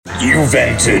You've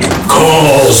entered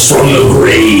Calls from the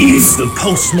Grave, the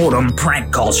post-mortem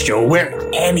prank call show where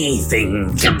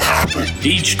anything can happen.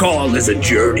 Each call is a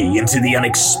journey into the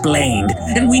unexplained,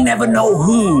 and we never know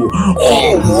who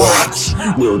or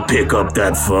what will pick up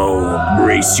that phone.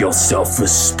 Brace yourself for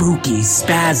spooky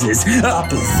spazzes,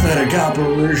 apathetic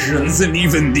apparitions, and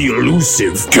even the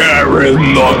elusive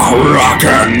Karen the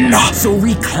Kraken. So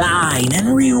recline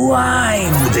and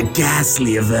rewind with the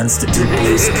ghastly events that took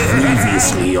place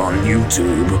previously on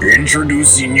YouTube.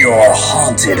 Introducing your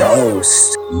haunted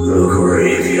host, the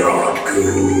Graveyard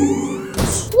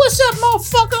Goons. What's up,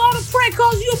 motherfucker? All the prank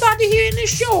calls you about to hear in this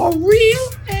show are real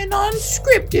and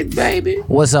unscripted, baby.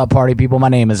 What's up, party people? My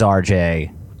name is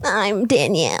RJ. I'm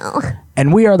Danielle.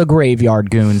 And we are the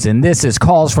Graveyard Goons, and this is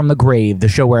Calls from the Grave, the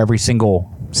show where every single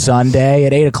Sunday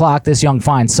at 8 o'clock, this young,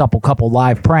 fine, supple couple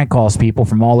live prank calls people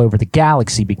from all over the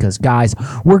galaxy because, guys,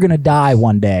 we're going to die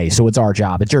one day, so it's our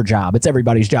job, it's your job, it's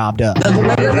everybody's job to... Till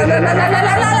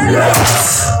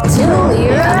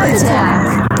you're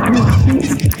attack.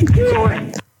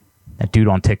 That dude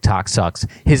on TikTok sucks.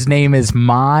 His name is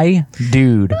My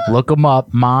Dude. Look him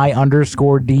up.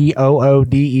 My_DOODE.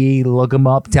 Look him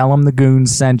up. Tell him the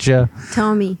goons sent you.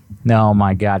 Tommy. No,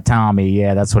 my God, Tommy.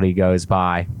 Yeah, that's what he goes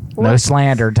by. What? No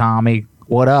slander, Tommy.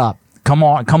 What up? Come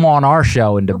on our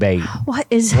show and debate. What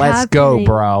is Let's happening? go,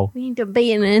 bro. We ain't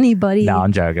debating anybody. No,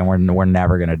 I'm joking. We're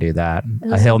never gonna do that.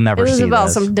 He'll never see this. It was about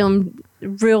some dumb,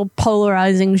 real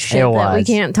polarizing shit that we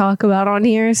can't talk about on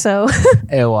here. So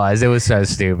It was so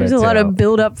stupid. there's a lot of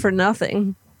build up for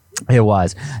nothing. It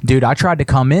was. Dude, I tried to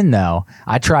come in, though.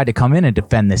 I tried to come in and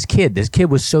defend this kid. This kid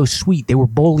was so sweet. They were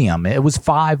bullying him. It was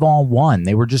 5-on-1.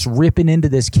 They were just ripping into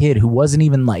this kid who wasn't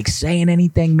even, like, saying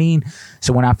anything mean.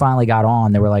 So when I finally got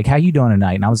on, they were like, how you doing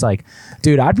tonight? And I was like,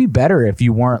 dude, I'd be better if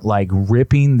you weren't, like,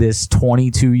 ripping this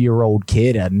 22-year-old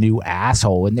kid a new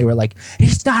asshole. And they were like,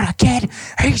 he's not a kid.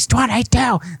 He's 22.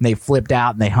 And they flipped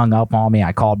out and they hung up on me.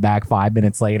 I called back 5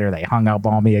 minutes later. They hung up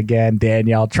on me again.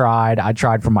 Danielle tried. I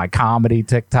tried for my comedy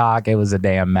TikTok. It was a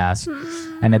damn mess.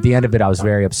 And at the end of it, I was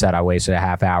very upset. I wasted a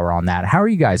half hour on that. How are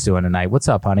you guys doing tonight? What's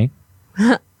up, honey?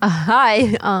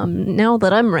 Hi. Now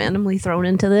that I'm randomly thrown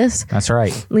into this. That's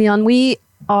right. Leon, we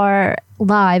are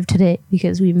live today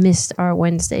because we missed our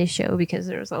Wednesday show because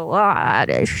there's a lot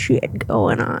of shit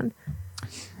going on.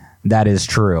 That is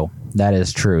true. That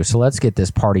is true. So let's get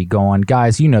this party going.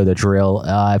 Guys, you know the drill.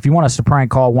 If you want us to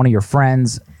prank call one of your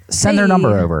friends, send their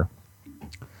number over.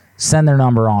 Send their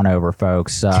number on over,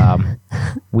 folks.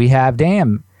 We have,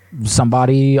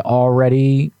 somebody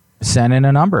already sent in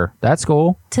a number. That's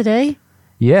cool. Today?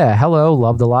 Yeah, hello,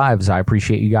 love the lives. I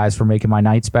appreciate you guys for making my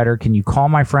nights better. Can you call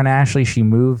my friend Ashley? She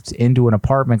moved into an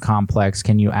apartment complex.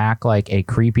 Can you act like a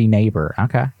creepy neighbor?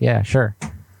 Okay, yeah, sure.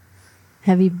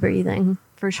 Heavy breathing,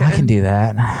 for sure. I can do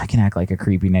that. I can act like a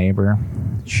creepy neighbor.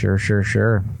 Sure.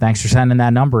 Thanks for sending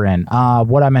that number in.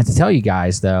 What I meant to tell you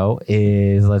guys, though,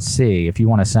 is, let's see, if you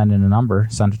want to send in a number,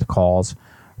 send it to calls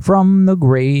from the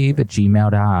grave at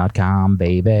gmail.com,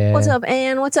 baby. What's up,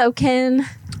 Ann? What's up, Ken?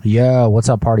 Yo, what's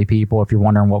up, party people? If you're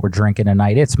wondering what we're drinking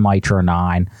tonight, it's Mitra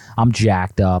 9. I'm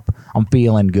jacked up. I'm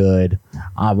feeling good.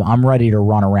 I'm ready to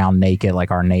run around naked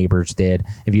like our neighbors did.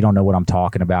 If you don't know what I'm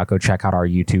talking about, go check out our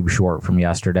YouTube short from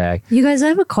yesterday. You guys, I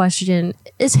have a question.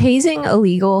 Is hazing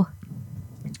illegal?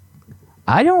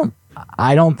 I don't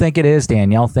think it is.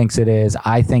 Danielle thinks it is.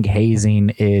 I think hazing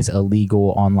is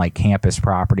illegal on like campus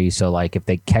property. So like if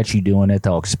they catch you doing it,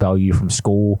 they'll expel you from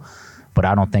school. But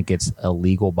I don't think it's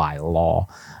illegal by law.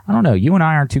 I don't know. You and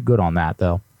I aren't too good on that,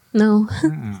 though. No.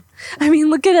 I mean,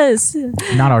 look at us.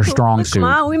 Not our strong suit. Come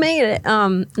on, we made it.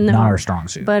 No. Not our strong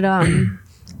suit. But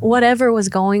whatever was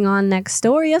going on next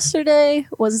door yesterday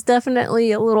was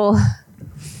definitely a little...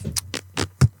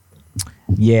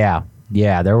 Yeah,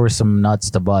 there was some nuts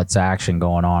to butts action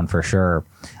going on for sure.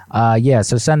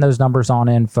 So send those numbers on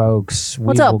in, folks.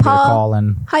 What's up, Paul? Call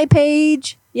in. Hi,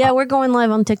 Paige. Yeah, we're going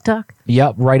live on TikTok.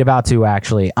 Yep, right about to,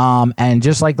 actually. And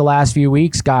just like the last few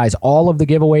weeks, guys, all of the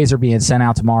giveaways are being sent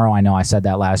out tomorrow. I know I said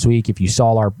that last week. If you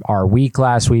saw our week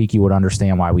last week, you would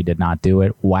understand why we did not do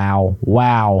it. Wow,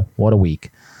 what a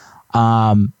week.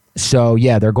 So,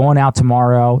 yeah, they're going out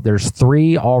tomorrow. There's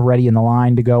 3 already in the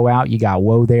line to go out. You got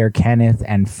Whoa There, Kenneth,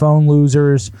 and Phone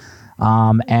Losers.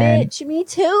 And Bitch, me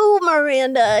too,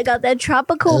 Miranda. I got that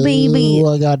tropical baby.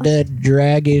 I got that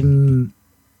dragon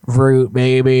fruit,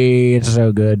 baby. It's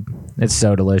so good. It's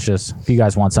so delicious. If you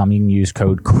guys want some, you can use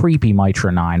code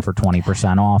CREEPYMITRA9 for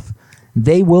 20% off.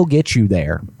 They will get you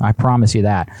there. I promise you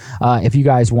that. If you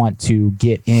guys want to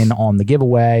get in on the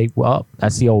giveaway, well,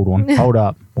 that's the old one. Hold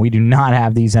up. We do not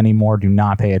have these anymore. Do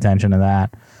not pay attention to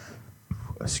that.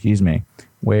 Excuse me.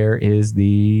 Where is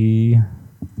the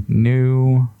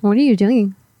new What are you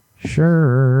doing?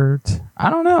 shirt.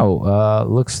 I don't know.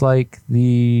 Looks like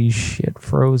the shit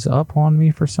froze up on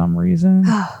me for some reason.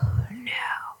 Oh,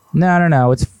 no.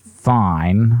 No. It's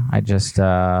fine. I just,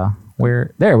 there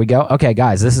we go. Okay,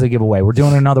 guys, this is a giveaway. We're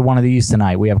doing another one of these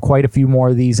tonight. We have quite a few more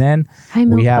of these in.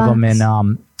 We have them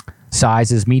in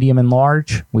sizes medium and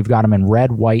large. We've got them in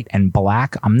red, white, and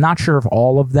black. I'm not sure if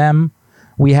all of them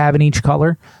we have in each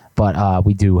color, but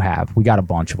we got a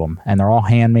bunch of them, and they're all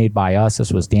handmade by us.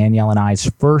 This was Danielle and I's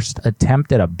first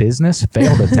attempt at a business,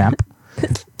 failed attempt.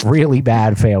 Really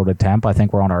bad failed attempt. I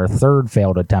think we're on our third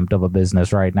failed attempt of a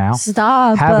business right now.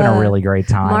 Stop. Having a really great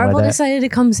time Marvel with it. decided to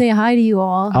come say hi to you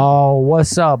all. Oh,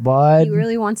 what's up, bud? He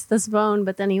really wants this bone,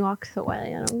 but then he walks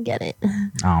away. I don't get it.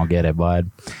 I don't get it, bud.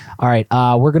 All right,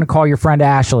 we're going to call your friend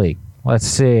Ashley. Let's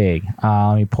see.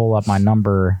 Let me pull up my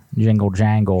number, jingle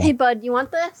jangle. Hey, bud, you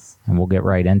want this? And we'll get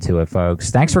right into it,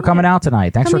 folks. Thanks for coming out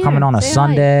tonight. Thanks Come for coming here. on a Say hi.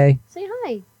 Sunday. Say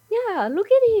hi. Yeah, look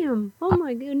at him. Oh,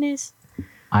 my goodness.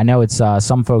 I know it's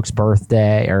some folks'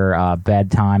 birthday or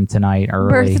bedtime tonight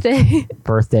early.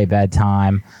 Birthday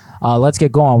bedtime. Let's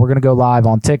get going. We're going to go live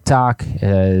on TikTok,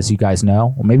 as you guys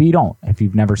know. Well, maybe you don't. If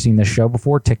you've never seen this show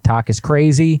before, TikTok is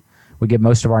crazy. We get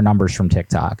most of our numbers from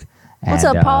TikTok. What's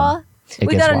And, up, Paul? it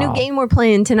We gets got a new wild. game we're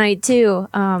playing tonight, too.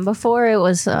 Before it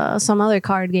was some other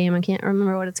card game. I can't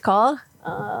remember what it's called.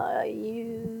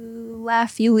 You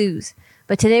laugh, you lose.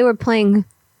 But today we're playing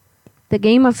the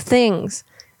game of things.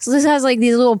 So this has like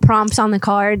these little prompts on the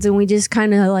cards, and we just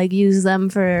kind of like use them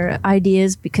for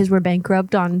ideas because we're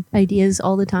bankrupt on ideas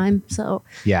all the time. So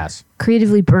Yes.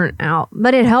 creatively burnt out,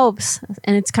 but it helps,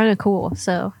 and it's kind of cool.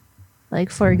 So,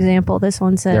 like for example, this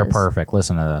one says They're perfect.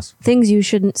 Listen to this. things you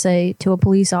shouldn't say to a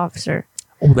police officer.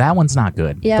 Oh, that one's not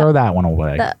good. Yeah. Throw that one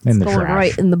away That's in the going trash.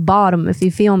 right in the bottom, if you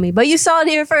feel me. But you saw it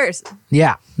here first.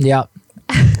 Yeah.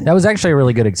 That was actually a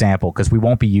really good example because we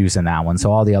won't be using that one.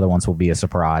 So all the other ones will be a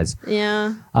surprise.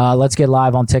 Yeah. Let's get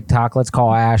live on TikTok. Let's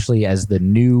call Ashley as the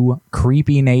new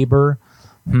creepy neighbor.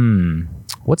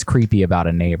 What's creepy about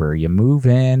a neighbor? You move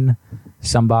in,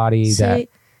 somebody that...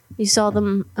 You saw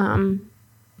them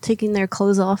taking their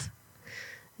clothes off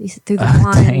through the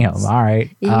blinds. Damn, all right.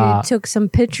 You took some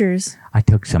pictures. I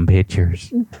took some pictures.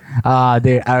 Dude,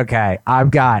 okay.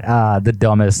 I've got the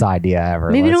dumbest idea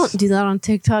ever. Maybe Let's- don't do that on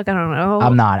TikTok. I don't know.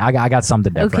 I'm not. I got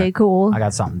something different. Okay, cool. I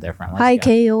got something different. Let's Hi, go.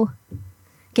 Kale.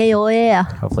 Kale, yeah.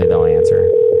 Hopefully they'll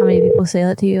answer. How many people say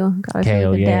that to you? God, I feel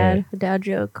Kale, like a yeah. dad. A dad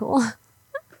joke. Cool.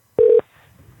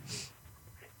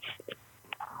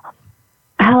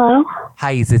 Hello,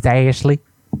 Hi, is this Ashley?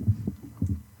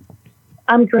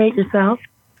 I'm great. Yourself?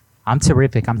 I'm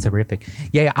terrific.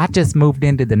 Yeah, I just moved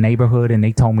into the neighborhood and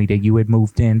they told me that you had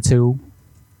moved in too.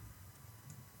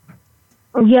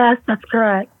 Yes, that's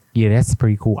correct. Yeah, that's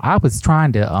pretty cool. I was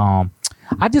trying to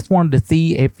I just wanted to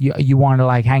see if you wanted to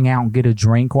like hang out and get a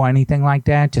drink or anything like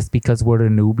that, just because we're the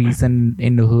newbies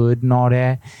in the hood and all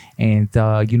that. And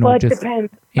you know, Well, it just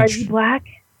depends. Are you black?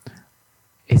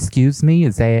 excuse me,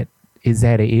 is that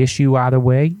an issue either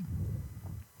way?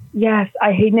 Yes,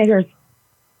 I hate niggers.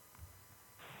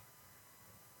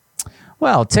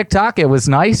 Well, TikTok, it was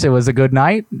nice. It was a good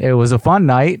night. It was a fun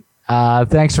night.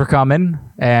 Thanks for coming.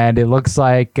 And it looks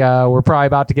like we're probably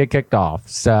about to get kicked off.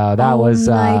 So that was...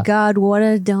 Oh my God, what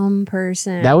a dumb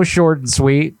person. That was short and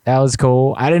sweet. That was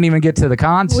cool. I didn't even get to the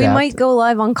concept. We might go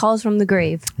live on Calls from the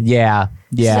Grave. Yeah.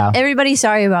 So everybody,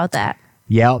 sorry about that.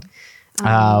 Yep.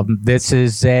 This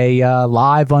is a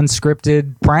live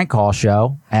unscripted prank call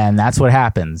show, and that's what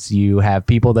happens. You have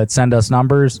people that send us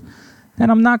numbers, and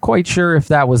I'm not quite sure if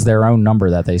that was their own number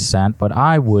that they sent, but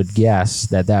I would guess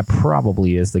that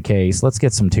probably is the case. Let's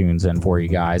get some tunes in for you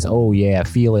guys. Oh yeah,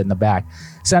 feel it in the back.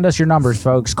 Send us your numbers,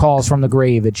 folks.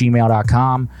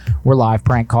 callsfromthegrave@gmail.com. We're live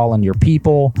prank calling your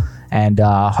people, and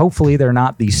hopefully they're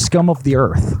not the scum of the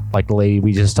earth like the lady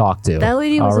we just talked to. That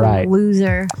lady was All right. a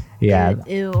loser. Yeah.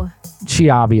 Ew.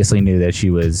 She obviously knew that she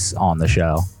was on the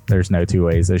show. There's no two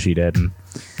ways that she didn't.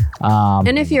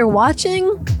 And if you're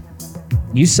watching,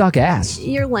 You suck ass.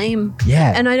 you're lame.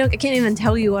 Yeah. And I can't even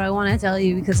tell you what I want to tell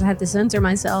you because I have to censor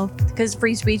myself because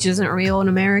free speech isn't real in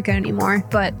America anymore.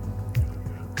 But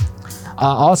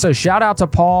Also, shout out to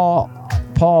Paul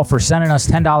for sending us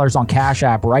 $10 on Cash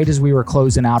App right as we were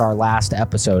closing out our last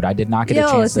episode. I did not get a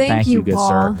chance to thank you, good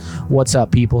Paul. sir. What's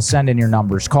up, people? Send in your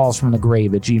numbers.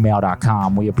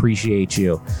 callsfromthegrave@gmail.com. We appreciate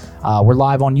you. We're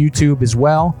live on YouTube as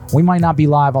well. We might not be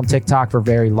live on TikTok for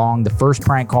very long. The first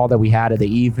prank call that we had of the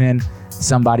evening,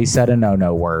 somebody said a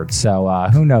no-no word. So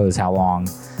who knows how long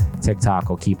TikTok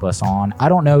will keep us on. I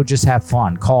don't know. Just have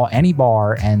fun. Call any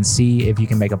bar and see if you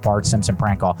can make a Bart Simpson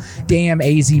prank call. Damn,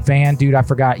 AZ fan. Dude, I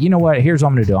forgot. You know what? Here's what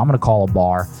I'm going to do. I'm going to call a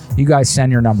bar. You guys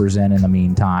send your numbers in the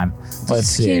meantime. Let's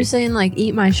see. Keep saying, like,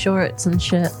 eat my shorts and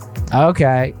shit.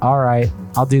 Okay. All right.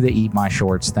 I'll do the eat my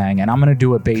shorts thing, and I'm going to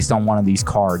do it based on one of these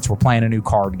cards. We're playing a new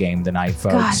card game tonight,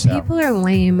 folks. God, so. people are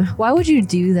lame. Why would you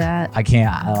do that? I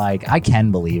can't, I can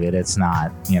believe it. It's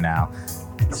not,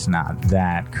 it's not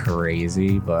that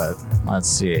crazy, but let's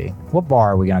see. What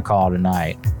bar are we going to call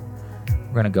tonight?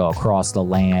 We're going to go across the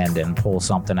land and pull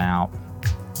something out.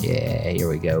 Yeah, here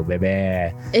we go,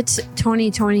 baby. It's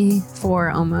 2024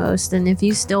 almost, and if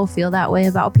you still feel that way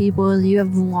about people, you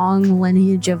have long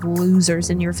lineage of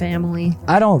losers in your family.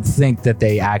 I don't think that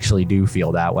they actually do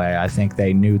feel that way. I think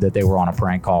they knew that they were on a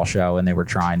prank call show and they were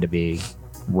trying to be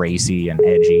racy and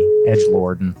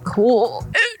edgelording. Cool.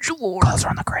 Edgelord. Calls her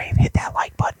in the grave. Hit that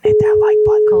like button. Hit that like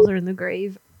button. Calls her in the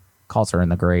grave. Calls her in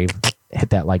the grave.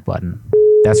 Hit that like button.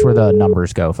 That's where the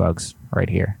numbers go, folks. Right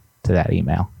here to that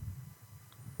email.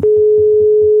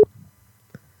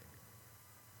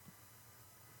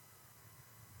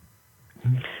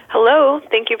 Hello,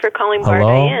 thank you for calling Bar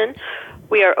Hello? Diane.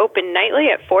 We are open nightly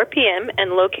at 4 p.m.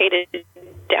 and located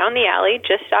down the alley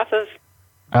just off of...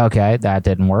 Okay, that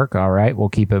didn't work. All right, we'll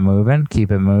keep it moving.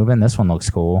 Keep it moving. This one looks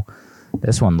cool.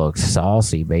 This one looks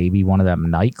saucy, baby. One of them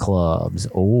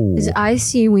nightclubs. Oh. Is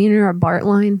IC Wiener a Bart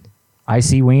line?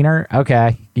 IC Wiener?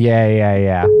 Okay.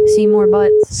 Yeah. See more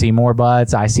butts. See more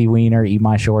butts. IC Wiener. Eat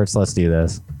my shorts. Let's do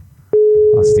this.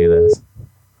 Let's do this.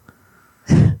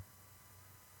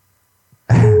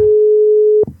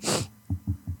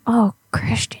 Oh,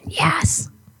 Christian, yes.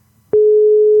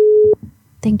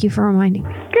 Thank you for reminding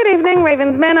me. Good evening,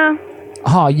 Ravens Manor.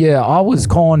 Oh, yeah. I was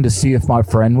calling to see if my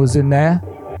friend was in there.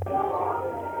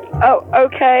 Oh,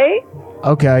 okay.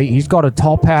 Okay. He's got a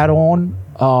top hat on.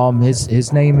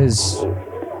 His name is...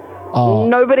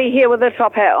 Nobody here with a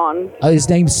top hat on. His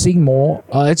name's Seymour.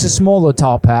 It's a smaller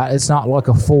top hat. It's not like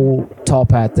a full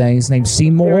top hat thing. His name's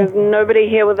Seymour. There is nobody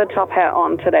here with a top hat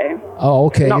on today. Oh,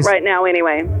 okay. Not right now,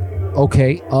 anyway.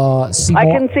 Okay. Seymour. I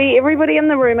can see everybody in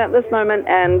the room at this moment,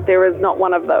 and there is not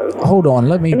one of those. Hold on.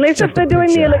 Let me. Unless check if they're the doing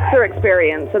picture. the Elixir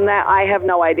experience, and that I have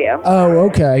no idea. Oh,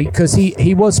 okay. Because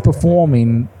he was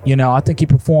performing. I think he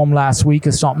performed last week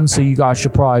or something. So you guys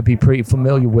should probably be pretty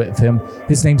familiar with him.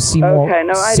 His name's Seymour. Okay,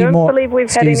 no, I Seymour, don't believe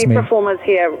we've had any performers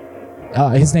here.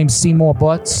 His name's Seymour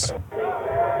Butts.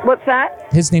 What's that?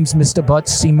 His name's Mr.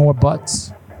 Butts. Seymour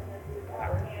Butts.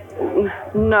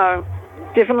 No,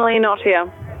 definitely not here.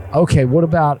 Okay. What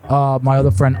about my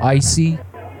other friend Icy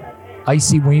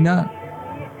Wiener?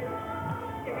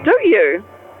 Do you?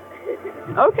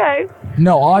 Okay.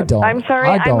 No, I don't. I'm sorry,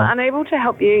 I don't. I'm unable to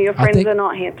help you. Your friends are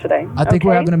not here today. I think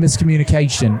we're having a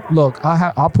miscommunication. Look,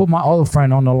 I'll put my other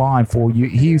friend on the line for you.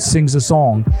 He sings a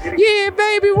song. Yeah,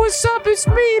 baby, what's up? It's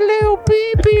me, little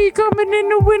BB, coming in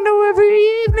the window every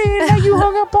evening. Now you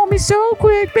hung up on me so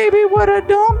quick, baby. What a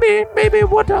dumb bit, baby.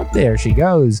 What up? There she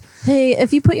goes. Hey,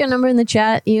 if you put your number in the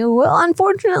chat, you will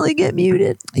unfortunately get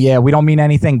muted. Yeah, we don't mean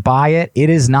anything by it. It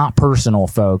is not personal,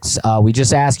 folks. We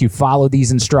just ask you follow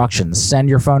these instructions. Send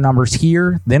your phone numbers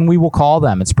here, then we will call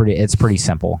them. It's pretty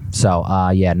simple. So,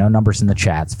 yeah, no numbers in the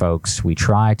chats, folks. We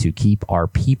try to keep our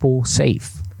people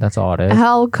safe. That's all it is.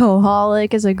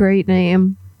 Alcoholic is a great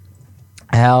name.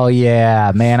 Hell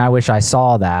yeah, man! I wish I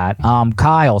saw that.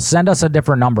 Kyle, send us a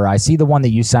different number. I see the one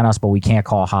that you sent us, but we can't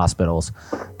call hospitals.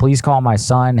 Please call my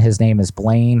son. His name is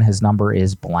Blaine. His number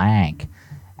is blank.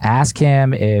 Ask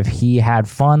him if he had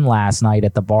fun last night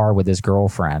at the bar with his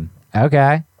girlfriend.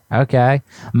 Okay.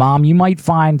 Mom, you might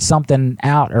find something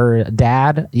out, or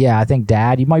Dad. Yeah, I think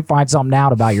Dad. You might find something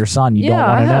out about your son you don't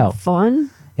want to know. Yeah, I had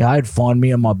fun. Yeah, I had fun.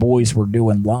 Me and my boys were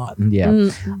doing lot. Yeah.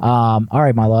 All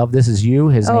right, my love. This is you.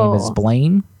 His name is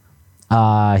Blaine.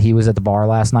 He was at the bar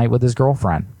last night with his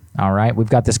girlfriend. All right. We've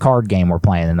got this card game we're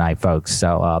playing tonight, folks.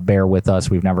 So bear with us.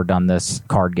 We've never done this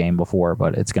card game before,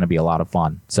 but it's going to be a lot of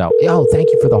fun. So, thank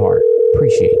you for the heart.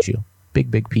 Appreciate you.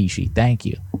 Big Peachy. Thank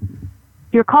you.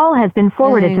 Your call has been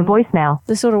forwarded to voicemail.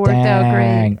 This would have worked out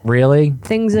great. Really?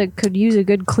 Things that could use a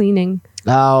good cleaning.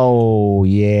 Oh,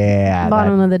 yeah.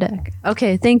 Bottom of the deck.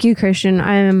 Okay, thank you, Christian.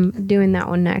 I am doing that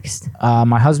one next.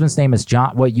 My husband's name is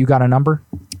John. What, you got a number?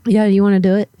 Yeah, you want to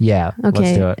do it? Yeah, okay,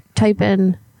 let's do it. Type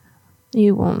in,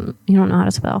 you don't know how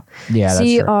to spell. Yeah, that's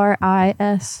true.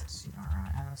 CRIS.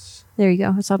 There you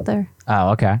go. It's up there. Oh,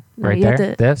 okay. No, right you have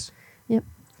there? to- This? Yep.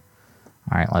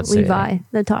 All right, let's see. Levi,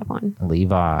 the top one.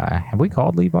 Levi. Have we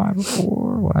called Levi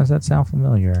before? Why does that sound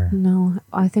familiar? No,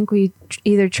 I think we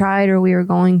either tried or we were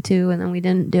going to, and then we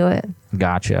didn't do it.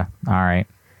 Gotcha. All right.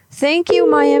 Thank you,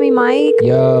 Miami Mike.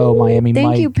 Yo, Miami Mike.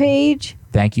 Thank you, Paige.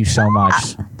 Thank you so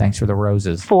much. Thanks for the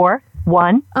roses.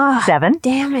 417.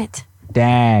 Damn it.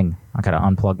 Dang. I got to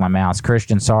unplug my mouse.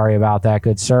 Christian, sorry about that,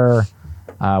 good sir.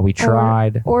 We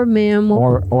tried. Or ma'am.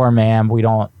 Or ma'am. We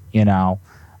don't,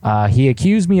 he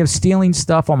accused me of stealing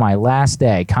stuff on my last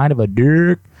day. Kind of a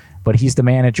dick. But he's the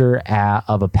manager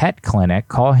of a pet clinic.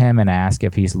 Call him and ask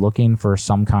if he's looking for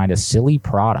some kind of silly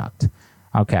product.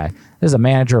 Okay. This is a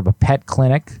manager of a pet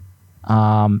clinic.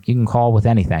 You can call with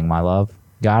anything, my love.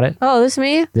 Got it? Oh, this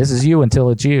me? This is you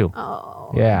until it's you.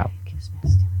 Oh. Yeah.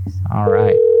 All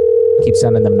right. Keep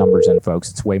sending them numbers in, folks.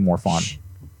 It's way more fun. Shh.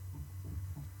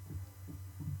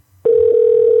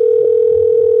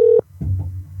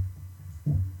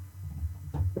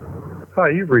 Hi,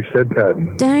 you've reached Ed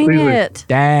Patton. Dang Please it.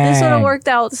 Dang. This would have worked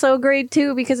out so great,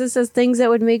 too, because it says things that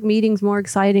would make meetings more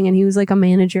exciting, and he was like a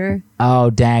manager. Oh,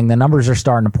 dang. The numbers are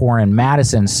starting to pour in.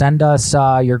 Madison, send us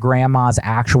your grandma's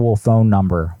actual phone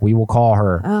number. We will call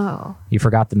her. Oh. You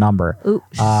forgot the number.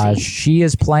 Oops. She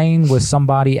is playing with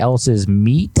somebody else's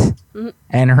meat,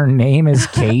 and her name is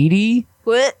Katie.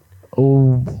 What?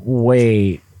 Oh,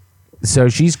 wait. So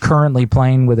she's currently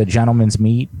playing with a gentleman's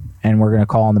meat, and we're going to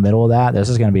call in the middle of that. This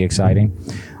is going to be exciting.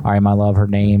 All right, my love, her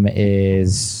name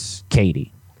is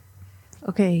Katie.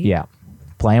 Okay. Yeah.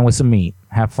 Playing with some meat.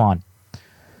 Have fun.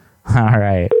 All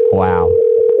right. Wow.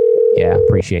 Yeah,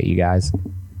 appreciate you guys.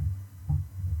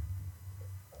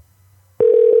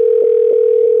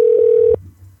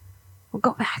 We'll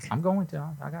go back. I'm going to.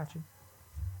 I got you.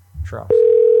 Trust.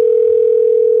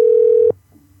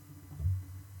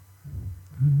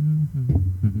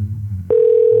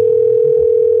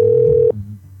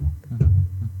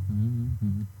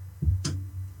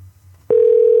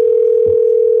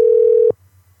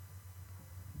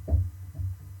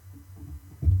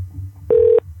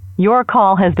 Your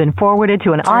call has been forwarded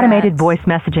to an automated voice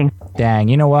messaging. Dang,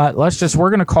 you know what? We're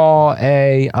going to call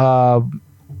a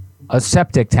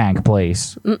septic tank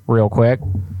place real quick.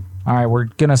 All right, we're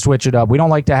going to switch it up. We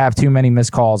don't like to have too many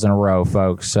missed calls in a row,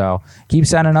 folks. So keep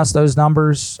sending us those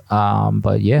numbers.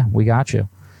 But yeah, we got you.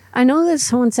 I know that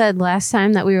someone said last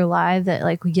time that we were live that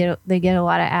like they get a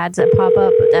lot of ads that pop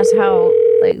up, but that's how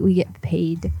like we get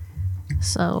paid.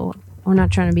 So we're not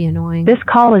trying to be annoying. This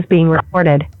call is being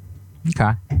recorded.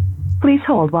 Okay. Please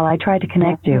hold while I try to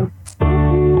connect you.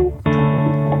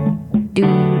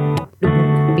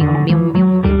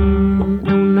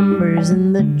 Numbers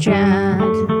in the chat.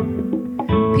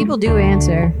 People do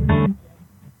answer.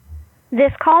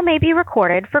 This call may be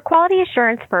recorded for quality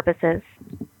assurance purposes.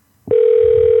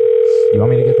 You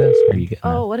want me to get this? Or are you getting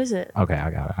Oh, what is it? Okay,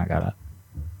 I got it.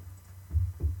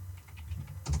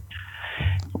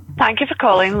 Thank you for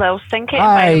calling Lilston.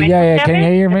 Hi, yeah, can you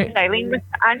hear me?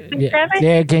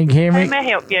 Yeah, can you hear me? How may I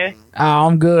help you?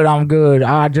 I'm good.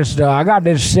 I just I got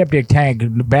this septic tank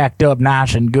backed up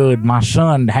nice and good. My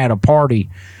son had a party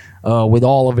with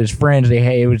all of his friends.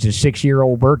 It was his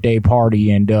 6-year-old birthday party,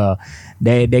 and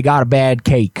they got a bad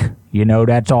cake.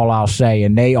 That's all I'll say.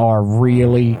 And they are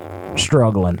really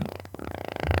struggling.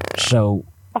 So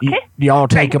y'all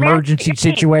take emergency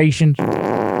situations.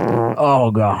 Oh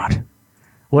God.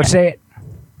 What's that?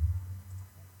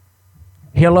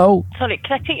 Hello? Sorry,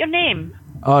 can I take your name?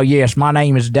 Yes, my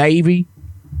name is Davey.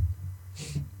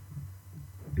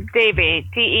 Davey.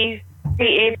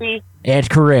 D-E-D-A-B. That's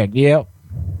correct, yep.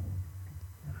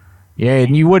 Yeah,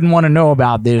 and you wouldn't want to know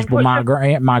about this, but my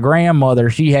grandmother,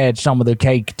 she had some of the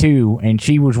cake too, and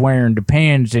she was wearing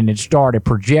Depends, and it started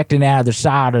projecting out of the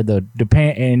side of the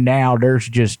Depend, and now there's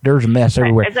a mess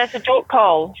everywhere. Is this a joke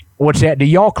call? What's that? Do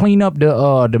y'all clean up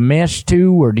the mess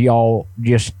too, or do y'all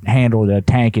just handle the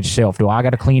tank itself? Do I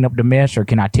got to clean up the mess, or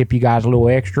can I tip you guys a little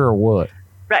extra, or what?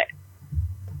 Right.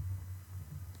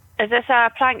 Is this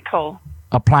a prank call?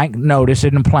 A plank? No, this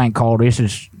isn't a plank call.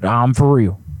 I'm for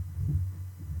real.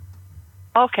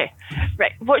 Okay.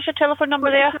 Right. What's your telephone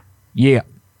number there? Yeah,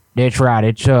 that's right.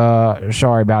 It's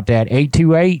sorry about that.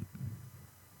 828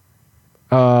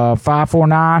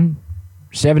 549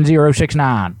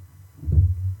 7069.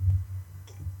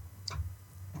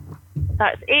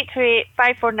 That's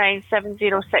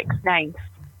 828-549-7069.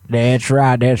 That's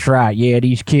right. Yeah,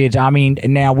 these kids. I mean,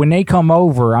 now when they come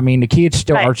over, I mean, the kids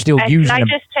are still using them. Can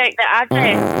I just check the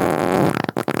address?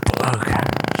 Okay,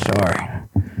 sorry.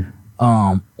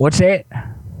 What's that?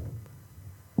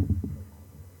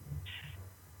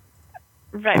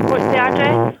 Right, what's the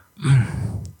address?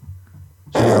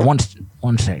 Sorry,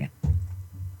 one second.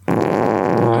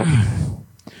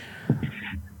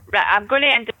 Right, I'm going to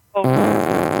end the call.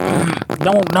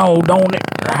 Don't.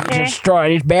 Okay. Just try.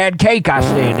 It's bad cake, I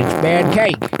said. It's bad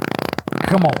cake.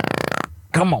 Come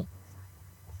on.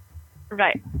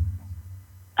 Right.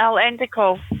 I'll end the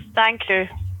call. Thank you.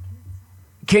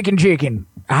 Kicking chicken.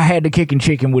 I had the kicking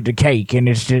chicken with the cake, and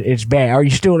it's bad. Are you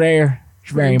still there?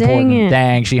 It's very important. It.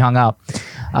 Dang, she hung up.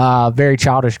 Very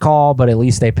childish call, but at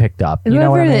least they picked up. You Whoever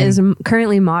know what I mean? is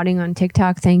currently modding on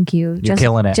TikTok, thank you. You're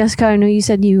killing it. Jessica, I know you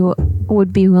said you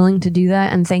would be willing to do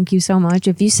that, and thank you so much.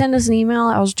 If you send us an email,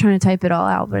 I was trying to type it all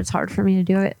out, but it's hard for me to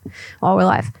do it while we're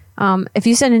live. If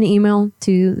you send an email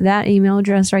to that email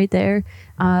address right there,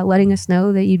 letting us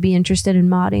know that you'd be interested in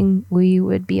modding, we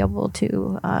would be able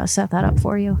to set that up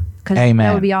for you. Because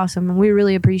that would be awesome, and we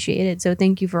really appreciate it. So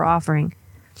thank you for offering.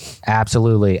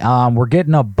 Absolutely. We're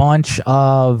getting a bunch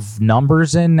of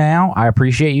numbers in now. I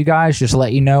appreciate you guys. Just to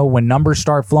let you know, when numbers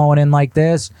start flowing in like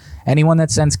this, anyone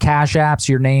that sends cash apps,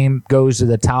 your name goes to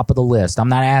the top of the list. I'm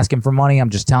not asking for money. I'm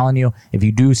just telling you, if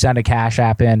you do send a cash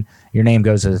app in, your name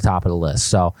goes to the top of the list.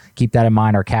 So keep that in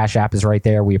mind. Our cash app is right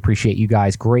there. We appreciate you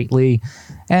guys greatly.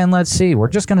 And let's see. We're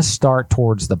just going to start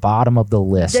towards the bottom of the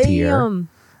list here.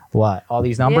 What? All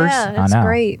these numbers? Yeah, that's I know.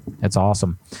 great. It's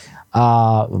awesome.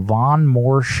 Von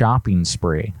Moore shopping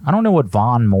spree. I don't know what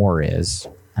Von Moore is,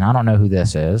 and I don't know who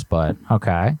this is, but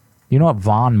okay. You know what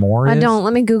Von Moore is? I don't.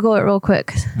 Let me Google it real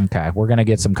quick. Okay, we're gonna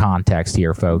get some context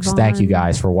here, folks. Thank you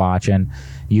guys for watching.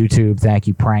 YouTube, thank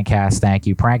you. Prankcast, thank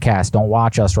you. Prankcast, don't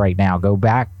watch us right now. Go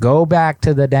back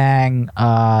to the dang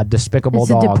Despicable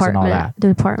Dogs and all that.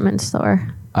 Department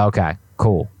store. Okay,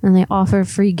 cool. And they offer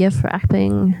free gift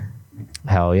wrapping.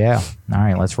 Hell yeah. All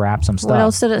right, let's wrap some stuff. What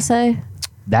else did it say?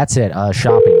 That's it.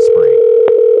 Shopping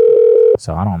spree.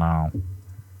 So I don't know.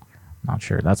 Not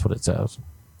sure. That's what it says.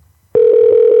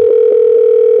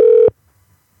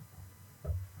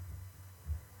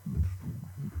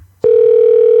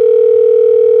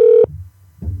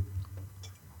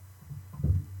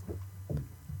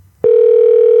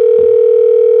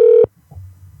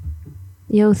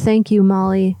 Yo, thank you,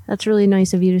 Molly. That's really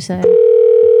nice of you to say.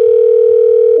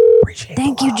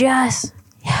 Thank you, Jess.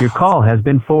 Your call has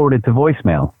been forwarded to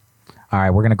voicemail. All right,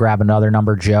 we're going to grab another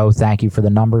number. Joe, thank you for the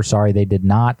number. Sorry they did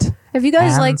not. If you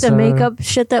guys like the makeup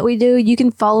shit that we do, you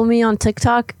can follow me on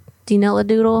TikTok, Dinella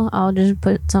Doodle. I'll just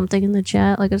put something in the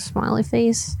chat, like a smiley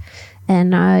face.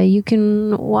 And you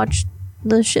can watch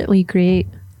the shit we create.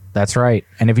 That's right.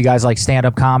 And if you guys like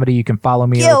stand-up comedy, you can follow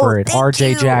me over at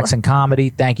RJ Jackson Comedy.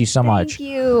 Thank you so much. Thank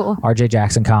you. RJ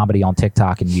Jackson Comedy on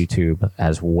TikTok and YouTube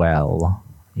as well.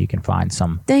 You can find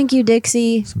some Thank you,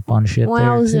 Dixie. Some fun shit there.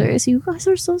 Wowzers. You guys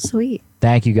are so sweet.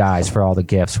 Thank you guys for all the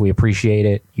gifts. We appreciate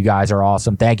it. You guys are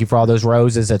awesome. Thank you for all those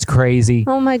roses. That's crazy.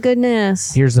 Oh, my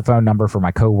goodness. Here's the phone number for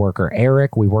my coworker,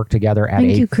 Eric. We work together at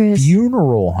a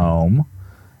funeral home.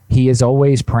 He is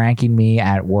always pranking me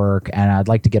at work, and I'd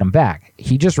like to get him back.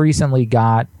 He just recently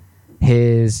got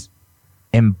his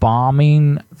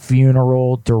embalming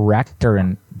funeral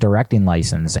directing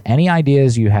license. Any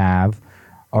ideas you have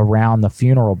around the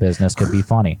funeral business could be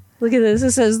funny. Look at this.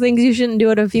 It says things you shouldn't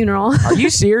do at a funeral. Are you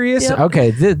serious? Yep.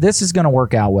 Okay, this is going to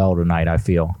work out well tonight, I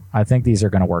feel. I think these are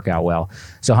going to work out well.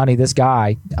 So, honey, this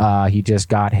guy, he just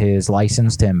got his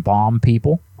license to embalm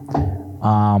people.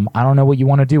 I don't know what you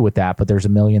want to do with that, but there's a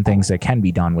million things that can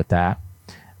be done with that.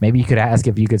 Maybe you could ask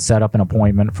if you could set up an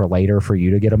appointment for later for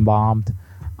you to get embalmed.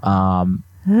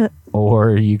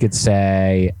 Or you could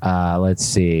say, let's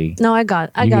see. No, I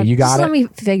got it. You got it? Let me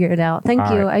figure it out. Thank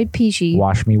you. Right. I appreciate.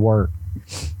 Watch me work.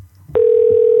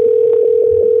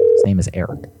 His name is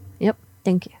Eric. Yep.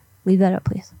 Thank you. Leave that up,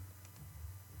 please.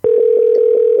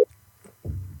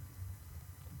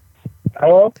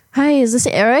 Hello? Hi, is this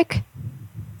Eric?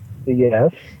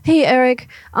 Yes. Hey, Eric.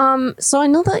 So I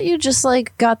know that you just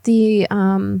got the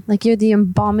you're the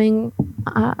embalming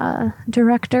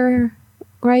director,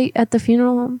 right, at the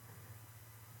funeral home?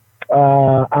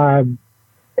 I'm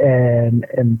an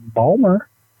embalmer.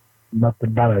 Nothing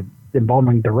about an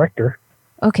embalming director.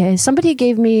 Okay, somebody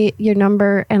gave me your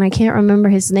number, and I can't remember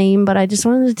his name, but I just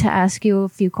wanted to ask you a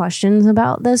few questions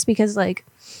about this because,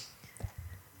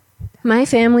 my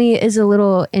family is a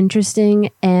little interesting,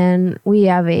 and we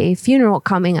have a funeral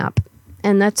coming up,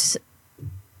 and it's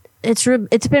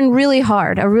been really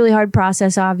hard, a really hard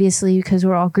process, obviously, because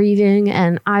we're all grieving,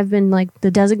 and I've been the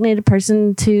designated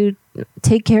person to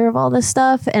take care of all this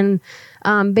stuff, and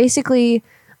basically,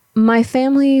 my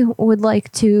family would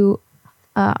like to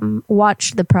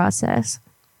watch the process.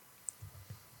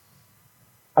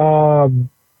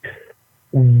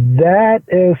 That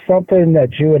is something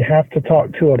that you would have to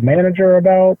talk to a manager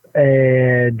about,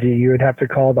 and you would have to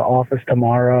call the office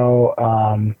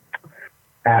tomorrow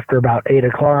after about 8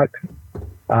 o'clock.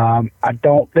 I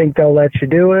don't think they'll let you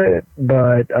do it,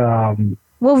 but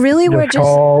Well, really,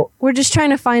 call. we're just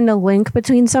trying to find a link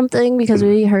between something because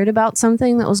we heard about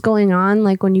something that was going on.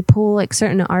 Like when you pull like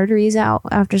certain arteries out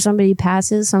after somebody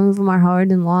passes, some of them are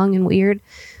hard and long and weird.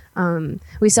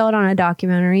 We saw it on a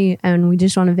documentary, and we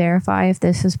just want to verify if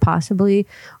this is possibly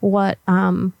what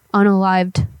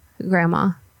unalived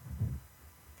grandma.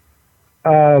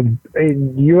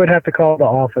 You would have to call the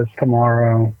office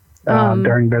tomorrow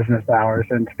during business hours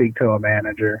and speak to a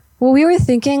manager. Well, we were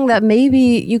thinking that maybe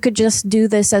you could just do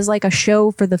this as like a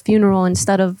show for the funeral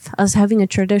instead of us having a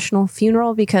traditional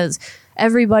funeral, because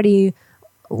everybody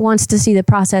wants to see the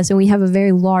process and we have a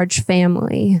very large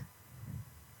family.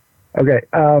 Okay.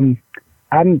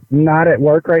 I'm not at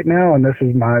work right now, and this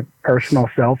is my personal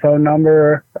cell phone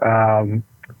number.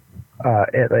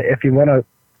 If you want to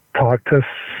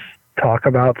talk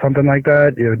about something like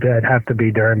that, it would have to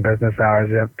be during business hours.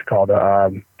 You have to call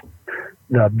the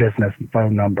business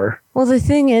phone number. Well, the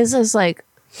thing is like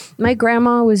my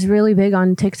grandma was really big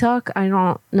on TikTok. I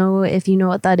don't know if you know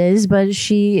what that is, but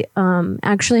she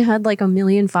actually had like 1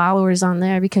 million followers on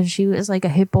there because she was like a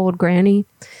hip old granny.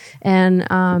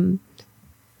 And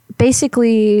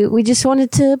basically, we just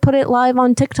wanted to put it live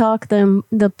on TikTok,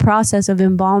 the process of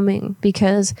embalming,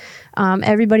 because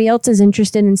everybody else is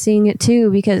interested in seeing it too,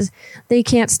 because they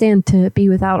can't stand to be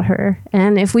without her.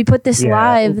 And if we put this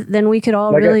live, then we could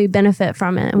all really benefit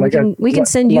from it. And we can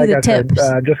send you the tips.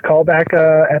 Just call back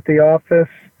at the office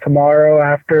tomorrow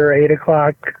after 8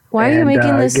 o'clock. Why are you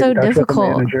making this so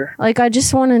difficult? Like, I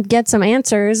just want to get some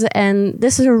answers, and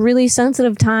this is a really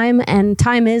sensitive time, and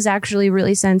time is actually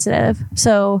really sensitive.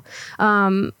 So,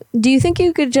 do you think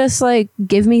you could just like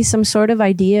give me some sort of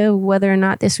idea whether or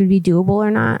not this would be doable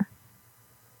or not?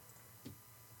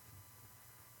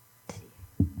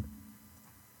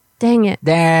 Dang it.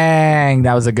 Dang,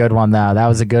 that was a good one, though. That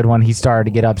was a good one. He started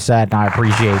to get upset, and I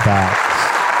appreciate that.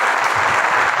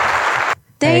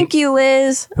 Thank you,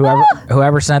 Liz.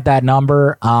 Whoever sent that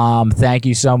number, thank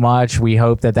you so much. We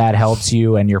hope that helps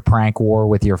you and your prank war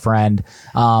with your friend.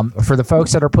 For the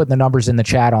folks that are putting the numbers in the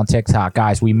chat on TikTok,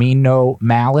 guys, we mean no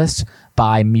malice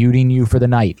by muting you for the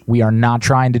night. We are not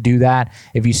trying to do that.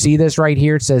 If you see this right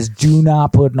here, it says do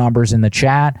not put numbers in the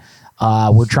chat.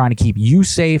 We're trying to keep you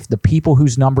safe, the people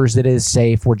whose numbers it is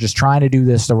safe. We're just trying to do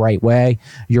this the right way.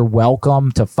 You're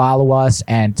welcome to follow us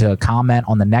and to comment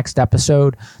on the next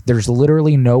episode. There's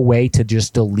literally no way to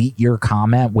just delete your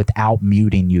comment without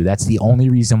muting you. That's the only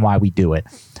reason why we do it.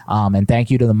 And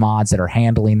thank you to the mods that are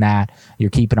handling that.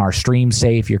 You're keeping our stream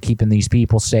safe. You're keeping these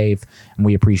people safe, and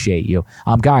we appreciate you.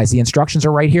 Guys, the instructions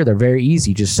are right here. They're very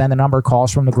easy. Just send the number,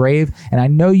 calls from the grave, and I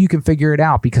know you can figure it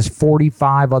out because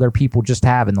 45 other people just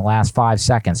have in the last 5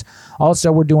 seconds.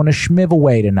 Also, we're doing a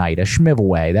schmiveaway tonight. A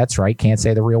schmiveaway. That's right. Can't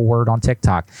say the real word on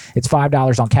TikTok. It's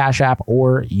 $5 on Cash App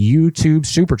or YouTube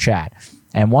Super Chat.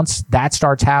 And once that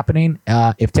starts happening,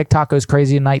 if TikTok goes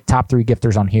crazy tonight, top 3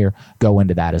 gifters on here go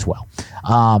into that as well.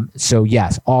 So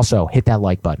yes, also hit that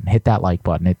like button. Hit that like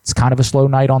button. It's kind of a slow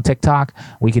night on TikTok.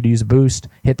 We could use a boost.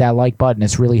 Hit that like button.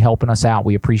 It's really helping us out.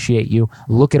 We appreciate you.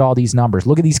 Look at all these numbers.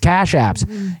 Look at these Cash Apps.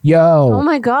 Yo. Oh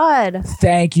my God.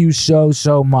 Thank you so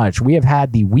much. We have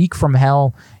had the week from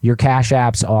hell. Your Cash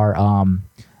Apps are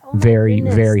very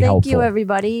helpful. Thank you,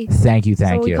 everybody. Thank you.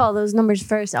 So we call those numbers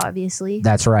first, obviously.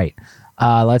 That's right.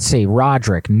 Let's see.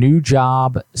 Roderick, new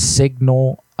job,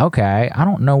 Signal. Okay. I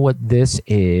don't know what this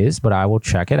is, but I will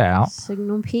check it out.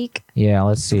 Signal Peak. Yeah,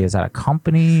 let's see. Is that a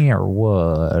company or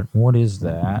what? What is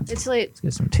that? It's like... Let's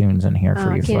get some tunes in here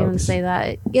for you folks. I can't even folks. say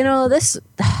that. You know, this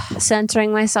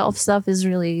censoring myself stuff is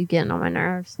really getting on my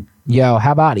nerves. Yo,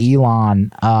 how about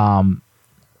Elon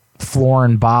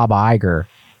flooring Bob Iger?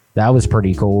 That was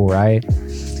pretty cool, right?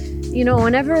 You know,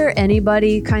 whenever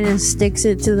anybody kind of sticks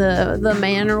it to the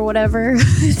man or whatever,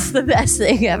 it's the best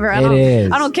thing ever. I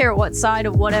don't care what side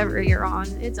of whatever you're on.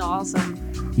 It's awesome.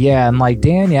 Yeah, and like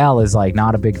Danielle is like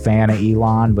not a big fan of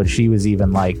Elon, but she was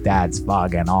even like, that's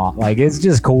fucking off. Like, it's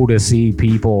just cool to see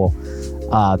people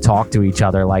talk to each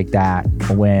other like that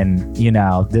when, you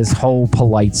know, this whole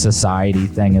polite society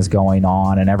thing is going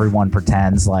on and everyone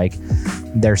pretends like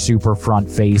they're super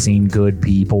front-facing good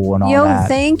people and all that. Yo,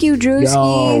 thank you,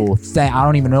 Drewski. Yo, I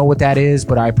don't even know what that is,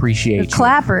 but I appreciate you.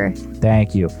 Clapper.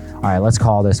 Thank you. All right, let's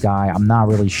call this guy. I'm not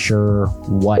really sure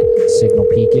what Signal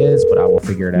Peak is, but I will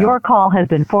figure it out. Your call has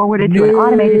been forwarded to an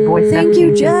automated voice message. Thank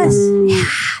you, Jess.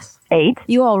 Yes. 8.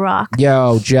 You all rock.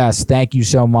 Yo, Jess, thank you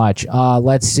so much.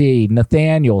 Let's see.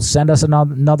 Nathaniel, send us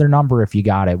another number if you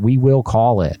got it. We will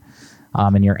call it.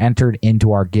 And you're entered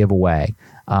into our giveaway.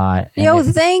 Yo,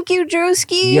 thank you,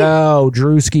 Drewski. Yo,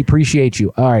 Drewski, appreciate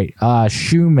you. All right,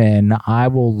 Schumann, I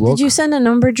will look. Did you send a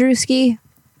number, Drewski?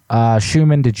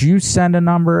 Schumann, did you send a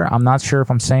number? I'm not sure if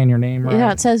I'm saying your name right.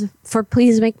 Yeah, it says for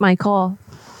please make my call.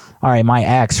 All right, my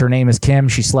ex, her name is Kim.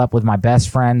 She slept with my best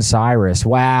friend, Cyrus.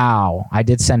 Wow. I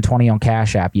did send 20 on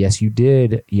Cash App. Yes, you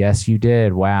did. Yes, you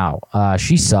did. Wow.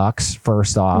 She sucks,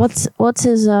 first off.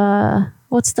 What's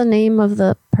the name of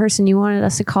the person you wanted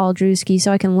us to call, Drewski,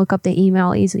 so I can look up the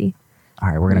email easy? All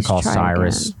right, we're going to call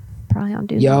Cyrus. Again. Probably on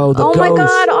duty. Yo, the oh ghost. My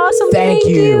God, awesome. Thank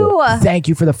you. Thank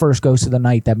you for the first ghost of the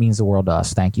night. That means the world to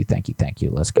us. Thank you, thank you, thank you.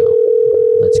 Let's go.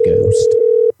 Let's ghost.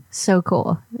 So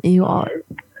cool. You all.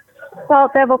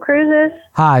 Salt Devil Cruises.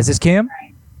 Hi, is this Kim?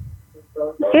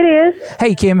 It is.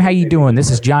 Hey, Kim, how you doing?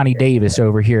 This is Johnny Davis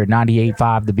over here at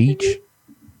 98.5 The Beach.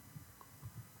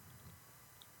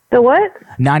 The what?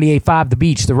 98.5 The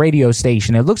Beach, the radio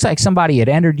station. It looks like somebody had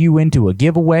entered you into a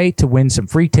giveaway to win some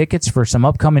free tickets for some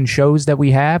upcoming shows that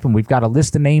we have, and we've got a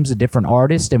list of names of different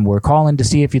artists, and we're calling to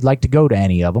see if you'd like to go to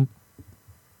any of them.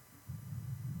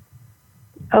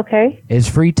 Okay. It's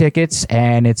free tickets,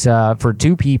 and it's for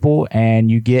 2 people, and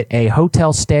you get a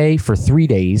hotel stay for 3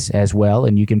 days as well,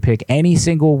 and you can pick any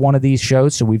single one of these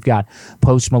shows. So we've got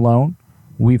Post Malone,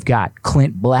 we've got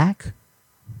Clint Black,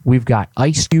 we've got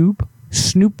Ice Cube,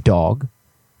 Snoop Dogg,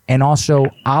 and also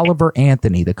Oliver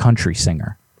Anthony, the country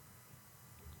singer.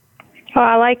 Oh,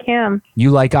 I like him.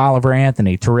 You like Oliver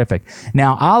Anthony. Terrific.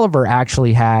 Now, Oliver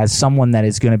actually has someone that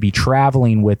is going to be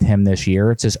traveling with him this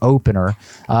year. It's his opener.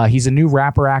 He's a new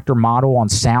rapper, actor, model on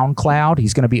SoundCloud.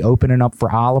 He's going to be opening up for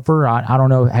Oliver. I don't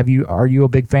know. Are you a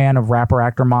big fan of rapper,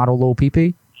 actor, model Lil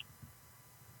PP?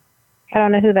 I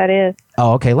don't know who that is.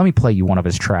 Oh, okay. Let me play you one of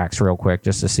his tracks real quick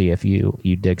just to see if you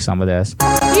dig some of this.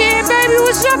 Yeah, baby,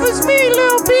 what's up? It's me,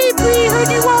 Lil PP. Heard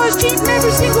you always cheating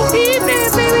every single evening,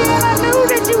 baby, and I know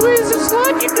that you is a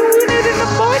slut. You're doing it in the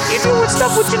butt. You're doing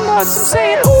stuff with your nuts. I'm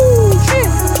saying, ooh, shit.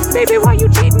 Baby, why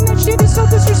you cheating? That shit is so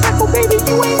disrespectful, baby.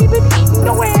 You ain't even eating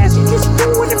no ass. You just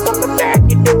doing it from the back.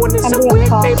 You're doing it so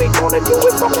quick, baby. Gonna do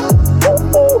it from the...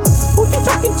 Ooh. Who you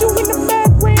talking to in the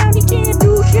background? He can't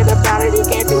do shit about it. He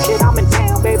can't do shit. I'm in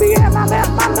town, baby, and I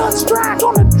left my nuts dry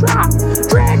on the drop.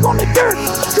 Drag on the dirt.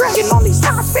 Dragging on these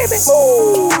socks, baby.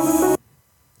 Ooh.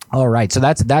 All right, so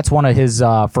that's one of his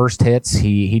first hits.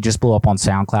 He just blew up on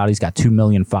SoundCloud. He's got 2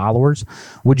 million followers.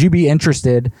 Would you be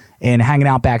interested in hanging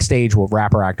out backstage with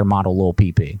rapper, actor, model Lil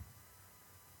PP?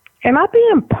 Am I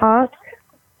being punked?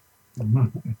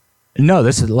 No,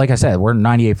 this is, like I said, we're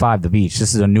 98.5 The Beach.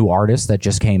 This is a new artist that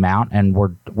just came out, and we're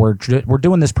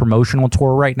doing this promotional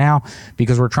tour right now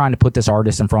because we're trying to put this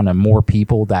artist in front of more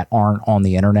people that aren't on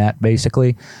the internet,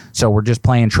 basically. So we're just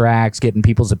playing tracks, getting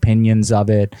people's opinions of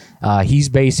it. He's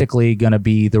basically going to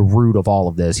be the root of all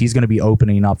of this. He's going to be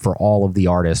opening up for all of the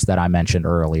artists that I mentioned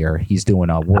earlier. He's doing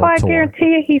a world tour. I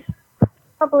guarantee you he's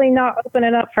probably not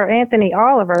opening up for Anthony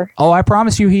Oliver. Oh, I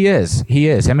promise you he is. He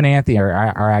is. Him and Anthony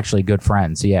are actually good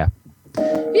friends, yeah.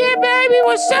 Yeah, baby,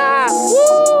 what's up?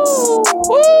 Woo!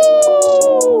 Woo!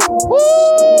 Woo!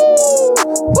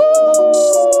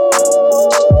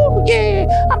 Woo!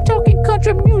 Yeah, I'm talking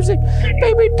country music.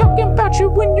 Baby, talking about you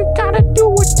when you gotta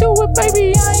do it to it,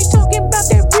 baby. I ain't talking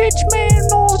about that rich man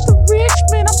or the rich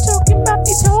man. I'm talking about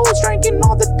these hoes drinking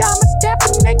all the diamonds,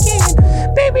 tapping their can.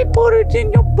 Baby, put it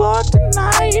in your butt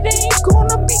tonight. Ain't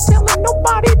gonna be telling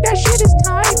nobody that shit is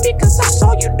tight because I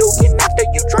saw you duking after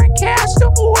you drank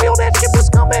castor oil. That shit was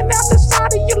coming out the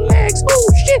side of your legs. Oh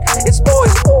shit, it's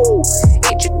boys. Ooh,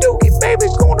 eat your dookie, baby,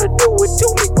 gonna do it to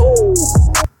me. Ooh.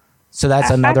 So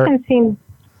that's another.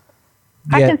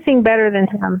 I can sing better than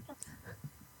him.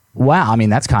 Wow, I mean,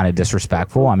 that's kind of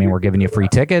disrespectful. I mean, we're giving you free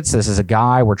tickets. This is a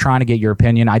guy. We're trying to get your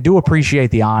opinion. I do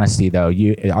appreciate the honesty, though.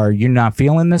 Are you not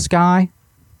feeling this guy?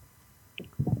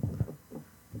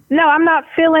 No, I'm not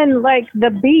feeling like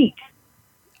the beat.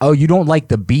 Oh, you don't like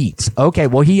the beats? Okay,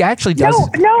 well, he actually does.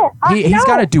 He's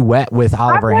got a duet with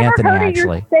Oliver Anthony,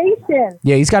 actually. Station.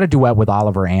 Yeah, he's got a duet with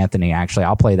Oliver Anthony, actually.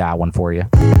 I'll play that one for you.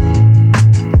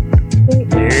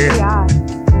 Yeah.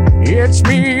 It's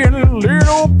me and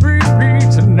little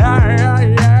PP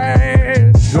tonight.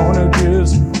 Gonna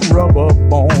just rub up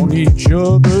on each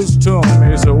other's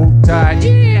tummy so tight.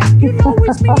 Yeah, you know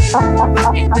it's me and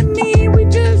Oliver Anthony. We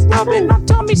just rubbing our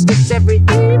tummy sticks every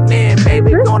evening.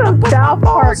 Baby, gonna put my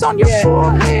balls on your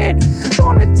forehead.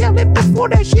 Gonna tell it before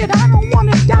that shit. I don't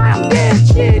wanna die, I'm dead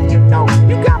shit. You know,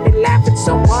 you got me laughing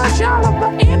so much.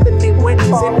 Oliver Anthony when he's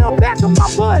in the back of my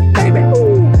butt, baby.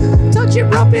 Ooh, touch it,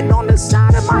 rub it on the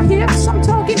side of my hips. I'm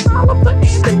talking Oliver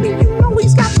Anthony. You know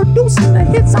he's got producing the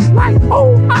hits. I'm like,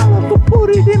 oh, Oliver, put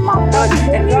it in my butt.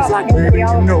 And he's like, baby,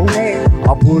 you know,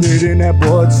 I put it in that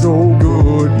butt so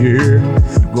good, yeah.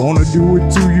 Gonna do it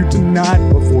to you tonight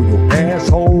before your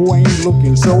asshole ain't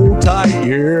looking so tight,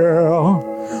 yeah.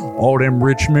 All them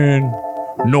rich men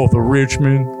north of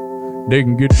Richmond, they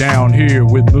can get down here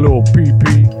with a little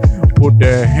pee-pee, put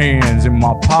their hands in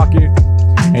my pocket,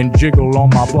 and jiggle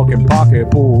on my fucking pocket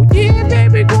pool. Yeah,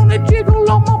 baby, gonna jiggle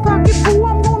on my pocket pool.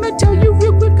 I'm gonna tell you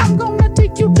real quick, I'm gonna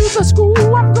take you to the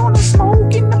school. I'm gonna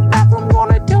smoke in the bathroom,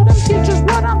 gonna tell them teachers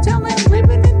what I'm telling.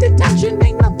 Living in detention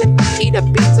ain't nothing to eat a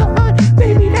Pizza Hut.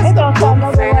 Baby, that's the whole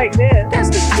like this. That's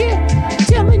the shit.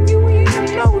 Telling you ain't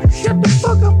even know. Shut the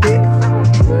fuck up, bitch.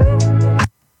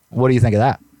 What do you think of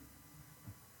that?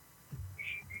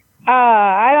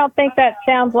 I don't think that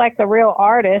sounds like the real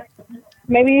artist.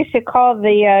 Maybe you should call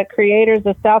the creators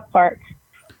of South Park.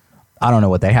 I don't know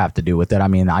what they have to do with it. I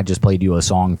mean, I just played you a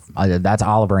song. That's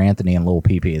Oliver Anthony and Lil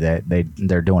Peepee.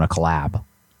 They're doing a collab.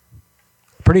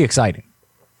 Pretty exciting.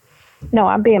 No,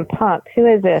 I'm being punked. Who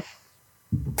is this?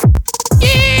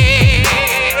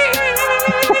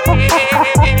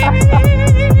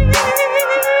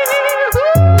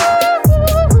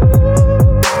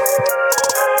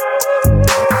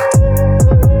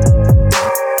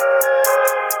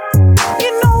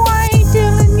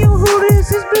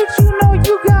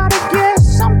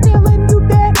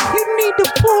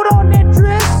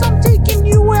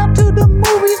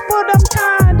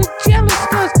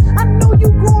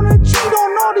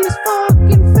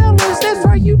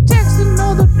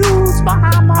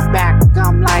 Behind my back,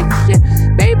 I'm like shit.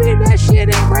 Baby, that shit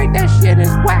ain't right, that shit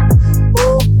is whack.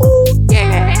 Ooh, ooh,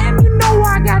 yeah, and you know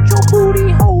I got your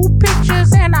booty hole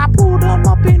pictures, and I pulled them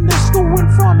up in the school in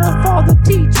front of all the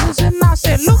teachers, and I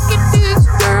said, look at this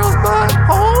girl's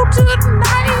butthole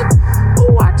tonight.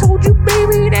 Ooh, I told you,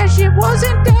 baby, that shit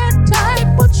wasn't that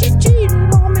tight, but she cheated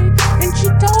on me, and she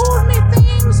told me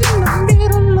things in the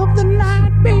middle of the night,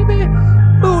 baby.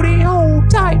 Booty hole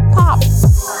tight pop.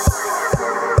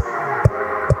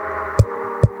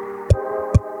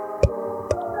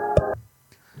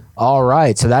 All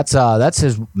right, so that's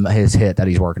his hit that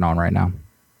he's working on right now.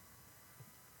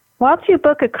 Why don't you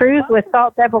book a cruise with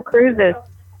Salt Devil Cruises?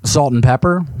 Salt and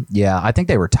Pepper? Yeah, I think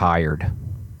they retired.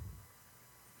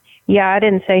 Yeah, I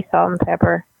didn't say Salt and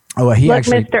Pepper. Oh, Look,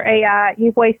 Mr. AI,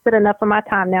 you've wasted enough of my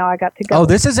time now. I got to go. Oh,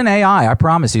 this isn't AI. I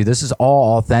promise you. This is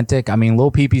all authentic. I mean, Lil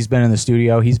Peepee's been in the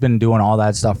studio. He's been doing all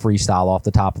that stuff freestyle off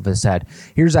the top of his head.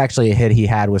 Here's actually a hit he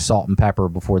had with Salt and Pepper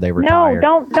before they retired.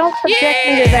 No, don't subject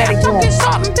me to that again. Talking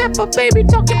salt and pepper, baby,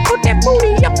 talking put that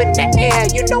booty up in the air.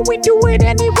 You know we do it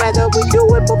any weather. We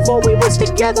do it before we was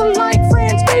together like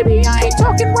friends, baby. I ain't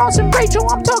talking Ross and Rachel.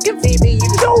 I'm talking Phoebe.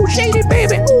 You know, shady,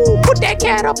 baby. Ooh, put that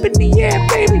cat up in the air,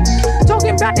 baby.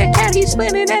 Talking about that cat, he's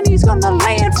spinning and he's gonna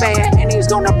land fair, and he's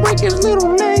gonna break his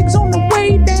little legs on the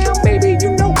way down, baby.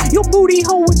 You know your booty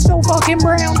hole is so fucking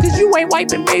brown, cause you ain't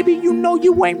wiping, baby. You know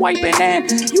you ain't wiping,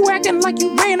 and you acting like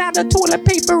you ran out of toilet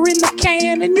paper in the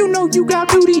can, and you know you got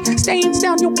booty stains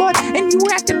down your butt, and you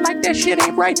acting like that shit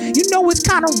ain't right. You know it's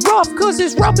kinda rough, cause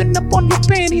it's rubbing up on your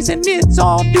panties, and it's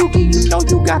all dookie. You know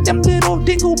you got them little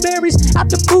dingleberries out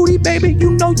the booty, baby.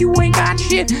 You know you ain't got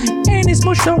shit, and it's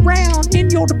mushed around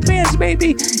in your depends,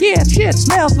 baby. Yeah, shit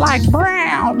smells like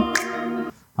brown.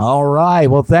 All right.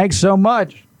 Well, thanks so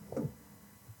much.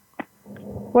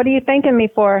 What are you thanking me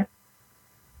for?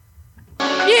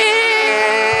 Yeah,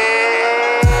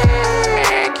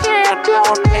 Cat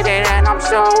donated, and I'm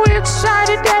so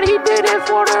excited that he did it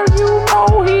for the. You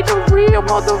know he the real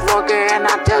motherfucker, and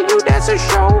I tell you that's a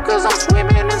show, cause I'm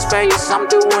swimming in space. I'm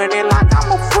doing it like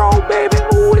I'm a fro, baby.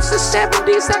 Ooh, it's the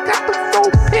 70s. I got the fro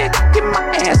pick in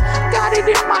my ass, got it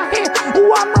in my head.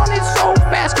 Ooh, I'm running so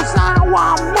fast, cause now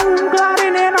I'm moon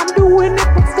gliding, and I'm doing it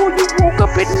before you woke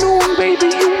up at noon, baby.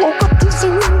 You woke up too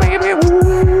soon, baby.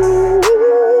 Ooh.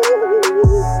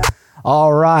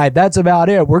 All right, that's about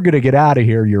it. We're going to get out of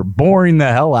here. You're boring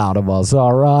the hell out of us.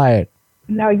 All right.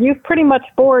 No, you've pretty much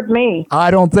bored me. I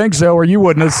don't think so, or you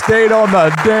wouldn't have stayed on the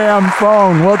damn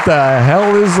phone. What the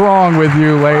hell is wrong with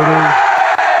you, lady?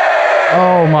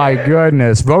 Oh, my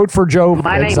goodness. Vote for Joe Exotic.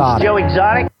 My name's Joe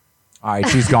Exotic. All right,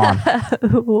 she's gone.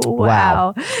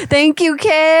 Wow. Thank you,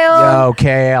 Kale. Yo,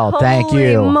 Kale, thank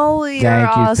you. Holy moly, you're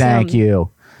thank you, awesome. thank you.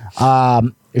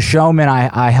 Showman,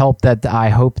 I hope that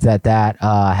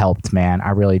helped, man.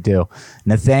 I really do.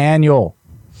 Nathaniel,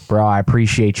 bro, I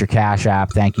appreciate your Cash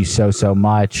App. Thank you so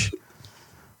much.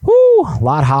 Woo, a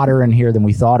lot hotter in here than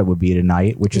we thought it would be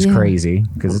tonight, which is crazy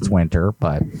because it's winter.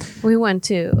 But we went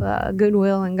to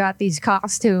Goodwill and got these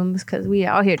costumes because we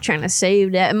out here trying to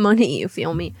save that money. You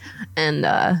feel me? And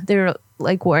they're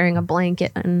like wearing a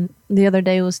blanket, and the other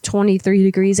day it was 23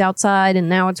 degrees outside, and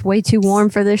now it's way too warm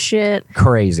for this shit.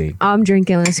 Crazy. I'm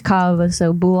drinking this kava,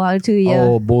 so boolah to you.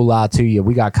 Oh, boolah to you.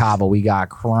 We got kava, we got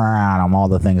crown, all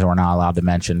the things we're not allowed to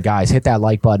mention. Guys, hit that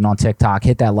like button on TikTok,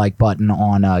 hit that like button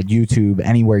on YouTube,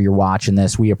 anywhere you're watching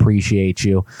this. We appreciate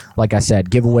you. Like I said,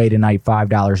 giveaway tonight,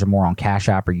 $5 or more on Cash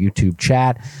App or YouTube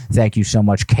chat. Thank you so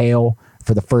much, Kale,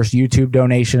 for the first YouTube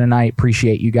donation tonight.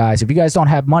 Appreciate you guys. If you guys don't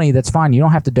have money, that's fine. You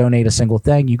don't have to donate a single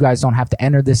thing. You guys don't have to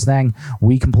enter this thing.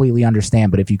 We completely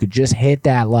understand. But if you could just hit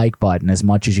that like button as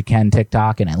much as you can,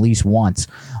 TikTok, and at least once,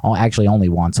 actually only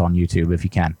once on YouTube if you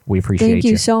can. We appreciate you. Thank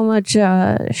you so much,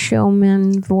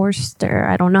 Showman Vorster.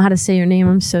 I don't know how to say your name.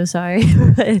 I'm so sorry.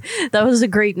 That was a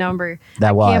great number.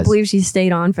 That was. I can't believe she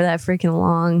stayed on for that freaking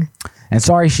long. And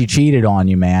sorry she cheated on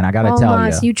you, man. I gotta tell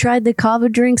you. You tried the kava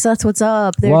drinks. That's what's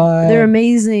up. They're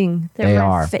amazing. They my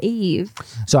are. fave.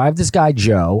 So I have this guy,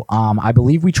 Joe. I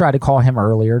believe we tried to call him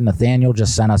earlier. Nathaniel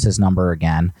just sent us his number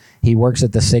again. He works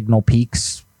at the Signal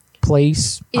Peaks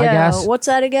place, I guess. What's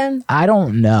that again? I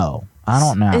don't know.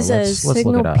 It says let's look it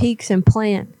Signal up. Peaks and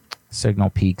Plant. Signal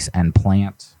Peaks and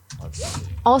Plant.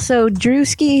 Also,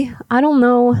 Drewski, I don't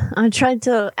know. I tried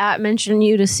to mention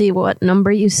you to see what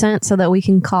number you sent so that we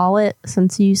can call it,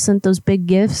 since you sent those big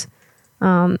gifts.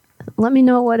 Let me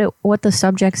know what the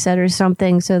subject said or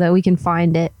something so that we can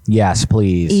find it. Yes,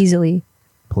 please. Easily.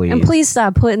 Please. And please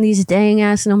stop putting these dang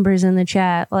ass numbers in the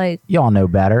chat. Like, y'all know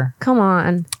better. Come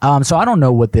on. So I don't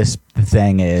know what this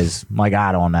thing is. Like,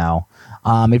 I don't know.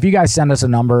 If you guys send us a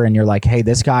number and you're like, hey,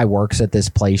 this guy works at this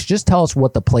place, just tell us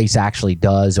what the place actually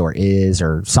does or is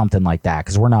or something like that,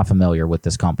 because we're not familiar with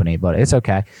this company, but it's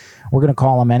okay. We're going to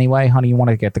call him anyway. Honey, you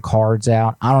want to get the cards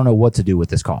out? I don't know what to do with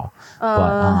this call.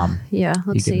 Yeah,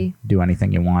 let's see. You can do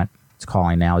anything you want. It's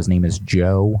calling now. His name is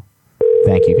Joe.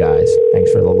 Thank you, guys.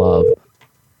 Thanks for the love.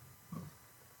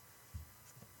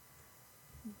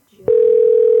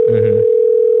 Mm-hmm.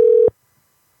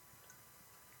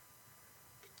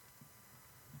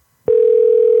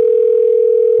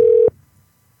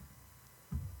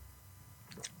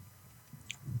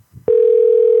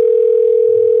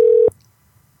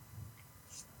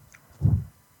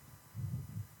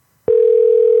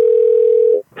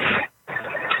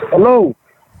 Hello.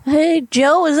 Hey,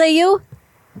 Joe, is that you?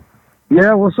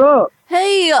 Yeah, what's up?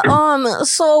 Hey,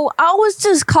 so I was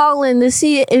just calling to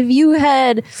see if you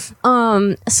had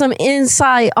some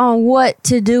insight on what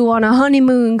to do on a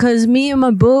honeymoon, because me and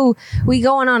my boo, we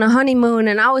going on a honeymoon,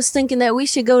 and I was thinking that we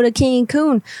should go to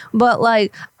Cancun, but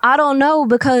like I don't know,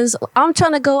 because I'm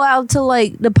trying to go out to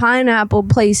like the pineapple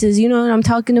places. You know what I'm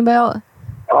talking about?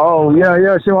 Oh,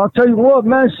 yeah. So I'll tell you what,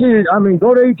 man, shit, I mean,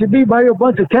 go to H-E-B, buy you a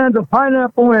bunch of cans of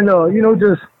pineapple and,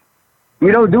 just,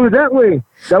 do it that way.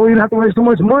 That way you don't have to waste so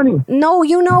much money. No,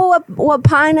 you know what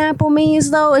pineapple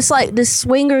means, though? It's like the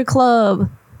swinger club.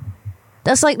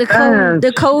 That's like the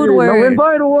code word. No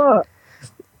invite or what?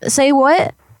 Say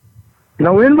what?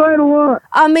 No invite or what?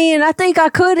 I mean, I think I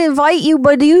could invite you,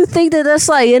 but do you think that that's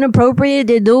like inappropriate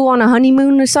to do on a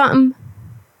honeymoon or something?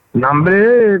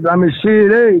 Number, I mean,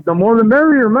 shit, hey, the more the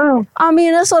merrier, man. I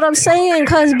mean, that's what I'm saying,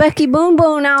 because Becky Boom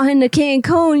Boom out in the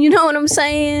Cancun, you know what I'm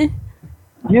saying?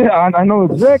 Yeah, I know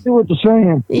exactly what you're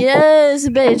saying. Yes,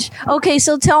 bitch. Okay,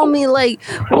 so tell me, like,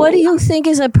 what do you think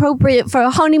is appropriate for a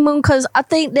honeymoon? Because I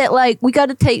think that, like, we got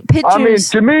to take pictures. I mean,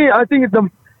 to me, I think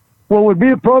what would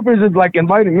be appropriate is, like,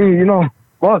 inviting me,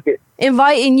 fuck it.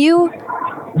 Inviting you?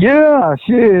 Yeah,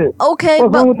 shit. Okay,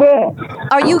 what's wrong with that?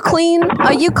 Are you clean?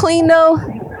 Are you clean, though?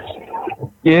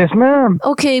 Yes, ma'am.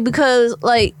 Okay, because,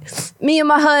 like, me and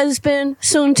my husband,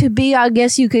 soon to be, I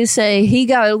guess you could say, he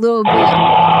got a little bit.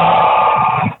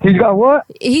 He got what?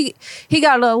 He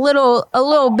got a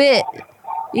little bit,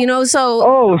 so.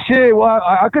 Oh, shit. Well,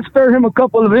 I could spare him a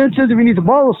couple of inches if he needs to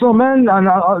borrow some, man. And,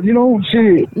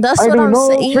 shit. That's what I'm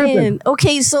saying. Tripping.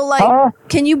 Okay, so, like,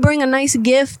 can you bring a nice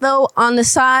gift, though, on the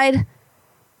side?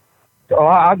 Oh,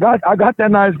 I got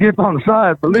that nice gift on the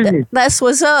side, believe me. That's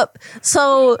what's up.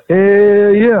 So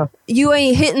yeah. You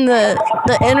ain't hitting the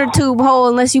inner tube hole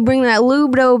unless you bring that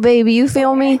lube though, baby. You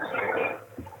feel me?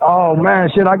 Oh man,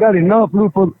 shit, I got enough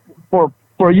lube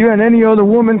for you and any other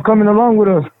woman coming along with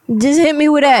us. Just hit me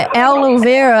with that aloe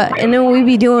vera and then we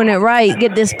be doing it right.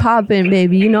 Get this popping,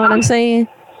 baby. You know what I'm saying?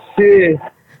 Yeah.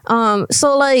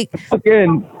 So like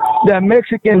fucking that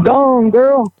Mexican dong,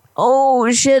 girl. Oh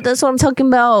shit, that's what I'm talking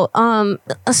about.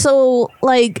 So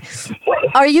like,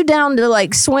 are you down to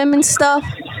like swim and stuff?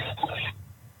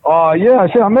 Yeah,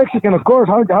 shit, I'm Mexican, of course.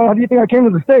 How do you think I came to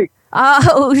the States?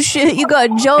 Oh shit, you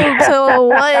got jokes or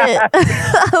what?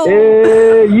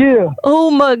 Yeah. Oh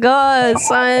my god,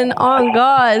 son, on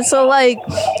God. So like,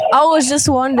 I was just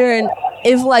wondering,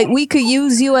 if like we could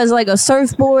use you as like a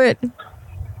surfboard.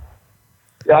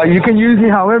 You can use me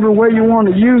however way you want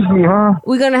to use me, huh?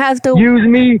 We're gonna have to use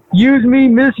me,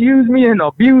 misuse me, and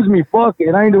abuse me. Fuck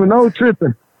it, I ain't doing no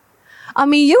tripping. I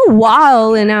mean, you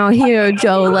wilding out here,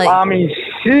 Joe. Like, I mean,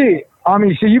 shit.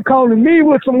 You calling me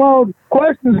with some old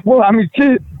questions? Well, I mean,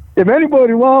 shit. If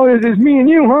anybody wild, it's me and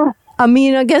you, huh? I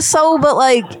mean, I guess so, but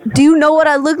like, do you know what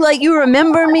I look like? You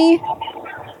remember me?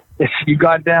 You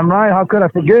goddamn right. How could I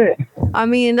forget? I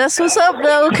mean, that's what's up,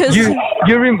 though, because... You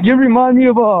remind me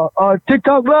of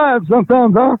TikTok Live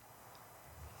sometimes, huh?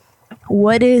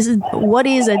 What is a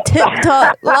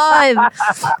TikTok Live?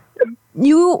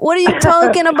 What are you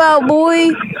talking about, boy?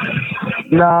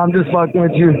 Nah, I'm just fucking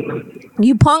with you.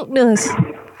 You punked us.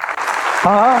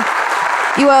 Huh?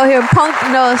 You out here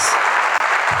punking us.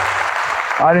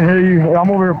 I didn't hear you.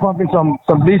 I'm over here pumping some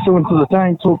diesel into the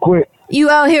tank real quick. You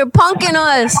out here punking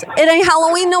us. It ain't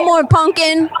Halloween no more,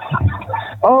 punkin'.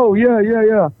 Oh,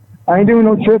 yeah. I ain't doing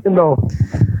no tripping, though.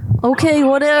 Okay,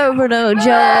 whatever, though,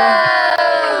 Joe.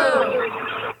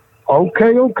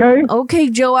 Okay. Okay,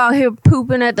 Joe out here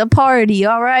pooping at the party,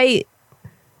 all right?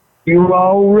 You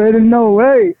already know.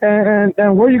 Hey,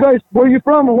 and where you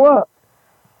from or what?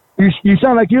 You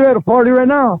sound like you're at a party right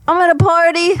now. I'm at a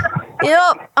party.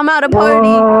 Yep, I'm at a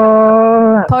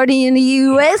party. Party in the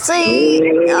USA. Oh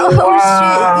shit, you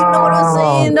know what I'm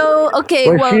saying though?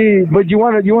 Okay, but you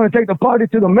wanna take the party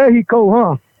to the Mexico,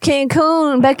 huh?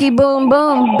 Cancun, Becky Boom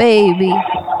Boom, baby.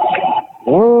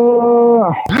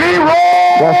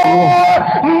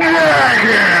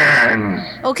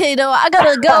 Okay, though, I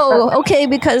gotta go. Okay,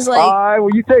 because like. All right,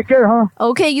 well you take care, huh?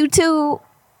 Okay, you too.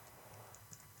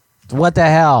 What the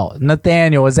hell?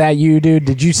 Nathaniel, is that you, dude?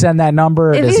 Did you send that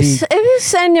number? If you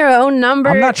send your own number...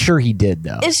 I'm not sure he did,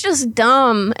 though. It's just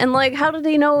dumb. And, like, how did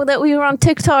he know that we were on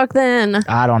TikTok then?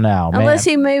 I don't know, man. Unless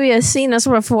he maybe has seen us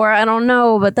before. I don't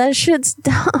know. But that shit's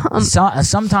dumb.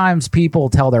 Sometimes people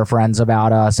tell their friends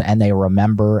about us and they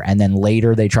remember. And then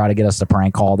later they try to get us to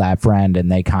prank call that friend. And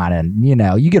they kind of,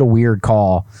 you get a weird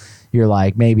call. You're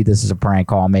like, maybe this is a prank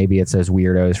call. Maybe it's those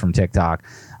weirdos from TikTok.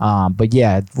 But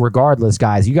yeah, regardless,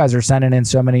 guys, you guys are sending in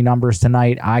so many numbers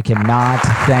tonight. I cannot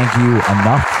thank you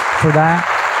enough for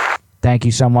that. Thank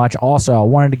you so much. Also, I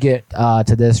wanted to get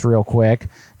to this real quick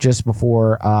just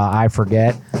before I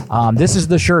forget. This is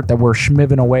the shirt that we're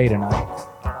schmiving away tonight.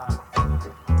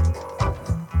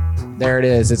 There it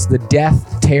is. It's the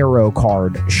Death Tarot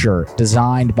card shirt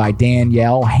designed by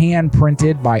Danielle, hand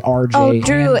printed by RJ. Oh,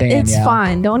 Drew, and Danielle. it's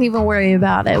fine. Don't even worry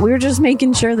about it. We were just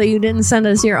making sure that you didn't send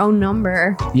us your own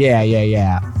number.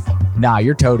 Yeah. Nah,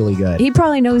 you're totally good. He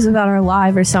probably knows about our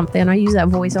live or something. I use that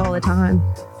voice all the time.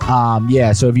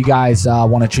 Yeah, so if you guys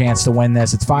want a chance to win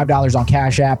this, it's $5 on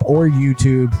Cash App or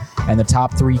YouTube, and the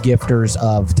top 3 gifters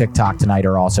of TikTok tonight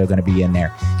are also going to be in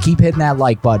there. Keep hitting that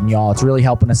like button, y'all. It's really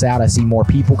helping us out. I see more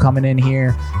people coming in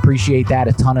here. Appreciate that.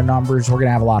 A ton of numbers. We're going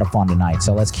to have a lot of fun tonight,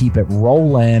 so let's keep it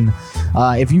rolling.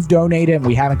 If you've donated and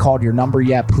we haven't called your number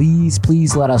yet,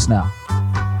 please let us know.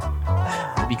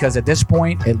 Because at this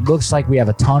point, it looks like we have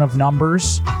a ton of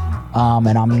numbers.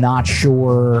 And I'm not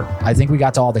sure. I think we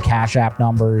got to all the Cash App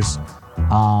numbers.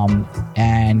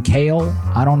 And Kale,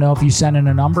 I don't know if you sent in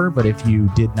a number, but if you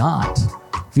did not,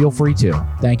 feel free to.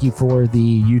 Thank you for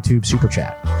the YouTube super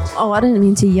chat. Oh, I didn't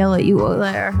mean to yell at you over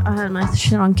there. I had my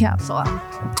shit on caps lock.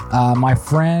 My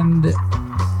friend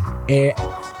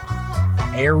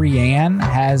Ariane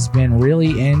has been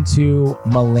really into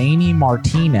Melanie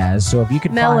Martinez. So if you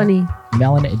could Melanie.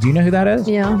 Melanie, do you know who that is?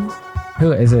 Yeah.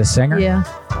 Who is it? A singer? Yeah.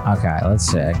 Okay, let's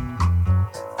see.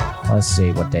 Let's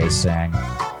see what they sing.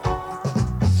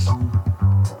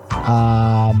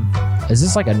 Is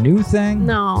this like a new thing?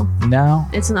 No. No?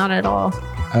 It's not at all.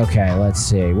 Okay, let's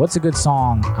see. What's a good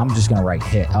song? I'm just going to write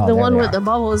hit. Oh, the one with the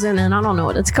bubbles in it. I don't know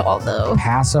what it's called, though.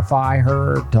 Pacify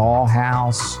Her,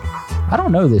 Dollhouse. I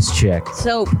don't know this chick.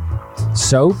 Soap.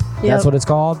 Soap? Yep. That's what it's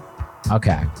called?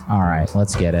 Okay. All right,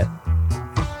 let's get it.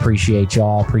 Appreciate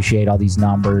y'all. Appreciate all these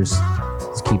numbers.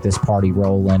 Let's keep this party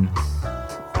rolling.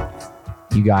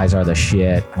 You guys are the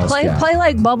shit. Play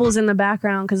like bubbles in the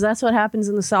background, because that's what happens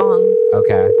in the song.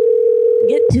 Okay.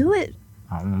 Get to it.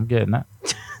 I'm getting it.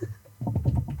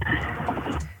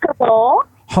 Hello?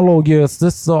 Hello, yes.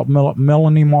 This is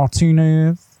Melanie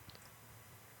Martinez.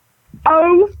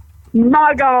 Oh,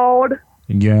 my God.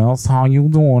 Yes, how you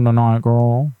doing tonight,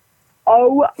 girl?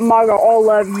 Oh, my God. I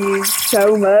love you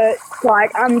so much.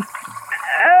 Like, I'm...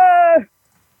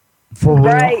 For real?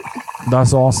 Right.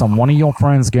 That's awesome. One of your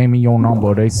friends gave me your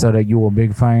number. They said that you were a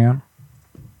big fan.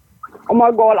 Oh,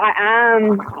 my God. I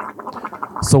am.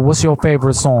 So what's your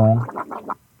favorite song?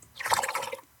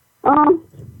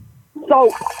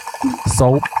 soap.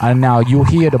 Soap. And now you'll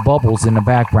hear the bubbles in the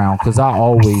background because I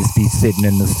always be sitting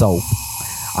in the soap.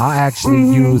 I actually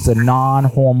use a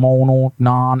non-hormonal,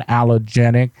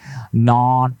 non-allergenic,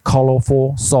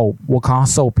 non-colorful soap. What kind of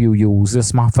soap you use?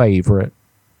 It's my favorite.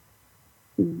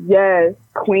 Yes,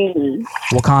 queen.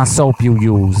 What kind of soap you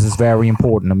use? It's very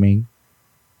important to me.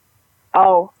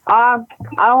 Oh, I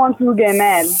don't want you to get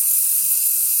mad.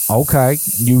 Okay.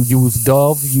 You use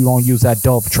Dove? You don't use that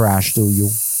Dove trash, do you?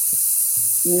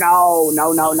 No.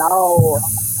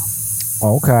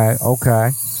 Okay.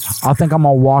 I think I'm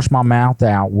going to wash my mouth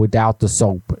out without the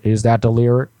soap. Is that the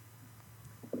lyric?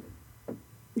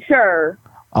 Sure.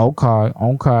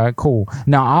 Okay, cool.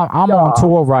 Now, I'm on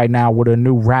tour right now with a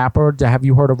new rapper. Have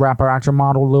you heard of rapper action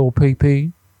model Lil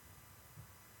PP?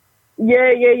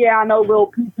 Yeah, I know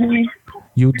Lil PP.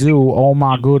 You do? Oh,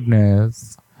 my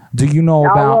goodness. Do you know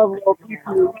I about... love Lil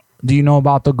PP. Do you know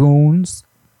about the Goons?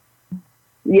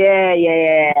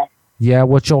 Yeah. Yeah,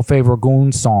 what's your favorite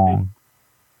Goon song?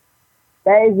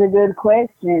 That is a good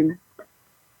question.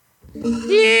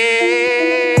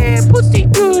 Yeah, pussy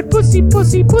good, pussy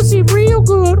real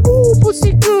good. Ooh,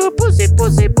 pussy good,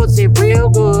 pussy real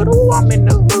good. Ooh, I'm in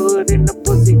the hood and the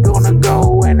pussy gonna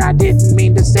go. And I didn't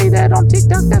mean to say that on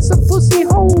TikTok, that's a pussy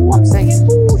hole. I'm saying,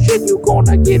 ooh, shit, you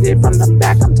gonna get it from the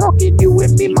back. I'm talking you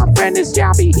and me, my friend is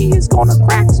Jobby, he is gonna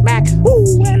crack smack.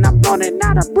 Ooh, and I'm running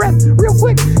out of breath real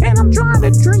quick. And I'm trying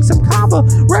to drink some kava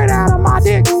right out of my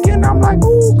dick. And I'm like,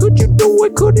 ooh, could you do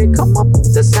it? Could it come up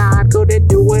the side? Could it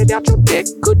do it out your dick?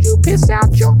 Could you piss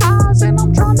out your eyes? And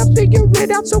I'm trying to figure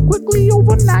it out so quickly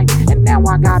overnight. And now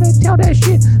I gotta tell that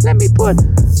shit. Let me put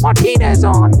Martinez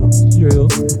on.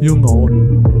 Yes, you know it.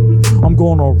 I'm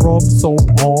gonna rub soap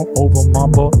all over my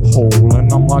butthole.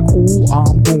 And I'm like, ooh,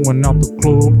 I'm going out the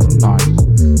club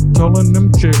tonight. Telling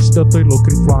them chicks that they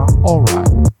looking fly.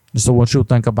 Alright. So what you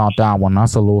think about that one?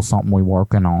 That's a little something we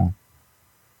working on.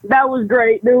 That was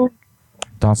great, dude.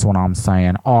 That's what I'm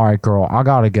saying. All right, girl, I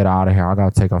gotta get out of here. I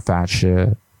gotta take a fat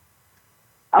shit.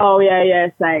 Oh yeah,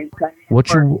 same.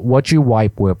 What you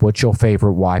wipe with? What's your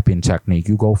favorite wiping technique?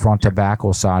 You go front to back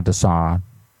or side to side?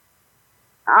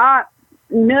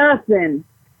 Nothing,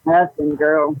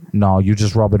 girl. No, you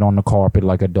just rub it on the carpet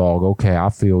like a dog. Okay, I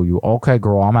feel you. Okay,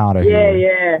 girl, I'm out of here.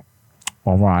 Yeah.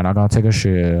 All right, I gotta take a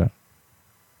shit.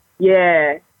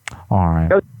 Yeah. All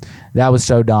right. That was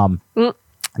so dumb.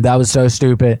 That was so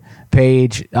stupid.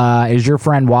 Paige, is your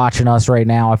friend watching us right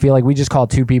now? I feel like we just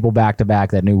called two people back to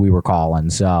back that knew we were calling,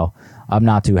 so I'm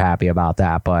not too happy about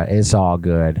that, but it's all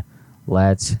good.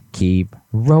 Let's keep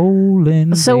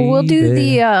rolling. So baby. we'll do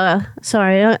the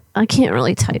sorry, I can't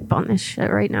really type on this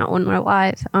shit right now when we're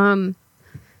live.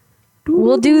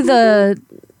 We'll do the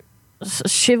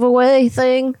giveaway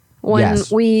thing when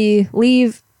we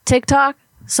leave TikTok.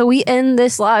 So we end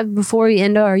this live before we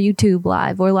end our YouTube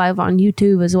live. We're live on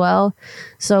YouTube as well.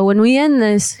 So when we end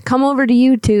this, come over to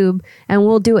YouTube and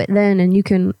we'll do it then, and you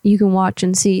can watch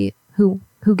and see who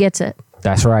gets it.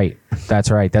 That's right.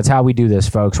 That's how we do this,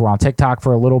 folks. We're on TikTok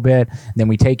for a little bit. Then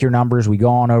we take your numbers. We go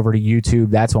on over to YouTube.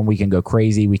 That's when we can go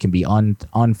crazy. We can be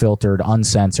unfiltered,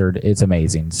 uncensored. It's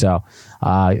amazing. So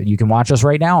you can watch us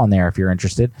right now on there if you're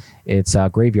interested. It's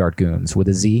Graveyard Goons with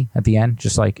a Z at the end,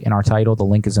 just like in our title. The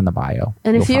link is in the bio.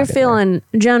 And if you're feeling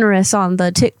generous on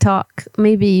the TikTok,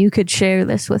 maybe you could share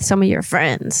this with some of your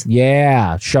friends.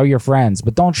 Yeah, show your friends.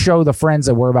 But don't show the friends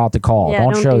that we're about to call. Yeah,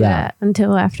 don't show do that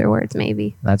until afterwards,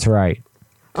 maybe. That's right.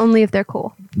 Only if they're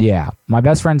cool. Yeah. My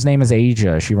best friend's name is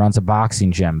Asia. She runs a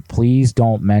boxing gym. Please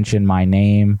don't mention my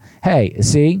name. Hey,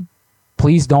 see?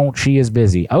 Please don't. She is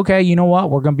busy. Okay, you know what?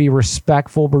 We're going to be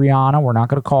respectful, Brianna. We're not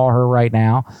going to call her right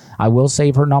now. I will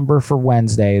save her number for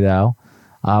Wednesday, though.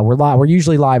 We're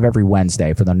usually live every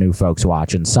Wednesday for the new folks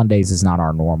watching. Sundays is not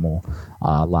our normal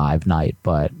live night,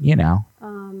 but, you know,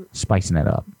 spicing it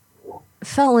up.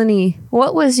 Felony.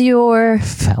 What was your...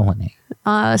 Felony.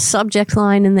 Subject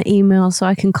line in the email so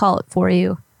I can call it for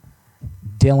you.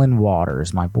 Dylan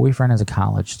Waters. My boyfriend is a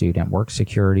college student, works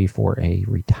security for a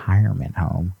retirement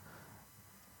home.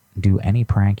 Do any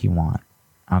prank you want.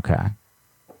 Okay.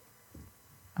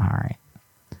 All right.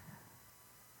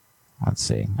 Let's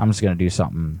see. I'm just going to do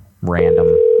something random.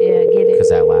 Yeah, get it. Because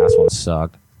that last one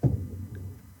sucked.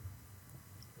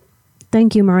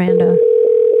 Thank you, Miranda.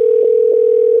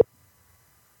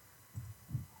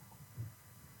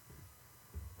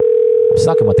 I'm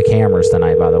sucking with the cameras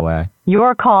tonight, by the way.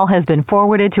 Your call has been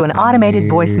forwarded to an automated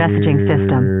voice messaging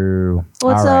system.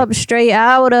 What's up, straight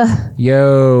outta?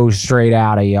 Yo, straight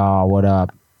outta, y'all. What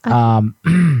up?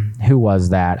 Who was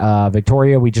that?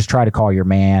 Victoria, we just tried to call your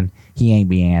man. He ain't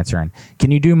be answering. Can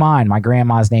you do mine? My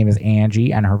grandma's name is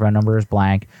Angie, and her phone number is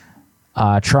blank.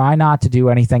 Try not to do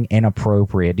anything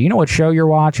inappropriate. Do you know what show you're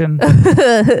watching?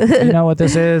 You know what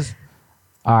this is?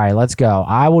 All right, let's go.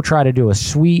 I will try to do a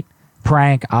sweet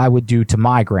prank I would do to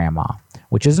my grandma,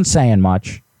 which isn't saying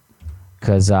much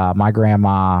because my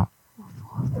grandma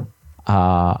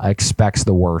expects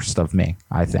the worst of me,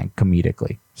 I think,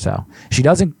 comedically. So she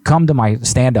doesn't come to my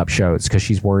stand-up shows because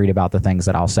she's worried about the things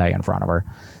that I'll say in front of her.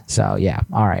 So, yeah,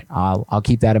 all right. I'll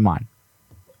keep that in mind.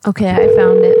 Okay, I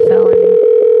found it, felony.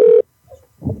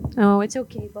 Oh, it's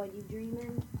okay, bud. You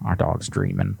dreaming? Our dog's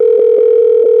dreaming.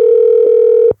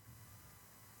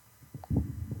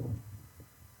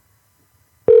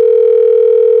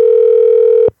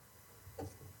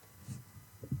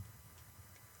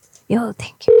 Yo,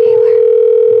 thank you, Taylor.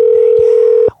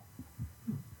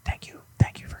 Thank you.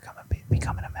 Thank you for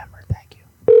becoming a member. Thank you.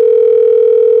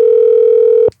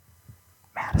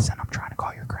 Madison, I'm trying to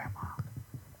call your grandma.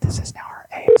 This is now our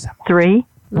ASMR.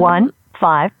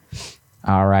 315.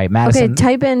 All right, Madison. Okay,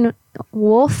 type in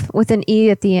wolf with an E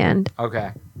at the end.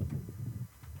 Okay.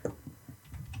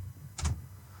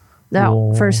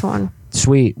 That first one.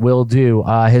 Sweet, will do.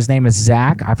 His name is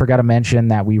Zach. I forgot to mention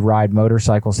that we ride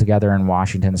motorcycles together in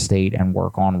Washington State and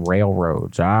work on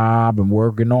railroads. I've been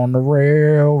working on the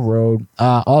railroad.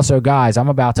 Also, guys, I'm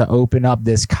about to open up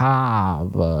this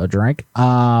cava drink,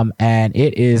 and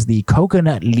it is the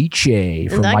coconut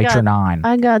lychee from Mitra 9.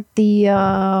 I got the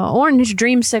orange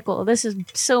dreamsicle. This is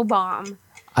so bomb.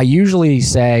 I usually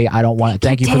say I don't want.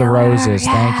 Thank you for the roses.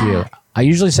 Yeah. Thank you. I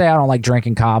usually say I don't like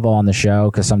drinking cava on the show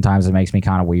because sometimes it makes me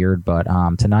kind of weird. But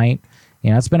tonight,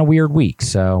 it's been a weird week,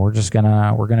 so we're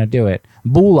gonna do it.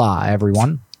 Bula,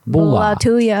 everyone. Bula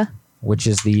to ya. Which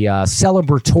is the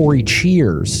celebratory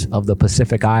cheers of the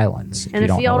Pacific Islands. And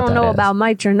if y'all don't know about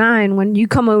Mitra 9, when you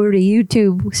come over to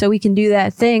YouTube so we can do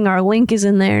that thing, our link is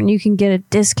in there and you can get a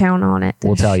discount on it.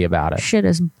 We'll tell you about it. Shit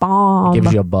is bomb. It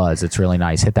gives you a buzz. It's really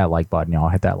nice. Hit that like button, y'all.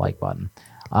 Hit that like button.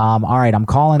 All right, I'm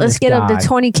calling Let's this get guy. up to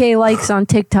 20K likes on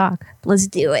TikTok. Let's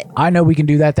do it. I know we can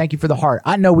do that. Thank you for the heart.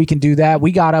 I know we can do that.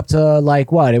 We got up to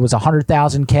it was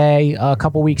 100,000K a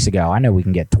couple weeks ago. I know we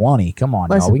can get 20. Come on,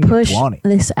 Let's y'all. We can push get 20.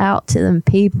 this out to them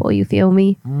people. You feel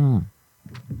me?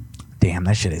 Damn,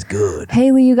 that shit is good.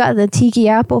 Haley, you got the tiki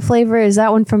apple flavor. Is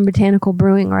that one from Botanical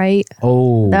Brewing, right?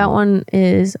 Oh. That one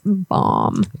is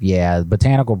bomb. Yeah,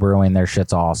 Botanical Brewing, their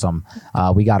shit's awesome.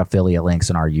 We got affiliate links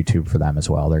in our YouTube for them as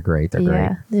well. They're great. They're great.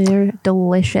 Yeah, they're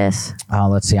delicious.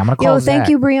 Let's see. I'm going to call thank Zach.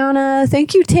 you, Brianna.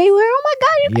 Thank you, Taylor. Oh my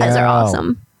God, you guys are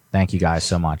awesome. Thank you guys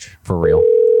so much. For real.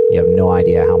 You have no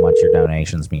idea how much your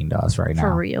donations mean to us right now.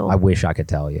 For real. I wish I could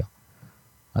tell you.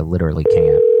 I literally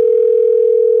can't.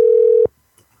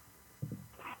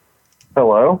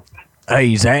 Hello?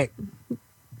 Hey, Zach.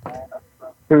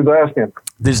 Who's asking?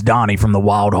 This is Donnie from the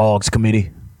Wild Hogs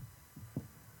Committee.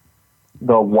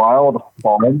 The Wild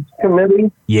Hogs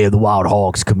Committee? Yeah, the Wild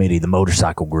Hogs Committee, the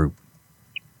motorcycle group.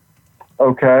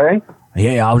 Okay.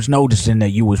 Yeah, I was noticing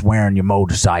that you was wearing your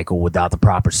motorcycle without the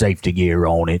proper safety gear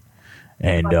on it.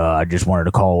 And I just wanted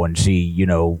to call and see,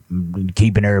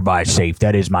 keeping everybody safe.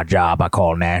 That is my job. I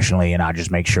call nationally, and I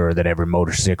just make sure that every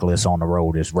motorcyclist on the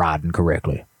road is riding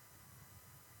correctly.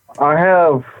 I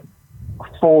have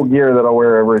full gear that I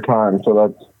wear every time, so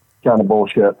that's kind of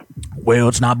bullshit. Well,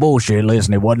 it's not bullshit.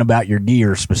 Listen, it wasn't about your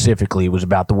gear specifically. It was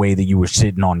about the way that you were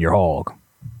sitting on your hog.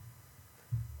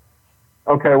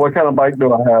 Okay, what kind of bike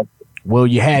do I have? Well,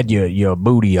 you had your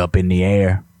booty up in the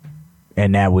air,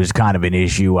 and that was kind of an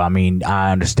issue. I mean,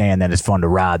 I understand that it's fun to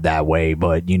ride that way,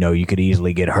 but, you could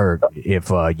easily get hurt if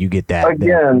you get that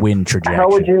wind trajectory. How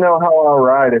would you know how I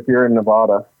ride if you're in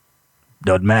Nevada?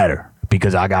 Doesn't matter.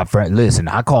 Because I got friends. Listen,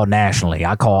 I call nationally.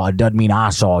 It doesn't mean I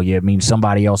saw you. It means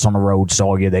somebody else on the road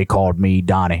saw you. They called me,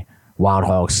 Donnie, Wild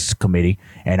Hogs Committee,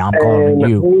 and I'm calling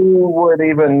you. Who would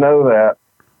even know that?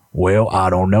 Well, I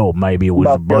don't know. Maybe it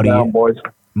was a buddy.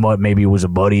 Maybe it was a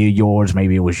buddy of yours.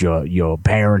 Maybe it was your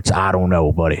parents. I don't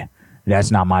know, buddy.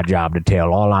 That's not my job to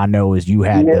tell. All I know is you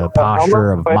had the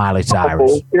posture of Miley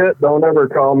Cyrus. Bullshit. Don't ever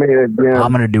call me again.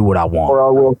 I'm going to do what I want. Or I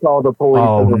will call the police.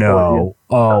 Oh, no.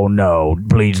 Oh, no.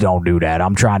 Please don't do that.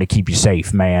 I'm trying to keep you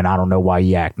safe, man. I don't know why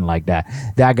you acting like that.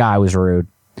 That guy was rude.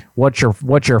 What's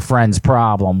your friend's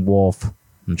problem, Wolf?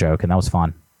 I'm joking. That was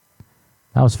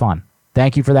fun.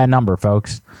 Thank you for that number,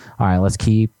 folks. All right, let's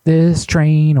keep this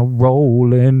train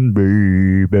a-rolling,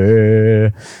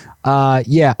 baby.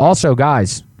 Yeah, also,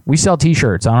 guys, we sell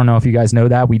T-shirts. I don't know if you guys know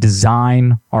that. We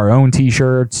design our own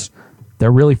T-shirts.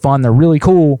 They're really fun. They're really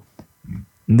cool.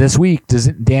 This week,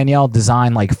 Danielle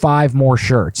designed like 5 more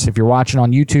shirts. If you're watching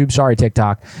on YouTube, sorry,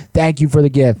 TikTok. Thank you for the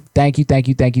gift. Thank you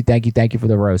for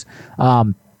the rose.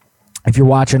 if you're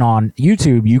watching on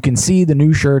YouTube, you can see the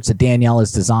new shirts that Danielle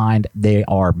has designed. They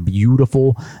are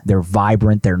beautiful. They're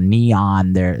vibrant. They're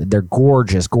neon. They're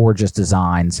gorgeous, gorgeous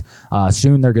designs.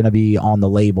 Soon they're going to be on the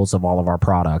labels of all of our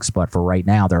products, but for right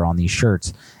now, they're on these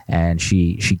shirts, and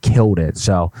she killed it.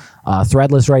 So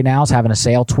Threadless right now is having a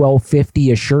sale,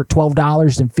 $12.50 a shirt,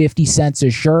 $12.50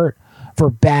 a shirt. For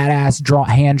badass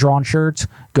hand-drawn shirts.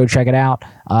 Go check it out.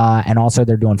 And also,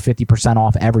 they're doing 50%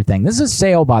 off everything. This is a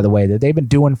sale, by the way, that they've been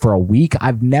doing for a week.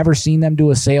 I've never seen them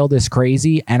do a sale this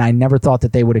crazy, and I never thought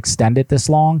that they would extend it this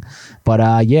long.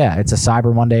 But, yeah, it's a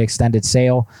Cyber Monday extended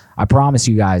sale. I promise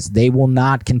you guys, they will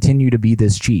not continue to be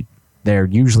this cheap. They're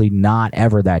usually not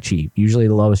ever that cheap. Usually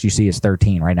the lowest you see is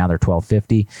 $13. Right now, they're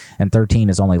 $12.50, and $13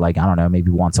 is only like, I don't know,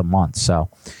 maybe once a month. So...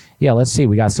 yeah, let's see.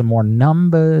 We got some more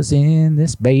numbers in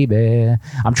this baby.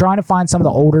 I'm trying to find some of the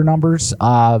older numbers.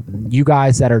 You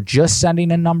guys that are just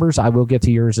sending in numbers, I will get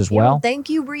to yours as well. Thank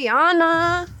you,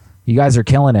 Brianna. You guys are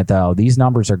killing it, though. These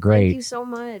numbers are great. Thank you so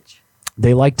much.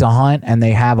 They like to hunt, and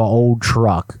they have an old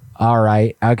truck. All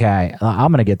right. Okay.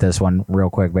 I'm going to get this one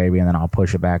real quick, baby, and then I'll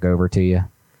push it back over to you.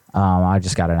 I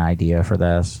just got an idea for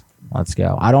this. Let's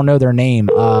go. I don't know their name.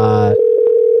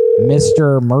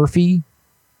 Mr. Murphy.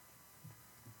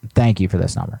 Thank you for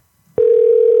this number.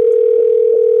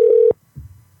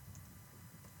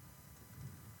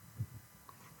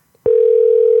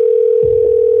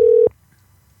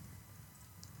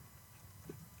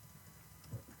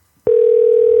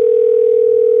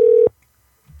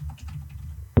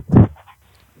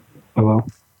 Hello.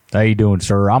 How you doing,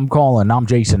 sir? I'm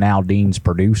Jason Aldean's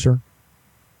producer.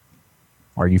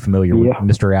 Are you familiar with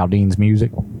Mr. Aldean's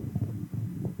music?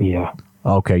 Yeah.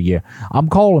 Okay, yeah. I'm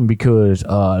calling because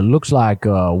it looks like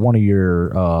one of your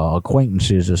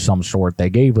acquaintances of some sort, they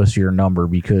gave us your number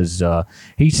because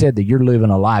he said that you're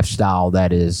living a lifestyle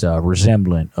that is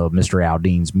resemblant of Mr.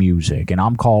 Aldean's music. And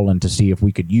I'm calling to see if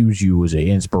we could use you as an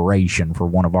inspiration for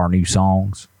one of our new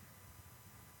songs.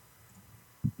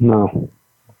 No.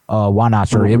 Why not,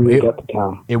 sir?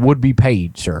 It would be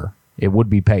paid, sir. It would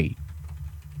be paid.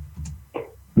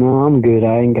 No, I'm good.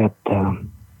 I ain't got time.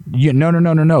 No.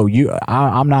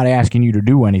 I'm not asking you to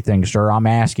do anything, sir. I'm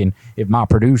asking if my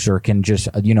producer can just,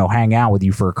 hang out with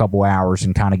you for a couple hours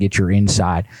and kind of get your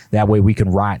insight. That way we can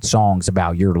write songs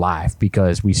about your life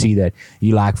because we see that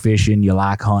you like fishing, you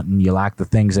like hunting, you like the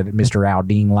things that Mr.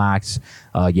 Aldean likes.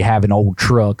 You have an old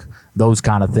truck, those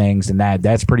kind of things, and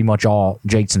that's pretty much all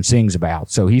Jason sings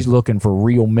about. So he's looking for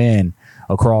real men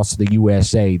across the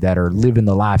USA that are living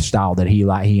the lifestyle that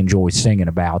he enjoys singing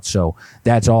about. So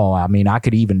that's all. I mean, I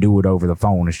could even do it over the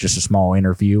phone. It's just a small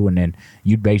interview, and then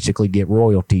you'd basically get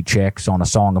royalty checks on a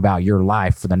song about your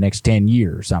life for the next 10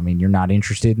 years. I mean, you're not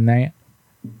interested in that?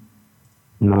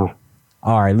 No.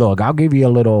 All right, look, I'll give you a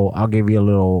little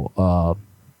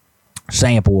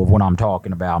sample of what I'm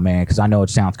talking about, man, because I know it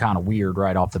sounds kind of weird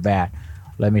right off the bat.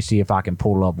 Let me see if I can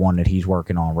pull up one that he's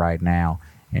working on right now.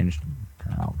 And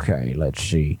okay, let's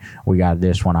see. We got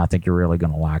this one. I think you're really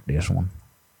going to like this one.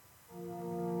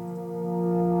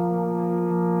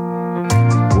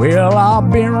 Well,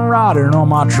 I've been riding on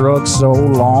my truck so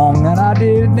long that I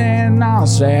did it and I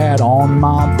sat on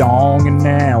my dong and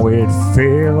now it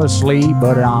fell asleep.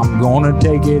 But I'm gonna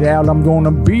take it out, I'm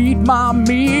gonna beat my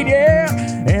meat, yeah.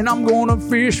 And I'm gonna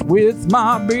fish with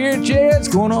my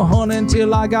bitches. Gonna hunt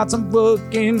until I got some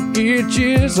fucking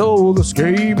itches. Oh, the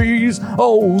scabies,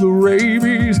 oh, the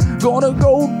rabies. Gonna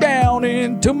go down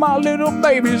into my little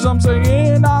babies. I'm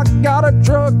saying I got a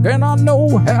truck and I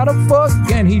know how to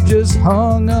fuck. And he just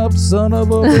hung up, son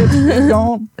of a bitch, and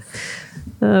gone.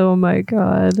 Oh my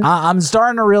God. I'm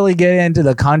starting to really get into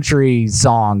the country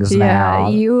songs now.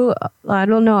 Yeah, I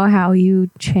don't know how you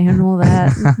channel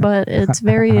that, but it's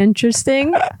very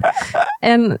interesting.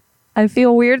 And I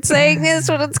feel weird saying this,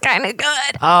 but it's kind of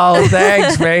good. Oh,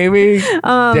 thanks, baby.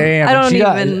 Damn. I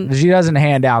don't she doesn't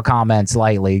hand out comments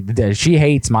lightly. She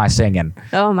hates my singing.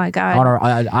 Oh my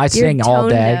God. I sing You're all tone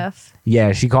day. deaf.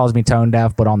 Yeah, she calls me tone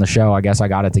deaf, but on the show, I guess I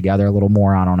got it together a little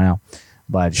more. I don't know.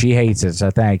 But she hates it, so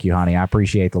thank you, honey. I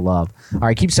appreciate the love. All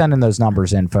right, keep sending those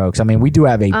numbers in, folks. I mean, we do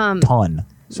have a ton.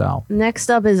 So next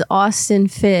up is Austin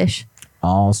Fish.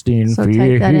 Austin So Fish.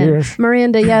 type that in.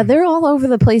 Miranda, yeah, they're all over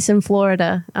the place in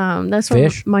Florida. That's where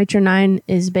Fish? Miter 9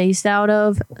 is based out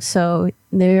of, so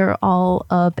they're all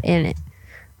up in it.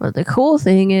 But the cool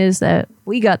thing is that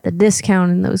we got the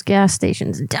discount in those gas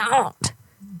stations. Don't.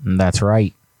 That's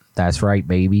right. That's right,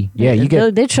 baby. Yeah, you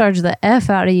get. They charge the F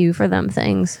out of you for them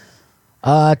things.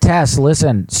 Tess,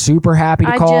 listen, super happy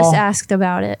to call. I just asked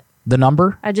about it. The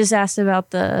number? I just asked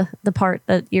about the part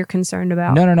that you're concerned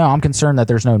about. No. I'm concerned that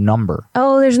there's no number.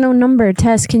 Oh, there's no number.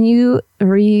 Tess, can you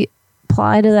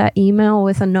reply to that email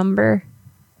with a number?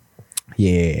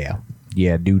 Yeah.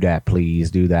 Yeah, do that,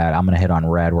 please. Do that. I'm going to hit on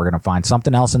red. We're going to find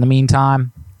something else in the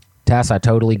meantime. Tess, I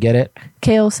totally get it.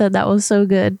 Kale said that was so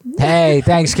good. Hey,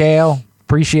 thanks, Kale.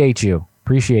 Appreciate you.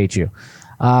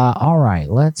 All right,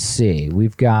 let's see.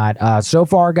 We've got, so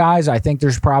far, guys, I think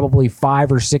there's probably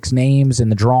 5 or 6 names in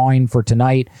the drawing for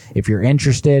tonight. If you're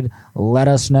interested, let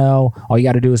us know. All you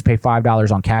got to do is pay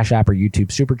 $5 on Cash App or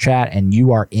YouTube Super Chat, and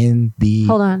you are in the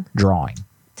Hold on. drawing.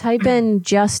 Type in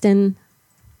Justin.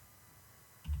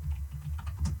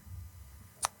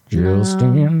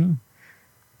 Justin.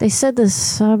 They said the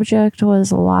subject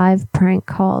was live prank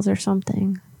calls or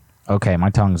something. Okay, my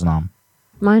tongue's numb.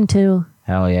 Mine too.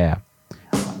 Hell yeah.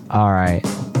 All right.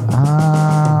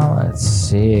 Let's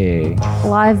see.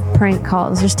 Live prank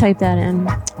calls. Just type that in.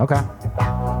 Okay.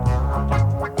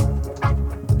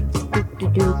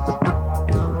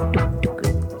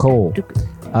 Cool.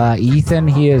 Ethan,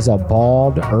 he is a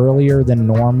bald earlier than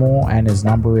normal, and his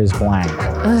number is blank.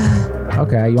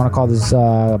 Okay, you want to call this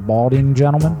balding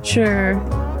gentleman? Sure.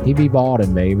 He be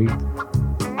balding, baby.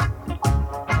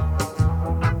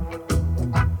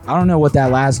 I don't know what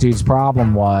that last dude's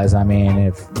problem was. I mean,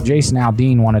 if Jason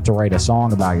Aldean wanted to write a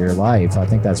song about your life, I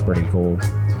think that's pretty cool.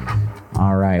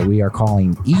 All right, we are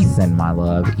calling Ethan, my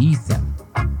love. Ethan.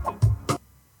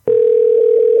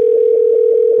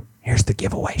 Here's the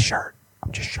giveaway shirt.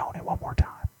 I'm just showing it one more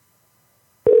time.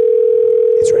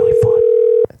 It's really fun.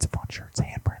 It's a fun shirt. It's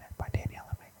hand printed by Danielle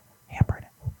and me. Hand printed.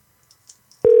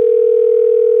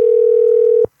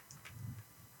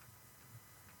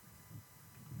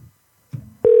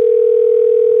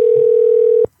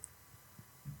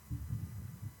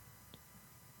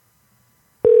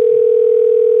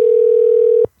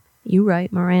 You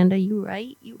right, Miranda. You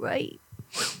right.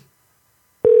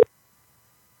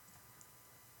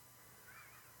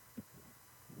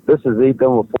 This is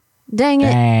Ethan. Dang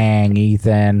it. Dang,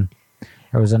 Ethan.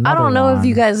 There was another I don't know if one.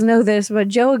 you guys know this, but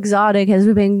Joe Exotic has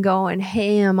been going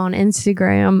ham on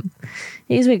Instagram.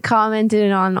 He's been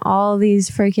commenting on all these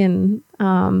freaking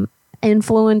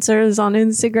influencers on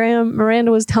Instagram.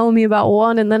 Miranda was telling me about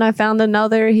one, and then I found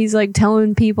another. He's like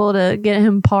telling people to get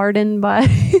him pardoned by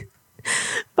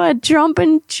by Trump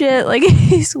and shit. Like,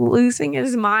 he's losing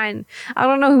his mind. I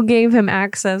don't know who gave him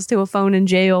access to a phone in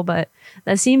jail, but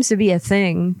that seems to be a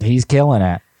thing. He's killing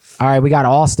it. All right, we got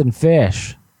Austin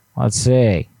Fish. Let's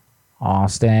see.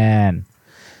 Austin.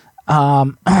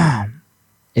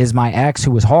 Is my ex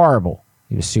who was horrible.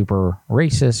 He was super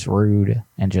racist, rude,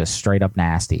 and just straight up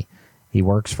nasty. He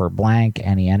works for blank,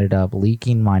 and he ended up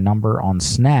leaking my number on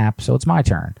Snap, so it's my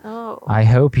turn. Oh. I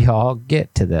hope y'all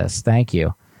get to this. Thank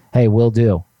you. Hey, will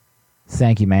do.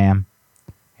 Thank you, ma'am.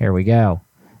 Here we go.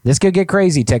 This could get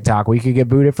crazy, TikTok. We could get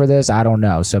booted for this. I don't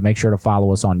know. So make sure to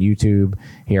follow us on YouTube.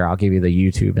 Here, I'll give you the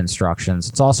YouTube instructions.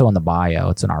 It's also in the bio.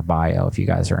 It's in our bio if you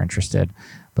guys are interested.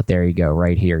 But there you go,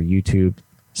 right here,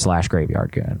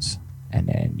 YouTube/Graveyard Goons. And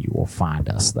then you will find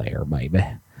us there, baby.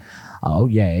 Oh,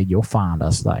 yeah, you'll find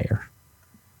us there.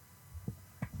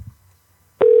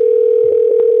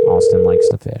 Austin likes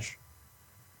to fish.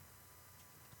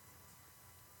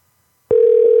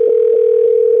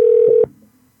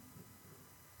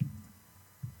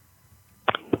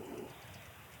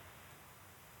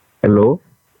 Hello?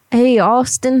 Hey,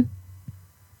 Austin.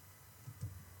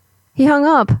 He hung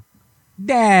up.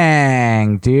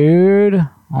 Dang, dude.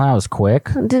 Well, that was quick.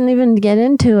 Didn't even get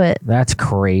into it. That's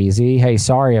crazy. Hey,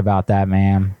 sorry about that,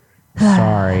 ma'am.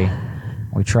 Sorry.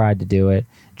 We tried to do it.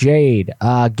 Jade,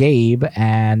 Gabe,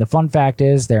 and the fun fact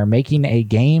is they're making a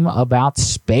game about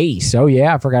space. Oh,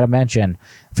 yeah, I forgot to mention.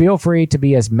 Feel free to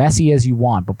be as messy as you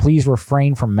want, but please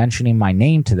refrain from mentioning my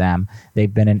name to them.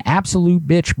 They've been an absolute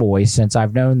bitch boy since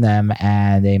I've known them,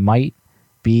 and they might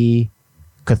be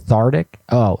cathartic.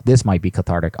 Oh, this might be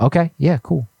cathartic. Okay, yeah,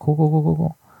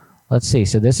 cool. Let's see.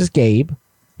 So this is Gabe.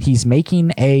 He's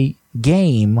making a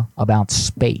game about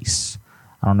space.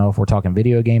 I don't know if we're talking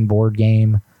video game, board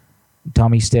game,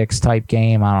 dummy sticks type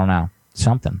game. I don't know.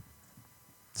 Something.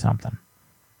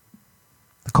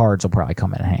 The cards will probably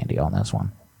come in handy on this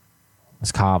one.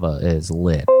 This Kava is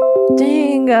lit.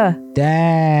 Dang.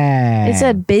 Dang. It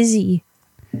said busy.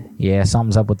 Yeah,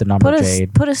 something's up with the number,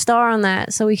 Jade. Put a star on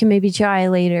that so we can maybe try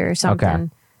later or something. Okay.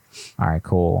 All right,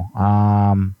 cool.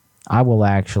 I will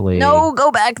actually... No, go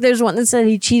back. There's one that said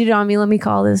he cheated on me. Let me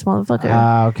call this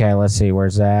motherfucker. Okay, let's see.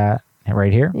 Where's that?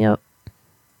 Right here? Yep.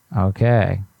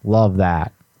 Okay. Love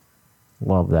that.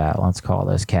 Let's call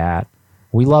this cat.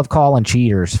 We love calling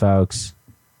cheaters, folks.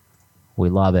 We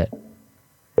love it.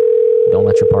 Don't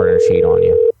let your partner cheat on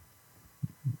you.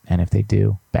 And if they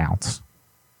do, bounce.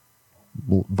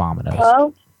 Vominos.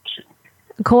 Hello?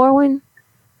 Corwin?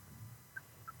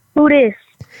 Who this?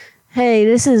 Hey,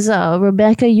 this is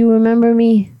Rebecca. You remember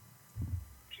me?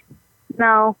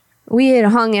 No. We had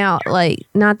hung out like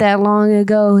not that long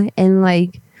ago, and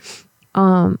like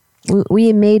we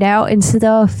had made out and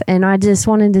stuff, and I just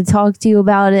wanted to talk to you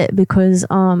about it because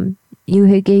you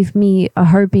had gave me a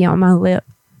herpy on my lip.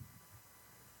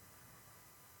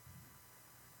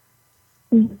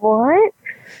 What?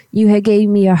 You had gave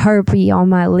me a herpy on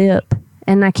my lip,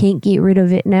 and I can't get rid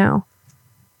of it now.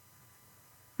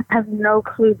 I have no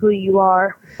clue who you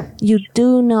are. You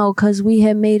do know, because we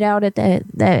had made out at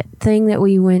that thing that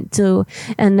we went to,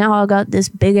 and now I got this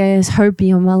big ass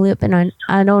herpy on my lip, and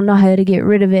I don't know how to get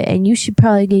rid of it, and you should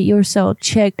probably get yourself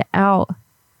checked out.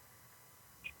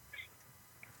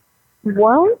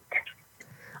 What?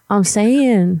 I'm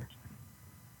saying.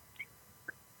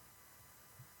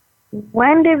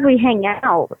 When did we hang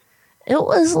out? It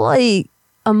was like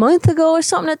a month ago or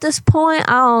something at this point.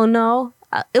 I don't know.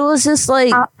 It was just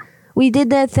like we did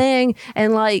that thing,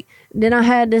 and like then I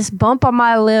had this bump on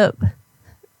my lip.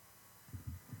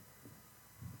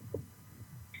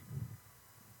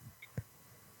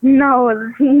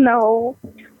 No.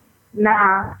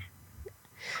 Nah.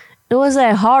 It was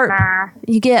that harp. Nah.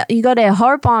 You got that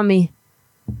harp on me.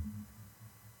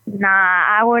 Nah,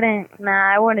 I wouldn't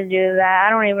do that. I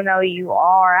don't even know who you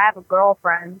are. I have a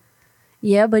girlfriend.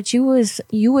 Yeah, but you was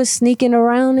sneaking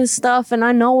around and stuff, and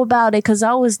I know about it because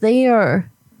I was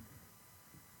there.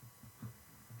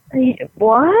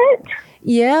 What?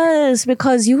 Yes,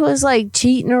 because you was like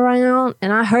cheating around,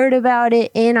 and I heard about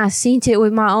it, and I seen it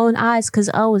with my own eyes because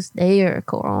I was there,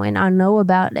 Coral, and I know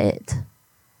about it.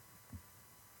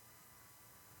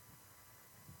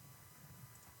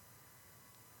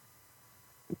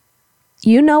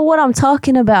 You know what I'm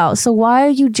talking about. So why are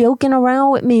you joking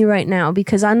around with me right now?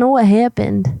 Because I know what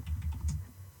happened.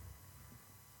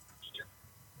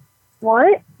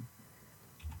 What?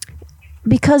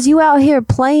 Because you out here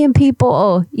playing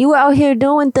people. You out here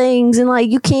doing things, and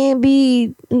like you can't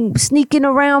be sneaking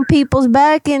around people's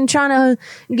back and trying to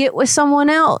get with someone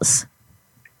else.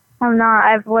 I'm not.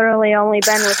 I've literally only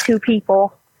been with 2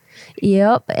 people.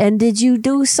 Yep. And did you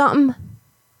do something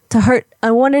to hurt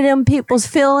one of them people's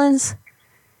feelings?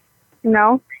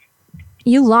 No.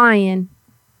 You lying.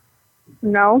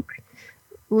 No.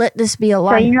 Let this be a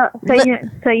lie.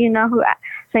 So you know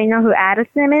who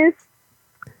Addison is?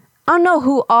 I know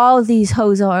who all these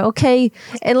hoes are, okay?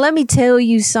 And let me tell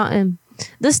you something.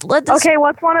 Okay,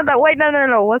 what's one of the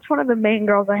what's one of the main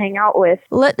girls I hang out with?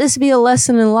 Let this be a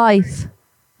lesson in life.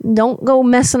 Don't go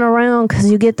messing around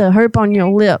because you get the herp on your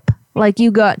lip like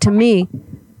you got to me.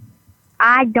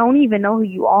 I don't even know who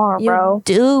you are, bro.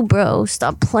 You do, bro.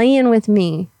 Stop playing with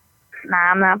me. Nah,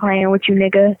 I'm not playing with you,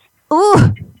 nigga.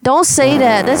 Ooh, don't say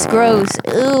that. That's gross.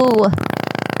 Ooh.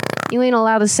 You ain't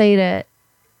allowed to say that.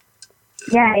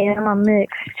 Yeah, I am. I'm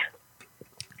mixed.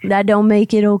 That don't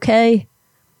make it okay?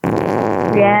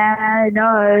 Yeah, it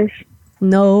does.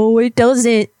 No, it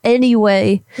doesn't.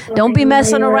 Anyway, don't be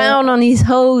messing around on these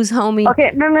hoes, homie.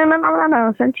 Okay,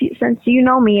 no. Since you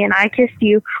know me and I kissed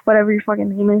you, whatever your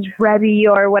fucking name is, Rebby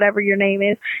or whatever your name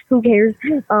is, who cares?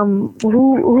 Who's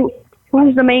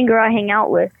the main girl I hang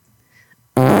out with?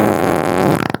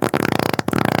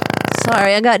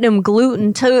 Sorry, I got them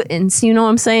gluten totins. You know what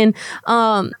I'm saying?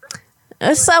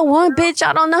 It's that one bitch.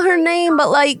 I don't know her name,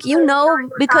 but like you know,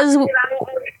 because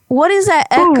what is that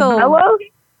echo? Hello?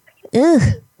 Ugh.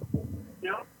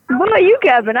 What are you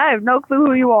capping? I have no clue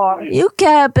who you are. You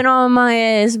capping on my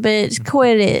ass, bitch.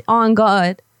 Quit it. On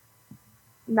God.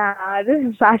 Nah, I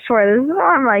swear, this is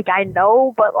where I'm like, I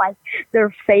know, but like,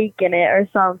 they're faking it or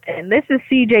something. This is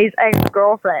CJ's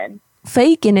ex-girlfriend.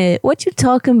 Faking it? What you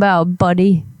talking about,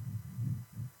 buddy?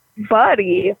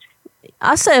 Buddy?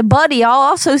 I said buddy. I'll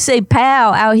also say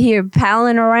pal out here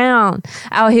palling around.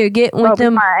 Out here getting with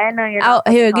them. I know you're out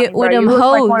here getting with them hoes.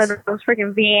 hoes. Like one of those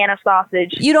freaking Vienna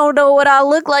sausage. You don't know what I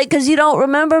look like because you don't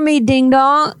remember me, ding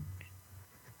dong.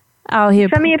 Out here.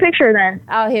 Send me a picture then.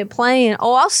 Out here playing.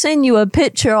 Oh, I'll send you a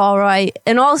picture, all right.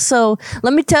 And also,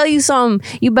 let me tell you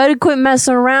something. You better quit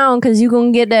messing around because you're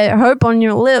going to get that herp on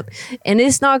your lip. And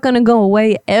it's not going to go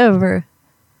away ever.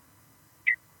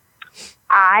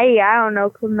 I don't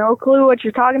know, no clue what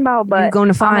you're talking about, but you're going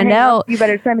to find out. You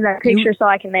better send me that picture so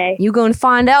I can. You're going to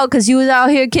find out because you was out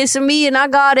here kissing me and I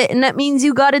got it, and that means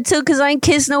you got it too because I ain't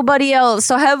kissed nobody else.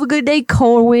 So have a good day,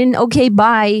 Corwin. Okay,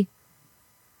 bye.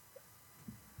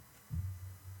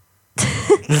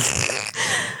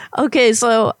 Okay,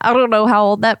 so I don't know how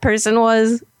old that person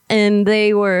was, and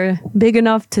they were big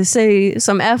enough to say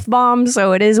some F-bombs,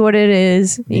 so it is what it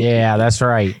is. Yeah, that's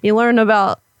right. You learn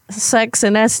about sex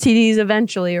and STDs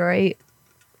eventually, right?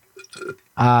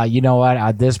 You know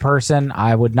what? This person,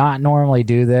 I would not normally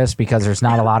do this because there's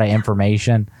not a lot of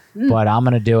information, but I'm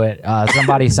going to do it.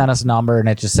 Somebody sent us a number and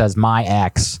it just says my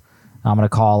ex. I'm going to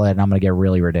call it and I'm going to get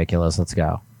really ridiculous. Let's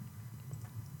go.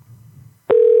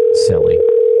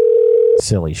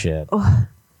 Silly shit. Oh.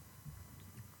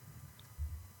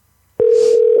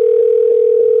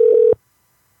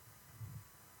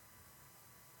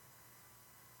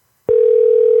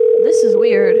 This is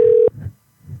weird.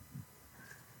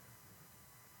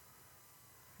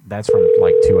 That's from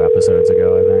like 2 episodes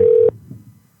ago, I think.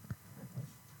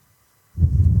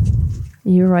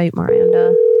 You're right,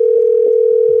 Miranda.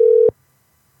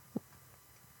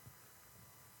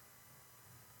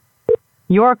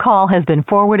 Your call has been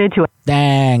forwarded to...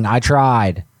 Dang, I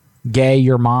tried. Gay,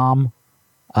 your mom.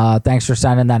 Thanks for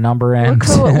sending that number in.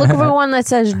 Look for one that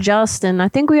says Justin. I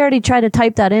think we already tried to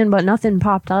type that in, but nothing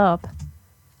popped up.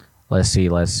 Let's see.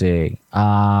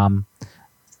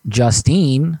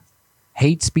 Justine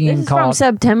hates being This is called. from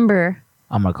September.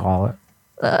 I'm going to call it.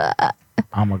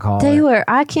 I'm going to call it. Taylor,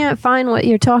 I can't find what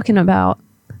you're talking about.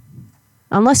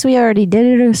 Unless we already did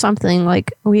it or something.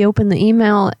 Like, we opened the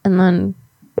email and then...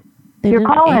 Your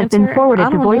call has been forwarded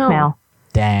to voicemail.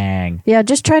 Dang. Yeah,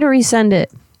 just try to resend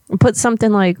it. Put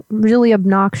something like really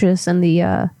obnoxious in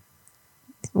the,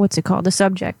 what's it called? The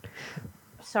subject.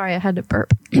 Sorry, I had to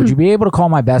burp. Would you be able to call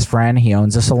my best friend? He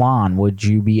owns a salon. Would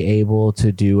you be able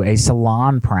to do a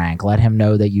salon prank? Let him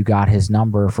know that you got his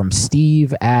number from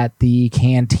Steve at the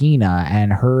cantina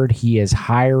and heard he is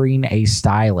hiring a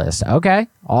stylist. Okay,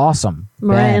 awesome.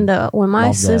 Miranda, Ben, when my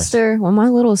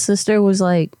little sister was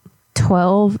like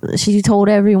 12, she told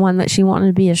everyone that she wanted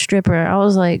to be a stripper. I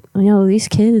was like, these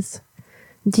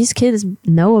kids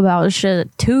know about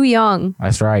shit. Too young.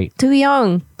 That's right. Too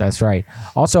young. That's right.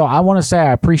 Also, I want to say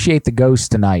I appreciate the ghosts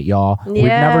tonight, y'all. Yeah. We've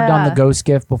never done the ghost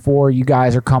gift before. You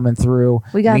guys are coming through.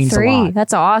 We got Means a 3. lot.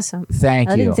 That's awesome. Thank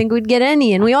you. I didn't think we'd get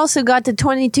any. And we also got to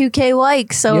 22K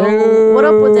likes. So what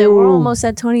up with it? We're almost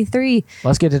at 23.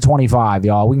 Let's get to 25,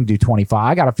 y'all. We can do 25.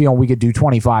 I got a feeling we could do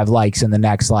 25 likes in the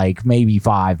next maybe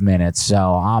 5 minutes.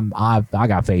 So I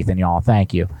got faith in y'all.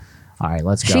 Thank you. All right,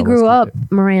 let's go. She grew up,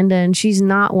 Miranda, and she's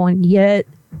not one yet.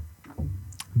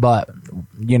 But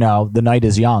the night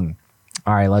is young.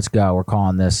 All right, let's go. We're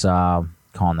calling this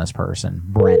person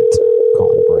Brent.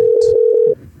 Calling Brent.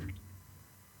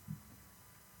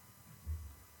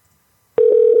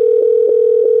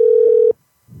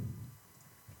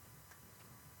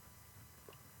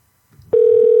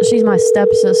 She's my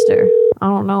stepsister. I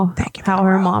don't know how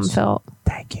her mom felt.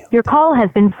 Thank you. Your call has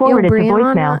been forwarded to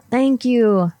Brianna, voicemail. thank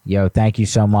you. Yo, thank you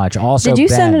so much. Also, did you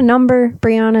send a Ben, number,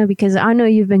 Brianna? Because I know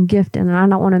you've been gifting, and I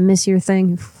don't want to miss your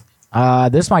thing.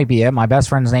 This might be it. My best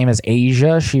friend's name is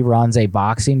Asia. She runs a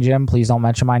boxing gym. Please don't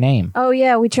mention my name. Oh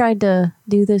yeah, we tried to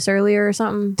do this earlier or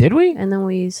something. Did we? And then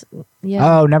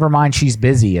yeah. Oh, never mind. She's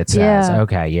busy, it says. Yeah.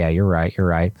 Okay, yeah, you're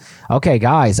right. Okay,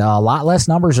 guys, a lot less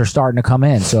numbers are starting to come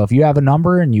in. So if you have a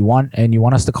number and you want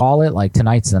us to call it, like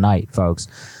tonight's the night, folks.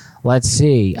 Let's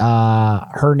see.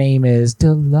 Her name is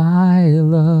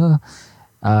Delilah.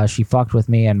 She fucked with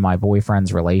me and my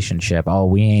boyfriend's relationship. Oh,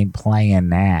 we ain't playing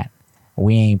that.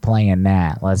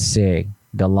 Let's see.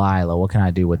 Delilah. What can I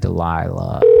do with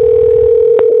Delilah?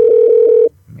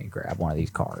 Let me grab one of these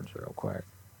cards real quick.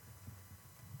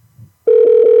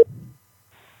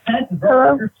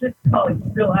 Hello?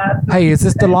 Hey, is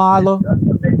this Delilah?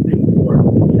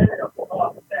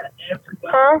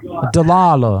 Huh?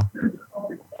 Delilah.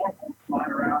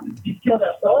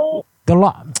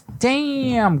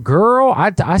 Damn, girl.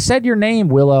 I said your name,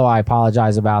 Willow. I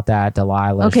apologize about that,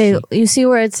 Delilah. Okay, you see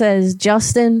where it says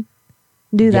Justin?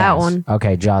 Do that one.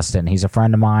 Okay, Justin. He's a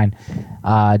friend of mine.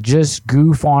 Just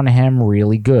goof on him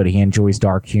really good. He enjoys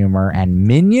dark humor and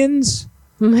minions.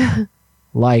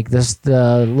 Like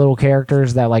the little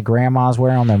characters that like grandmas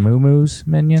wear on their moo-moos,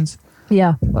 minions.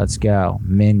 Yeah. Let's go.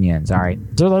 Minions. All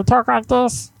right. Do they talk like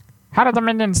this? How do the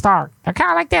minions talk? They're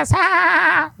kind of like this.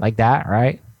 Ah! Like that,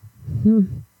 right? I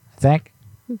think.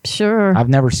 Sure. I've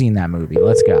never seen that movie.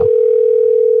 Let's go.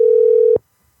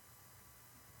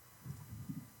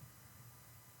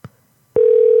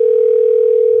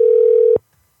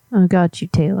 I got you,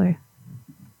 Taylor.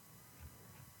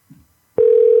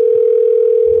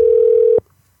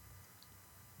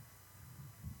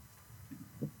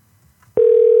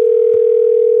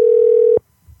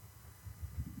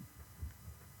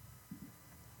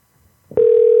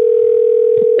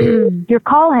 Your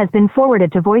call has been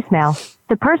forwarded to voicemail.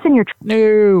 The person you're...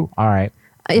 No. All right.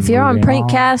 If you're on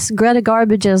Prankcast, Greta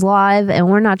Garbage is live, and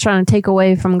we're not trying to take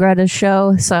away from Greta's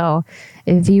show. So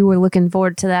if you were looking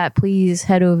forward to that, please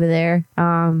head over there.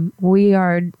 We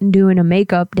are doing a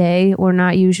makeup day. We're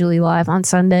not usually live on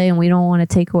Sunday, and we don't want to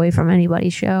take away from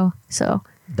anybody's show. So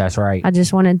That's right. I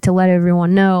just wanted to let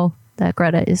everyone know that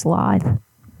Greta is live.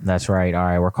 That's right. All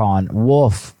right, we're calling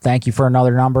Wolf. Thank you for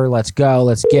another number. Let's go.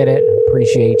 Let's get it.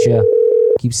 Appreciate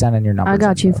you. Keep sending your numbers. I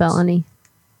got you, Felony.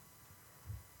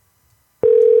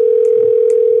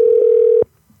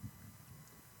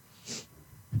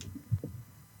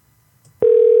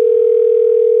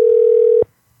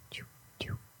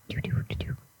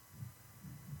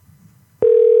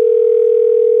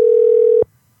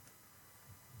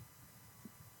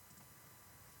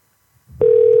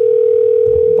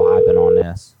 Vibing on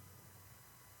this.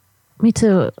 Me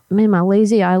too. Made my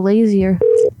lazy eye lazier.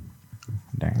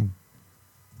 Dang.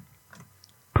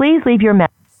 Please leave your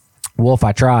message. Wolf,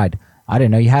 I tried. I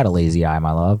didn't know you had a lazy eye,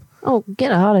 my love. Oh,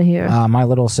 get out of here. My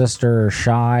little sister,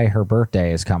 Shy, her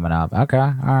birthday is coming up. Okay.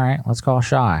 All right. Let's call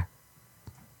Shy.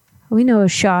 We know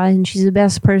Shy, and she's the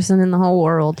best person in the whole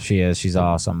world. She is. She's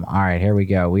awesome. All right. Here we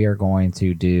go. We are going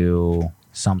to do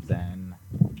something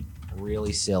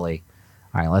really silly.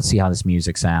 All right. Let's see how this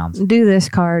music sounds. Do this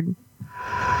card.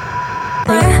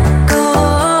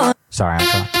 Sorry. I'm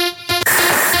trying.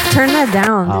 Turn that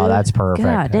down. Oh, dude. that's perfect.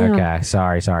 God damn. Okay.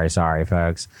 Sorry,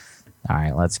 folks. All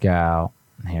right. Let's go.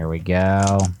 Here we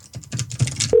go.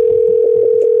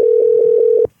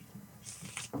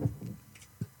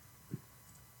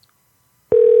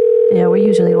 Yeah, we're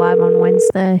usually live on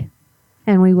Wednesday,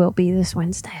 and we will be this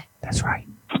Wednesday. That's right.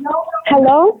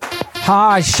 Hello?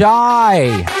 Hi,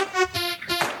 Shy.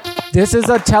 This is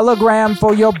a telegram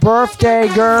for your birthday,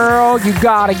 girl. You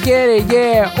gotta get it,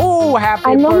 yeah. Oh, happy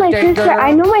birthday, I know my sister. girl.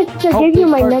 I know my sister gave you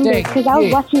my number birthday, because I was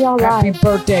yeah. watching y'all live. Happy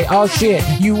birthday. Oh, shit.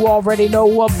 You already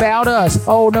know about us.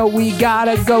 Oh, no, we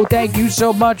gotta go. Thank you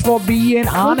so much for being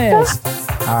honest.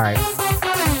 All right.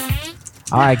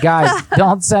 All right, guys,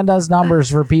 don't send us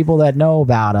numbers for people that know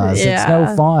about us. It's Yeah.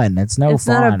 no fun. It's no It's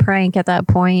fun. not a prank at that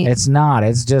point. It's not.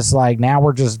 It's just like now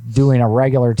we're just doing a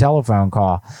regular telephone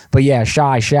call. But yeah,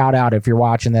 Shy, shout out if you're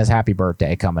watching this. Happy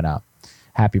birthday coming up.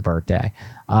 Happy birthday.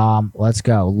 Let's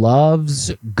go.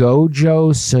 Loves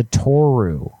Gojo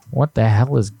Satoru. What the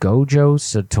hell is Gojo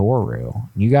Satoru?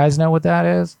 You guys know what that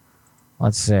is?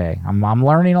 Let's see. I'm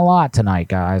learning a lot tonight,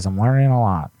 guys. I'm learning a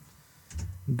lot.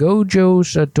 Gojo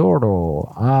Satoru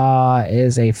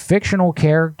is a fictional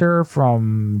character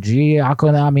from G.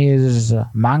 Akonami's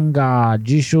manga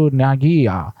Jishu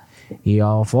Nagia. He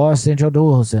first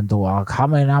introduced into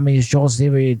Kaminami's short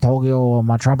series Tokyo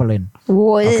Metropolitan.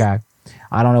 What? Okay.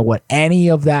 I don't know what any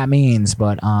of that means,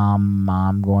 but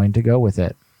I'm going to go with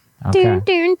it. Okay.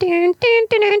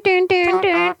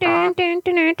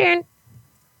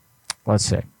 Let's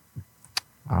see.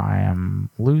 I am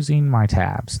losing my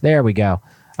tabs. There we go.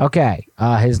 Okay.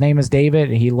 His name is David.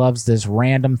 He loves this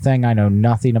random thing I know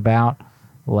nothing about.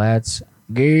 Let's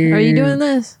go. Are you doing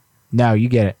this? No, you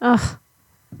get it. Ugh.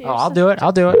 Oh, I'll do it.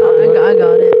 I'll do it. I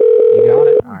got it. You got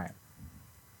it? All right.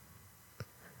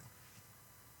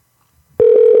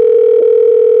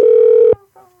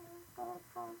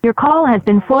 Your call has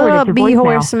been What forwarded up, to Bee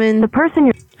voicemail. Horseman? The person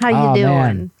you're... How you Oh, doing?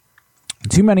 man.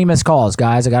 Too many missed calls,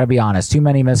 guys. I got to be honest. Too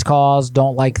many missed calls.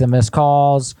 Don't like the missed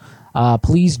calls.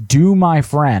 Please do my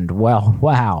friend. Well,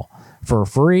 wow. For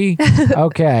free?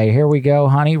 Okay, here we go,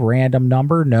 honey. Random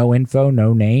number, no info,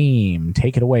 no name.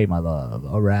 Take it away, my love.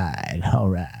 All right. All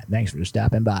right. Thanks for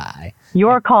stopping by.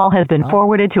 Your call has been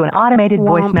forwarded to an automated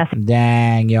voice Womp. message.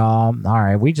 Dang, y'all. All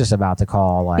right, we just about to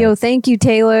call. Like, Yo, thank you,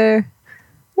 Taylor.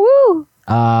 Woo!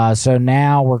 so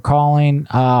now we're calling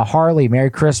Harley.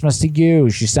 Merry Christmas to you.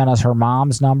 She sent us her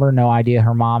mom's number. No idea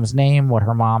her mom's name, what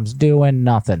her mom's doing,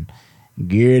 nothing.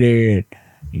 Get it.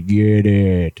 Get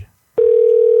it.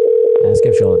 Ask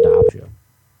if she'll adopt you.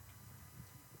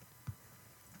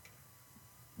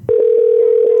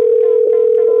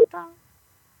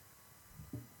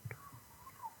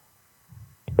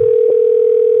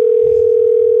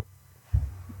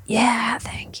 Yeah,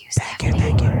 thank you, Stephanie.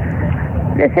 Thank you.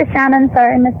 This is Shannon.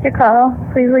 Sorry, Mr. Call.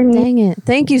 Please leave me. Dang it.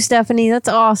 Thank you, Stephanie. That's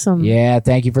awesome. Yeah,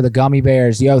 thank you for the gummy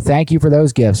bears. Yo, thank you for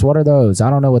those gifts. What are those? I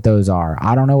don't know what those are.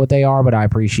 I don't know what they are, but I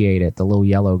appreciate it. The little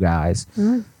yellow guys.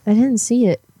 I didn't see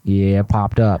it. Yeah, it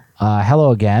popped up.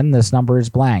 Hello again. This number is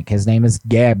blank. His name is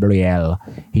Gabriel.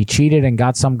 He cheated and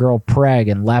got some girl preg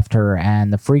and left her,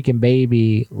 and the freaking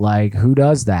baby, like, who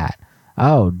does that?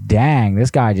 Oh, dang.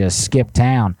 This guy just skipped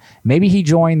town. Maybe he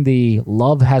joined the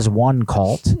Love Has Won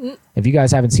cult. If you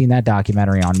guys haven't seen that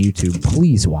documentary on YouTube,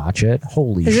 please watch it.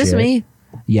 Holy shit. Is this me?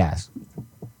 Yes.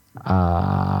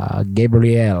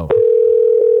 Gabriel.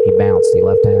 He bounced. He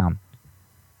left town.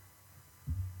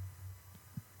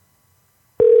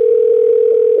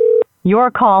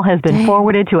 Your call has been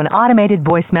forwarded to an automated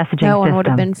voice messaging system. That one would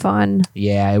have been fun.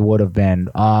 Yeah, it would have been.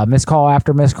 Missed call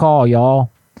after missed call, y'all.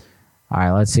 All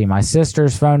right, let's see. My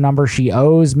sister's phone number. She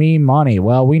owes me money.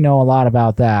 Well, we know a lot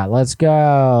about that. Let's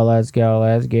go. Let's go.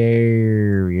 Let's go.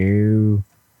 You.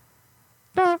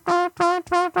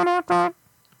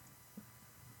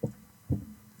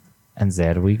 And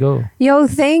there we go. Yo,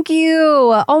 thank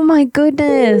you. Oh my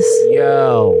goodness.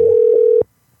 Yo.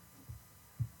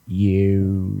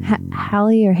 You.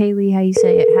 Hallie or Haley, how you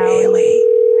say it? Haley.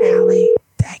 Haley.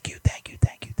 Thank you.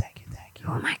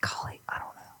 Who am I calling? I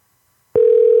don't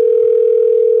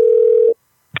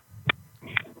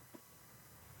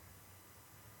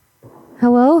know.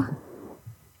 Hello?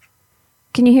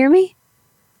 Can you hear me?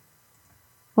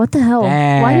 What the hell?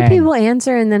 Why do Dang. people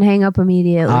answer and then hang up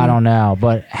immediately? I don't know.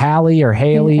 But Hallie or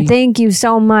Haley. Thank you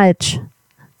so much.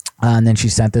 And then she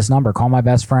sent this number. Call my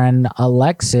best friend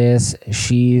Alexis.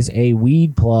 She's a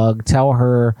weed plug. Tell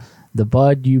her the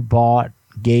bud you bought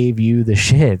gave you the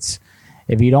shits.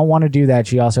 If you don't want to do that,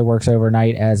 she also works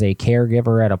overnight as a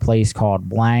caregiver at a place called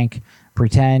Blank.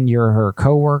 Pretend you're her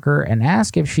coworker and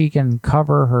ask if she can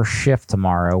cover her shift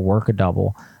tomorrow. Work a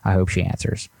double. I hope she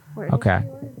answers. Okay.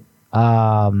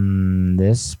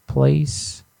 This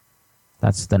place.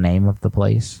 That's the name of the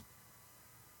place.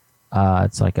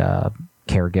 It's like a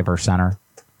caregiver center.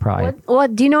 Probably.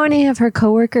 What? Do you know any of her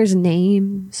coworkers'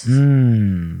 names?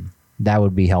 That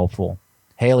would be helpful.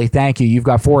 Haley, thank you. You've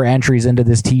got 4 entries into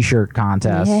this t-shirt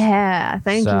contest. Yeah,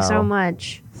 thank you so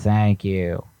much. Thank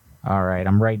you. All right,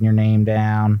 I'm writing your name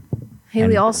down.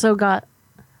 Haley also got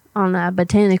on that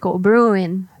botanical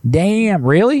brewing. Damn,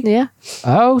 really? Yeah.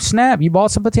 Oh, snap. You bought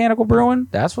some botanical brewing?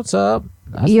 That's what's up.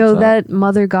 Yo, that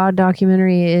Mother God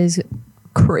documentary is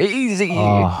crazy.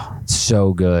 Oh, it's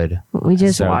so good. We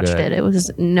just So watched good. it. It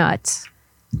was nuts.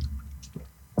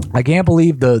 I can't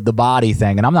believe the body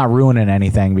thing, and I'm not ruining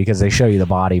anything because they show you the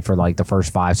body for like the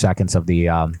first 5 seconds of the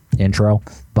intro.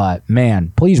 But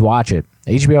man, please watch it.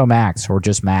 HBO Max or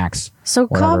just Max. So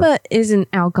whatever. kava isn't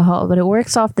alcohol, but it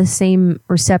works off the same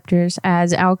receptors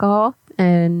as alcohol,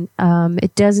 and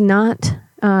it does not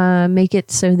make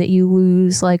it so that you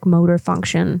lose like motor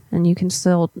function, and you can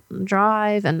still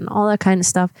drive and all that kind of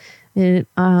stuff. It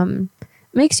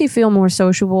makes you feel more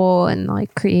sociable and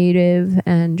like creative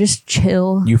and just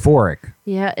chill. Euphoric.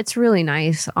 Yeah, it's really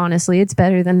nice. Honestly, it's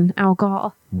better than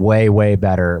alcohol. Way, way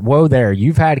better. Whoa there.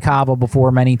 You've had kava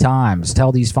before many times.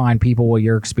 Tell these fine people what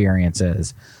your experience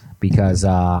is, because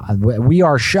we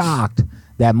are shocked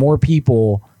that more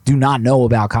people do not know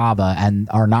about kava and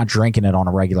are not drinking it on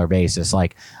a regular basis.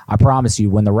 Like, I promise you,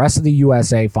 when the rest of the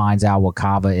USA finds out what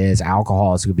kava is,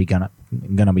 alcohol is going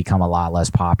to become a lot less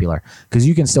popular, because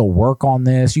you can still work on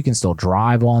this. You can still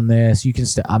drive on this. You can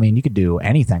still, you could do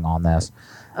anything on this.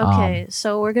 Okay,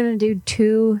 so we're going to do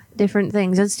 2 different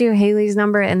things. Let's do Haley's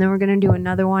number, and then we're going to do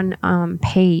another one,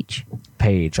 Paige.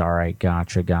 Paige. All right.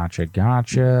 Gotcha.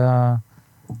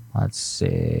 Let's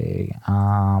see.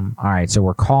 All right. So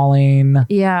we're calling.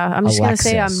 Yeah, I'm just going to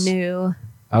say I'm Alexis. new.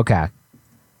 Okay.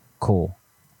 Cool.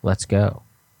 Let's go,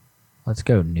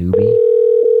 newbie.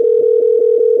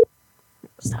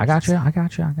 I got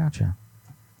you.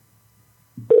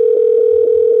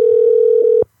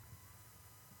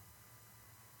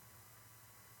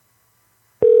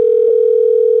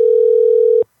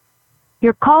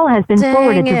 Your call has been Dang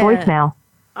forwarded to it. voicemail.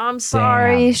 I'm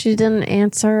sorry she didn't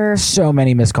answer. So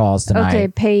many missed calls tonight. Okay,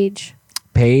 Paige.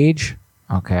 Paige.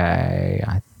 Okay.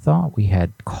 I thought we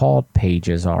had called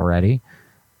Pages already.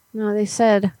 No, they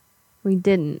said we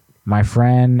didn't. My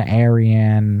friend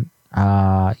Ariane.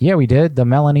 Yeah, we did the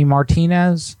Melanie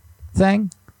Martinez thing.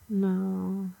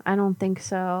 No, I don't think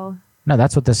so. No,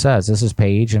 that's what this says. This is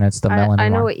Paige, and it's the Melanie. I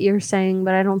know what you're saying,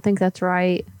 but I don't think that's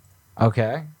right.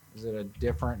 Okay. Is it a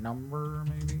different number,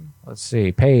 maybe? Let's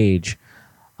see. Paige.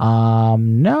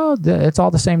 No, it's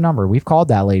all the same number. We've called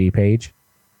that lady, Paige.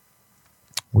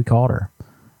 We called her.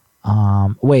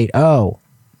 Wait. Oh,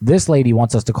 this lady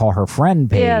wants us to call her friend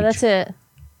Paige. Yeah, that's it.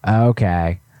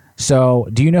 Okay. So,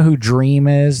 do you know who Dream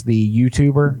is, the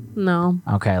YouTuber? No.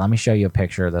 Okay, let me show you a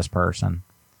picture of this person.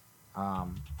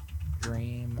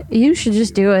 Dream. You should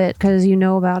just do it because you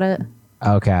know about it.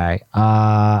 Okay.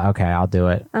 Okay, I'll do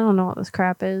it. I don't know what this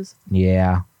crap is.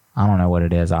 Yeah, I don't know what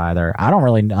it is either. I don't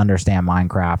really understand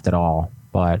Minecraft at all.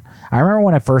 But I remember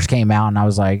when it first came out, and I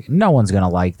was like, no one's going to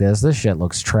like this. This shit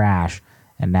looks trash.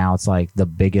 And now it's like the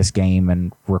biggest game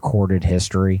in recorded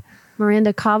history.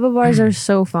 Miranda, kava bars are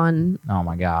so fun. Oh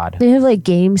my God. They have like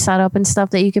games set up and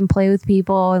stuff that you can play with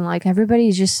people, and like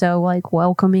everybody's just so like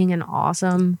welcoming and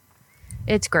awesome.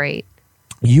 It's great.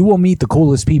 You will meet the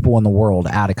coolest people in the world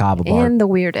at a kava bar. And the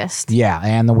weirdest. Yeah,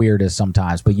 and the weirdest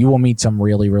sometimes. But you will meet some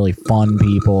really, really fun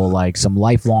people, like some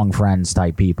lifelong friends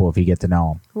type people if you get to know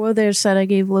them. Well, there said I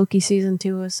gave Loki season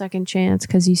 2 a second chance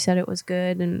because you said it was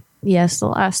good. And yes, the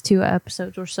last 2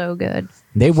 episodes were so good.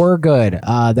 They were good.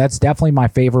 That's definitely my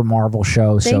favorite Marvel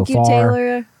show so far. Thank you,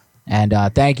 Taylor.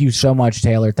 And thank you so much,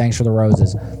 Taylor. Thanks for the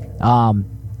roses.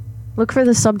 Look for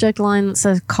the subject line that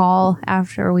says call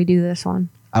after we do this one.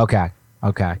 Okay.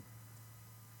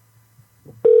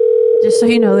 Just so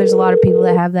you know, there's a lot of people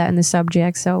that have that in the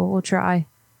subject, so we'll try.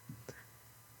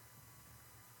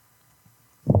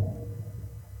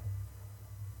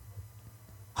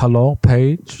 Hello,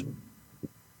 Paige?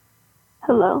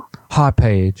 Hello. Hi,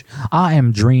 Paige. I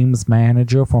am Dream's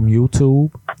manager from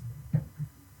YouTube.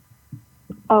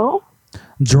 Oh?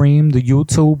 Dream, the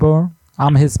YouTuber.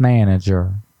 I'm his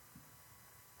manager.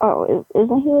 Oh,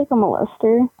 isn't he like a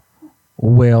molester?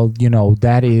 Well,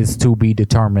 that is to be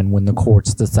determined when the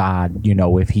courts decide,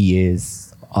 if he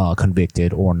is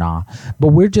convicted or not. But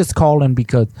we're just calling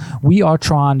because we are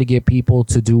trying to get people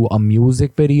to do a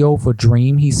music video for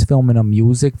Dream. He's filming a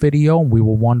music video, and we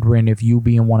were wondering if you,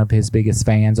 being one of his biggest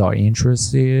fans, are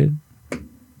interested.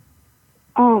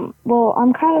 Well,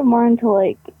 I'm kind of more into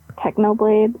like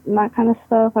Technoblade and that kind of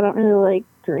stuff. I don't really like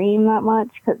Dream that much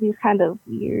because he's kind of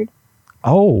weird.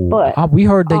 Oh, but, we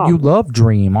heard that you love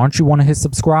Dream. Aren't you one of his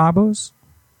subscribers?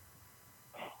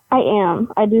 I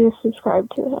am. I do subscribe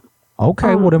to him.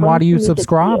 Okay, well then why do you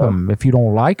subscribe him? If you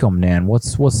don't like him, then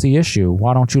what's the issue?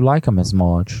 Why don't you like him as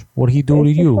much? What did he do to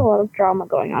you? There's a lot of drama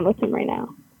going on with him right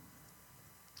now.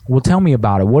 Well, tell me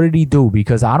about it. What did he do?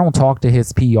 Because I don't talk to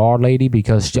his PR lady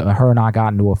because her and I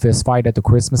got into a fist fight at the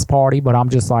Christmas party. But I'm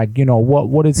just like,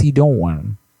 what is he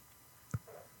doing?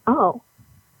 Oh,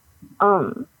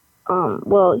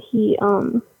 well, he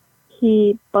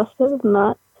busted his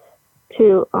nut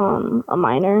to a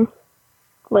minor,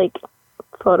 like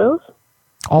photos.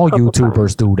 All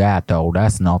YouTubers do that, though.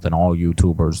 That's nothing. All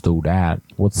YouTubers do that.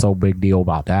 What's so big deal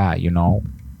about that?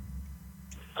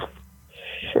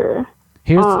 Sure.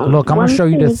 Here's look. I'm gonna show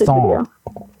you this song.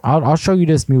 Video. I'll show you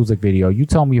this music video. You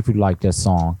tell me if you like this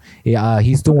song.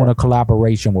 He's doing a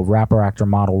collaboration with rapper, actor,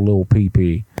 model Lil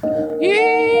PP.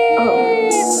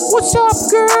 What's up,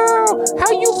 girl?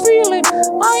 How you feeling?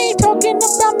 I ain't talking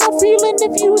about no feeling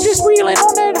if you just reeling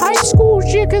on that high school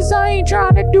shit, cause I ain't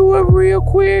trying to do it real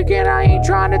quick, and I ain't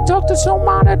trying to talk to some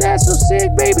mother that's so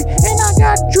sick, baby. And I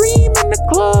got Dream in the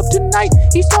club tonight.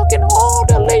 He's talking all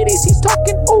the ladies, he's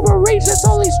talking overage. That's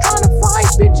all he's trying to find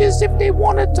bitches. If they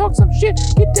wanna talk some shit,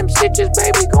 get them stitches,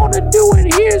 baby. Gonna do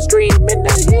it. Here's Dream in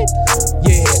the hit.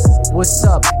 Yeah, what's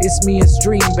up? It's me, it's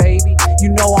Dream, baby.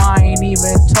 I ain't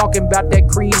even talking about that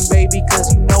cream, baby,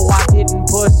 cause I didn't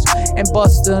push and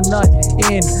bust a nut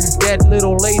in that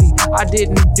little lady. I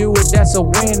didn't do it, that's a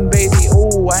win, baby.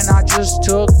 Ooh, and I just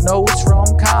took notes from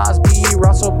Cosby,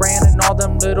 Russell Brand, and all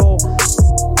them little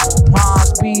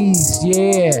Cosby's.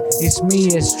 Yeah, it's me,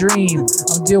 it's Dream.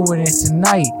 I'm doing it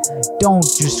tonight. Don't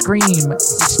you scream.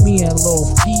 It's me and Lil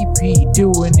PP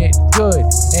doing it good.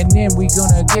 And then we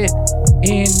gonna get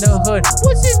in the hood.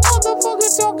 What's this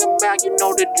motherfucker talking about?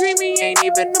 The Dreamy ain't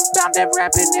even about that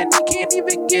rapping, and he can't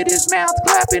even get his mouth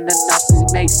clapping enough to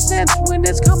make sense when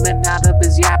it's coming out of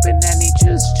his yapping, and he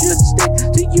just should stick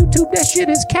to YouTube. That shit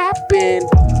is capping.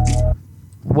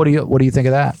 What do you think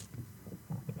of that?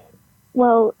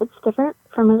 Well, it's different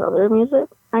from his other music,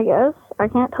 I guess. I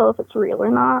can't tell if it's real or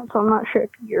not, so I'm not sure if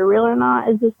you're real or not.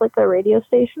 Is this like a radio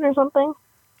station or something?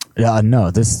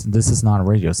 No, this is not a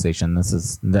radio station. This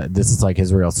is like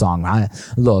his real song.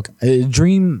 Look,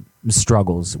 Dream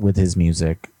struggles with his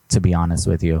music, to be honest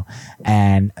with you,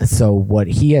 and so what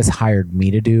he has hired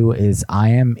me to do is I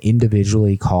am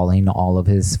individually calling all of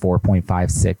his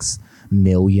 4.56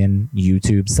 million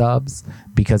YouTube subs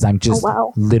because I'm just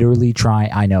literally trying.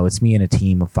 I know it's me and a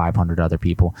team of 500 other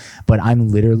people, but I'm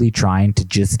literally trying to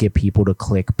just get people to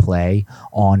click play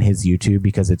on his YouTube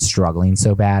because it's struggling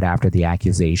so bad after the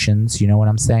accusations. You know what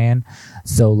I'm saying?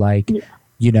 So like,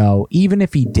 even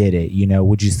if he did it,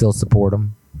 would you still support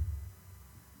him?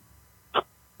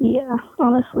 Yeah,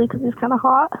 honestly, because he's kind of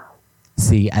hot.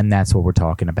 See, and that's what we're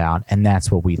talking about, and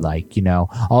that's what we like,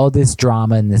 all this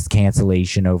drama and this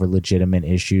cancellation over legitimate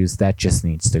issues, that just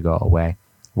needs to go away.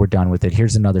 We're done with it.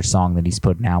 Here's another song that he's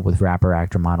putting out with rapper,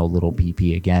 actor, model Lil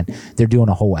PP again. They're doing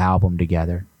a whole album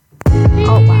together.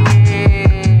 Oh, wow.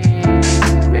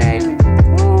 Baby,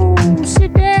 ooh,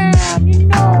 sit down,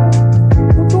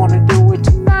 we're gonna do it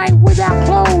tonight without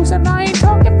clothes, and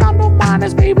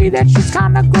me that shit's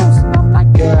kinda gross. And I'm like,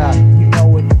 yeah, you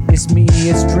know it. It's me,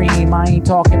 it's Dream. I ain't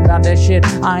talking about that shit.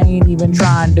 I ain't even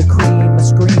trying to cream or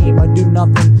scream or do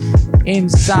nothing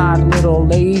inside little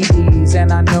ladies.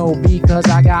 And I know because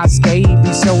I got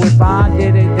scabies. So if I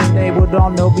did it, then they would all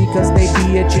know because they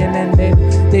be itching and then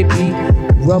they be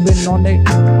rubbing on their.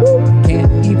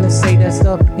 Can't even say that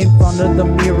stuff in front of the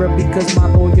mirror because my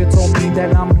lawyer told me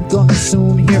that I'm gonna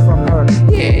soon hear from her.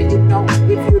 Yeah, you know,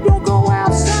 if you don't go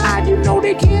outside, you know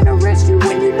they can't arrest you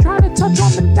when you try to touch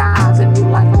on the thighs. And you're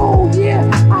like, oh yeah,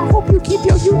 I hope you keep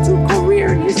your YouTube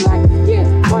career. And he's like, yeah,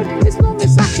 but as long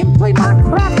as I can play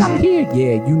Minecraft, I'm here.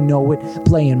 Yeah, you know it,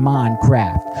 playing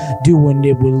Minecraft, doing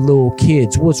it with little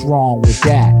kids. What's wrong with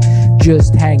that?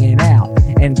 Just hanging out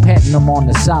and petting them on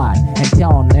the side and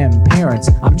telling them parents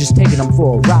I'm just taking them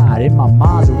for a ride in my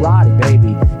Maserati,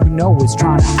 baby. You know it's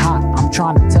trying to hot. I'm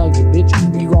trying to tell you, bitch,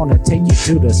 we gonna take you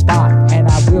to the spot, and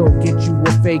I will get you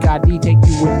a fake ID, take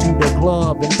you into the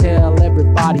club, and tell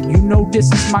everybody, you know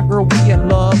this is my girl, we in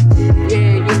love.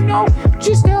 Yeah, you know,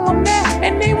 just tell them that,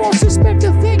 and they won't suspect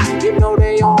a thing. You know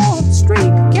they all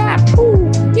straight cat. Ooh,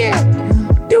 yeah,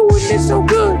 doing this so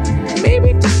good.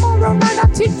 Maybe tomorrow night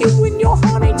I'll take you and your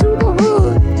honey to the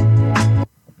hood.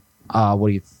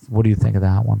 What do you think of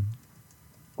that one?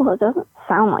 Well, it doesn't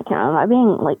sound like him. Am I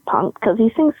being like punked? Because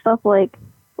he sings stuff like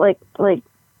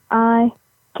I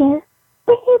can't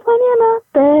breathe when you're not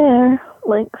there,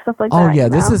 like stuff like that. Oh yeah,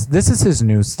 this is his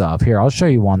new stuff. Here, I'll show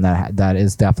you one that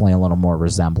is definitely a little more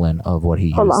resemblant of what he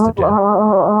used to do. Hold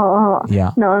on.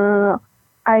 Yeah. No.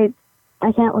 I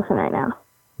can't listen right now.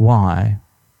 Why?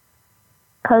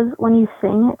 Because when you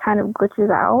sing, it kind of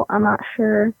glitches out. I'm not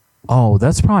sure. Oh,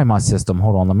 that's probably my system.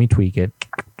 Hold on, let me tweak it.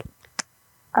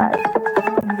 Yeah,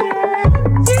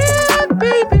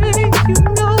 baby, you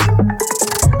know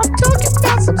I'm talking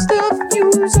about some stuff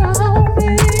you's on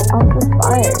me. I'm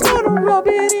gonna rub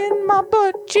it in my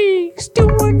butt cheeks,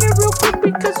 doing it real quick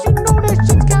because you know that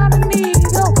shit's kinda neat.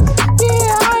 Oh,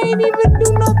 yeah, I ain't even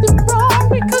do nothing wrong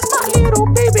because my little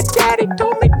baby daddy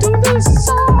told me to this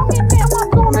song, and now I'm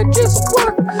gonna just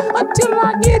work until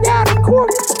I get out of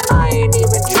court. I ain't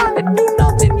even trying to do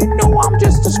nothing, you know I'm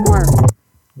just a squirt.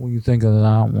 What do you think of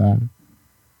that one?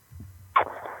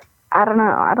 I don't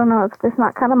know. It's just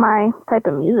not kind of my type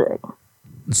of music.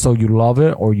 So you love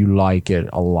it or you like it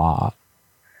a lot?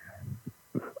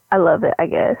 I love it, I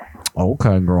guess.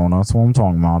 Okay, girl, that's what I'm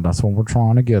talking about. That's what we're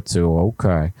trying to get to.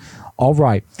 Okay. All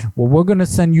right. Well, we're going to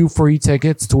send you free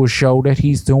tickets to a show that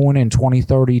he's doing in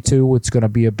 2032. It's going to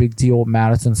be a big deal at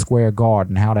Madison Square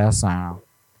Garden. How that sound?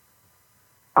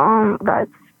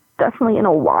 That's definitely in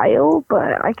a while,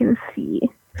 but I can see.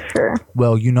 Sure.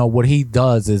 Well, you know, what he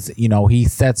does is, you know, he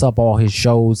sets up all his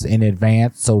shows in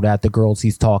advance so that the girls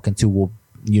he's talking to will,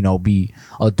 you know, be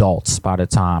adults by the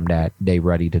time that they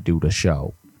ready to do the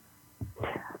show.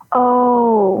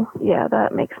 Oh, yeah,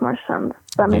 that makes more sense.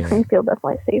 That makes me feel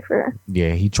definitely safer.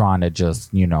 Yeah, he trying to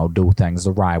just, you know, do things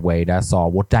the right way. That's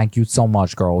all. Well, thank you so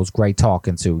much, girl. It was great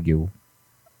talking to you.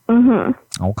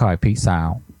 Mm-hmm. Okay, peace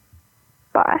out.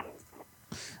 Bye.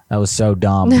 That was so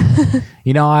dumb.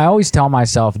 You know, I always tell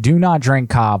myself, do not drink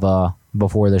kava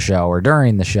before the show or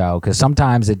during the show, because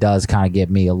sometimes it does kind of get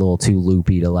me a little too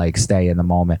loopy to like stay in the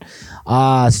moment.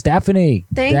 Stephanie,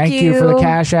 thank you for the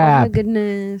Cash App. Oh my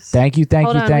goodness. Thank you.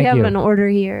 Hold on, we have an order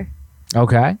here.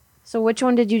 Okay. So which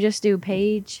one did you just do,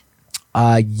 Paige?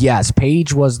 Yes,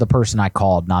 Paige was the person I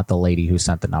called, not the lady who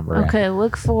sent the number in. Okay,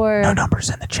 look for... No numbers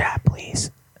in the chat,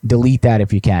 please. Delete that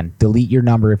if you can. Delete your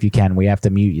number if you can. We have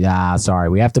to mute you. Sorry.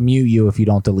 We have to mute you if you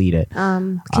don't delete it.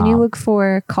 Can you look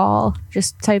for call?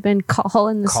 Just type in call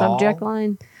in the subject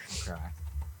line.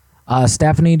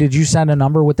 Stephanie, did you send a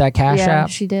number with that Cash App? Yeah,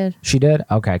 she did. She did?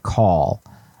 Okay, call.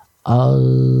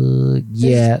 Yeah.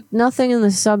 There's nothing in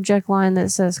the subject line that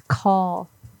says call.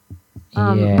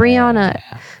 Yeah. Brianna,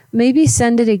 maybe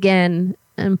send it again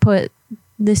and put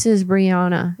 "This is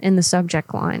Brianna" in the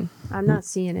subject line. I'm not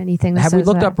seeing anything that Have says we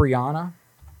looked that. up Brianna?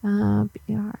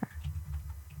 BR.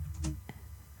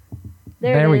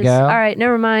 There it we is. go. All right,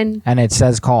 never mind. And it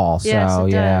says call. Yes, So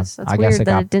it yeah. does. That's I weird guess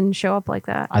that it didn't show up like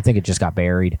that. I think it just got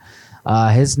buried.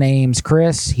 His name's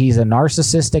Chris. He's a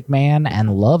narcissistic man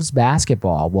and loves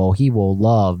basketball. Well, he will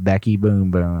love Becky Boom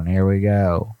Boom. Here we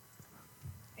go.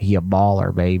 He a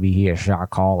baller, baby. He a shot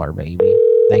caller, baby.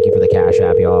 Thank you for the Cash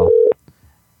App, y'all.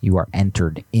 You are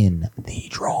entered in the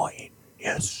drawing.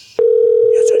 Yes.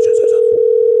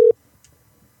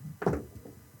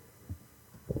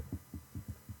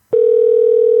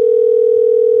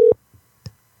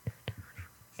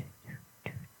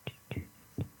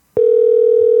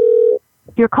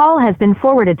 Your call has been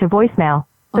forwarded to voicemail.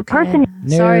 The person.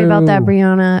 Sorry about that,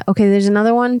 Brianna. Okay, there's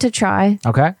another one to try.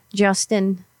 Okay.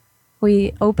 Justin.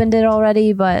 We opened it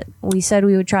already, but we said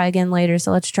we would try again later.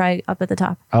 So let's try up at the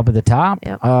top. Up at the top?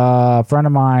 Yep. A friend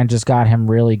of mine just got him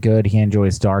really good. He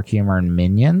enjoys dark humor and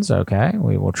Minions. Okay,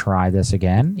 we will try this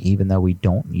again, even though we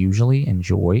don't usually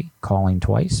enjoy calling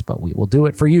twice, but we will do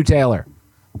it for you, Taylor.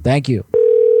 Thank you.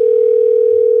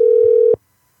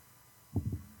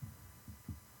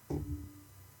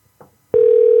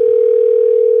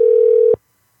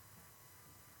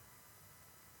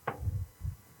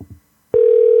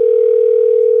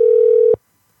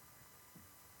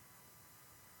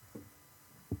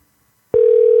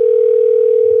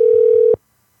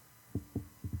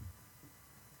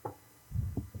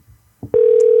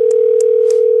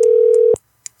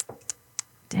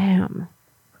 Damn.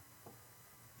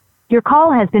 Your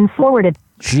call has been forwarded.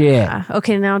 Shit.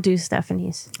 Okay, now do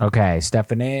Stephanie's. Okay,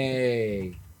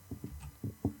 Stephanie.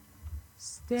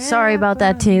 Sorry about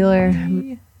that, Taylor.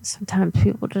 Sometimes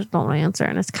people just don't answer,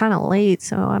 and it's kind of late,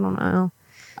 so I don't know.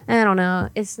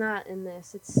 It's not in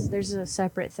this. There's a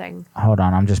separate thing. Hold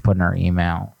on, I'm just putting her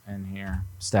email in here.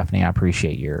 Stephanie, I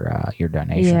appreciate your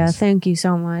donations. Yeah, thank you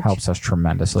so much. Helps us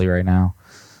tremendously right now.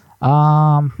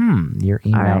 Your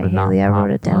email All right, did not Haley, I wrote pop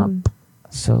it down. up.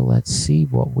 So let's see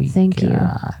what we Thank you.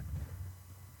 got.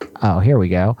 Oh, here we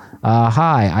go.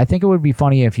 Hi, I think it would be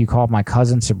funny if you called my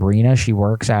cousin Sabrina. She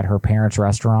works at her parents'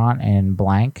 restaurant in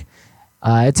blank.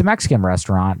 It's a Mexican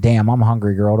restaurant. Damn, I'm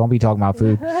hungry, girl. Don't be talking about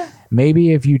food.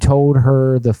 Maybe if you told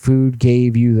her the food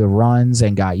gave you the runs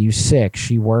and got you sick.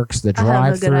 She works the I have a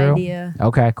drive-through. good idea.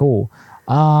 Okay, cool.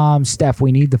 Steph,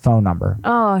 we need the phone number.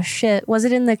 Oh, shit. Was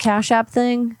it in the Cash App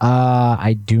thing?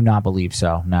 I do not believe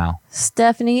so. No.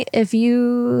 Stephanie, if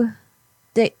you...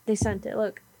 They sent it.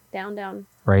 Look. Down.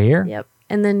 Right here? Yep.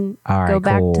 And then All right, go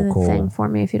back cool, to the cool. thing for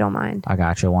me if you don't mind. I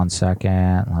got you. 1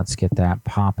 second. Let's get that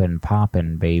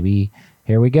poppin', baby.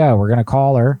 Here we go. We're going to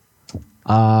call her.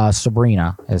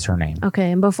 Sabrina is her name.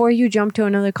 Okay, and before you jump to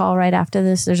another call right after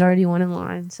this, there's already one in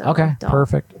line. So Okay, don't-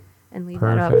 perfect. And leave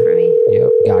Perfect. that up for me. Yep,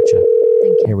 gotcha.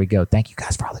 Thank you. Here we go. Thank you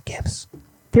guys for all the gifts.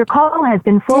 Your call has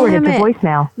been forwarded Damn to it.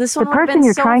 voicemail. This The one would have person been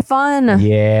you're so trying. fun.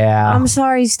 Yeah. I'm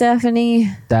sorry, Stephanie.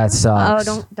 That sucks.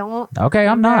 Oh, don't. Okay,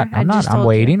 I'm not. I I'm not. just I'm told you.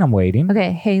 waiting. I'm waiting.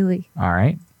 Okay, Haley. All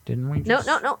right. Didn't we just...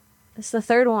 No. It's the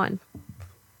third one.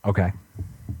 Okay.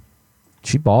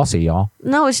 She bossy, y'all.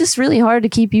 No, it's just really hard to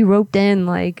keep you roped in.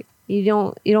 Like you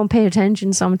don't pay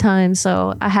attention sometimes.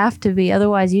 So I have to be.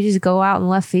 Otherwise, you just go out in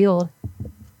left field.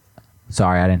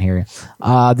 Sorry, I didn't hear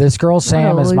you. This girl,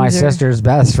 Sam, is my loser. sister's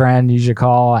best friend. You should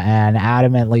call and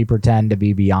adamantly pretend to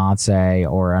be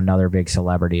Beyonce or another big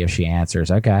celebrity if she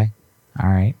answers. Okay. All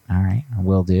right.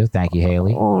 Will do. Thank you,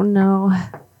 Haley. Oh no.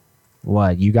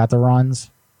 What? You got the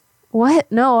runs? What?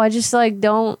 No, I just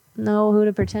don't know who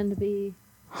to pretend to be.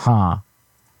 Huh.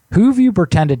 Who have you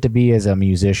pretended to be as a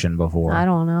musician before? I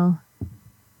don't know.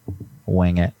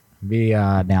 Wing it. Be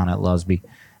down at Lusby.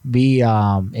 Be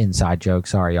inside joke.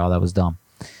 Sorry, y'all. That was dumb.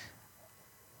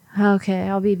 Okay,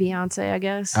 I'll be Beyonce, I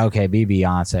guess. Okay, be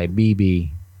Beyonce. Be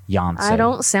Beyonce. I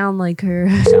don't sound like her.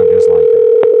 You sound just like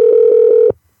her.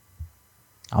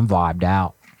 I'm vibed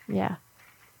out. Yeah.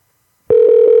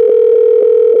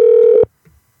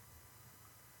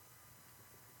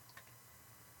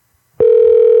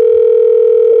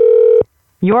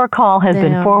 Your call has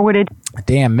been Damn. forwarded.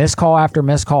 Damn, missed call after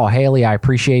missed call. Haley, I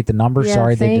appreciate the number. Yeah,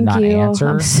 Sorry they did thank not you. answer.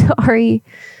 I'm sorry.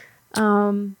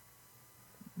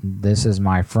 This is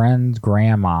my friend's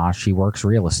grandma. She works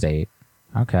real estate.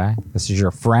 Okay. This is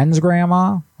your friend's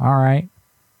grandma? All right.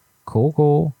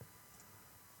 Cool.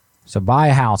 So buy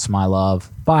a house, my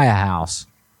love. Buy a house.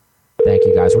 Thank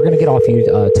you, guys. We're going to get off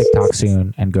TikTok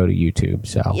soon and go to YouTube.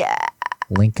 So yeah.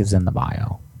 Link is in the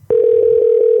bio.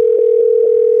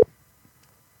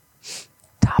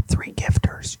 Top 3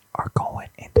 gifters are going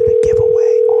into the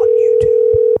giveaway on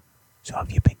YouTube. So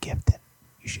if you've been gifted,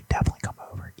 you should definitely come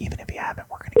over. Even if you haven't,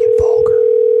 we're going to get vulgar.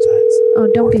 So Oh,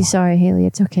 don't be sorry, Haley.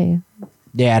 It's okay.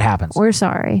 yeah, it happens. We're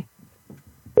sorry.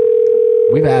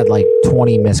 We've had like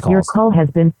 20 missed calls Your call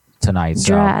has been tonight.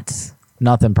 So Drats.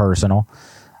 nothing personal.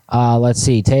 Let's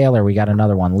see. Taylor, we got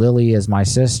another one. Lily is my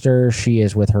sister. She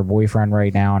is with her boyfriend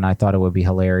right now, and I thought it would be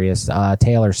hilarious.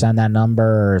 Taylor, send that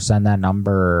number.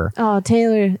 Oh,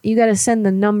 Taylor, you got to send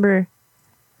the number.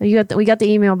 We got the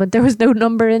email, but there was no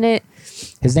number in it.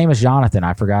 His name is Jonathan.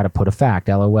 I forgot to put a fact.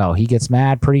 LOL. He gets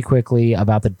mad pretty quickly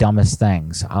about the dumbest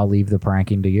things. I'll leave the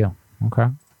pranking to you. Okay.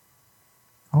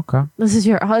 This is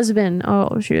your husband.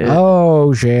 Oh, shit.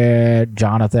 Oh, shit.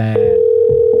 Jonathan.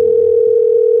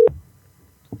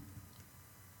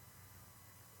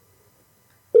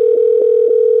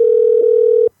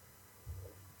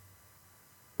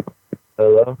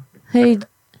 Hello? Hey,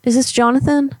 is this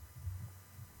Jonathan?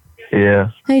 Yeah.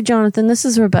 Hey, Jonathan, this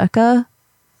is Rebecca.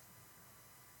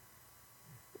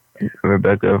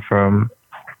 Rebecca from...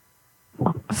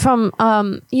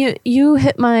 You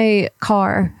hit my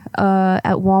car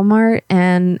at Walmart,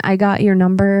 and I got your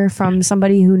number from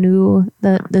somebody who knew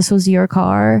that this was your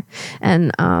car,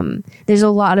 and there's a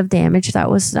lot of damage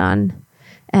that was done,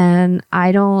 and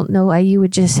I don't know why you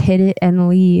would just hit it and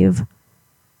leave.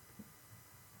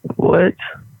 What?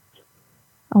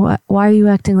 Why are you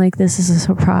acting like this is a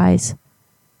surprise?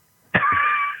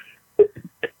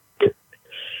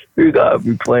 You gotta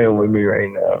be playing with me right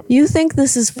now. You think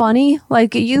this is funny?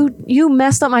 Like, you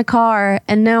messed up my car,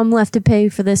 and now I'm left to pay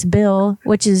for this bill,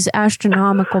 which is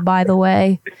astronomical, by the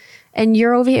way. And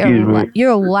you're over here,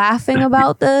 you're laughing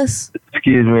about this?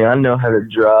 Excuse me, I know how to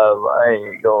drive. I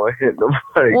ain't gonna hit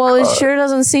nobody. Well, it sure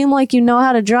doesn't seem like you know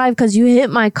how to drive because you hit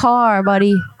my car,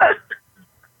 buddy.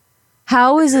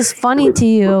 How is this funny to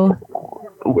you?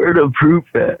 Where the proof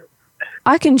at?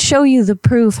 I can show you the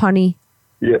proof, honey.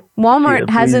 Yeah. Walmart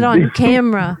has it on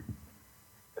camera.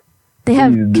 They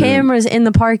have cameras in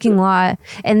the parking lot,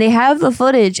 and they have the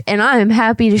footage, and I am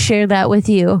happy to share that with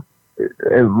you.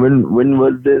 And when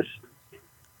was this?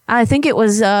 I think it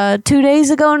was 2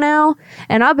 days ago now,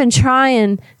 and I've been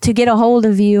trying to get a hold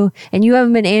of you, and you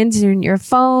haven't been answering your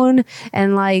phone,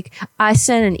 and like I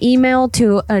sent an email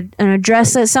to an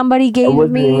address that somebody gave me. I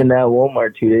wasn't even at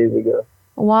Walmart 2 days ago.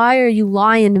 Why are you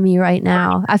lying to me right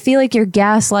now? I feel like you're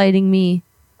gaslighting me.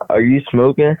 Are you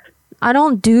smoking? I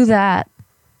don't do that.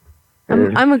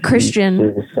 I'm a Christian.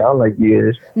 It sound like you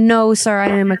is. No, sir, I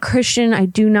am a Christian. I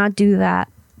do not do that.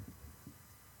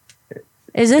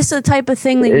 Is this the type of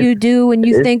thing that you do when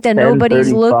you think that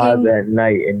nobody's looking? At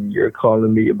night, and you're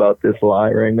calling me about this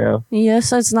lie right now.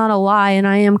 Yes, that's not a lie, and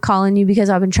I am calling you because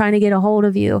I've been trying to get a hold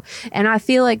of you. And I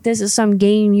feel like this is some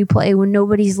game you play when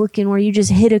nobody's looking, where you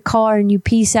just hit a car and you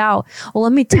peace out. Well,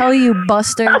 let me tell you,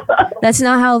 Buster, that's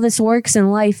not how this works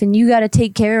in life, and you got to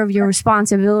take care of your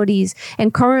responsibilities.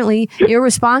 And currently, your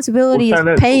responsibility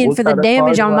is paying for the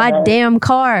damage on my damn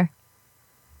car.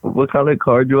 What kind of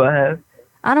car do I have?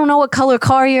 I don't know what color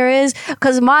car yours is,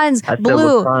 because mine's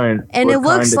blue, and it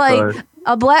looks like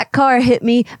a black car hit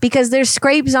me because there's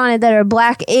scrapes on it that are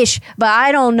blackish, but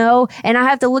I don't know, and I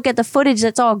have to look at the footage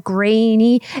that's all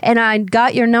grainy, and I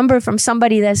got your number from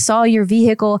somebody that saw your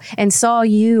vehicle and saw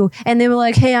you, and they were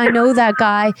like, hey, I know that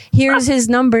guy. Here's his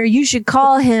number. You should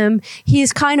call him.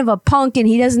 He's kind of a punk, and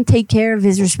he doesn't take care of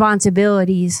his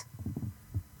responsibilities.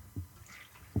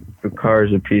 The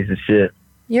car's a piece of shit.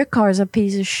 Your car's a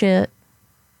piece of shit.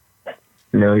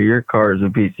 No, your car is a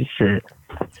piece of shit.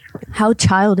 How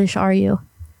childish are you?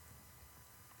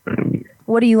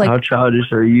 What are you, like? How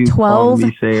childish are you? 12?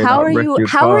 How are you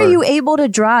car? able to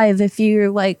drive if you're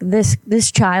like this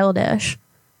childish?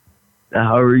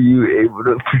 How are you able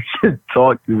to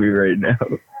talk to me right now?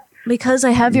 Because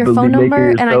I have your phone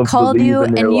number and I called you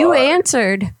and you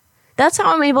answered. That's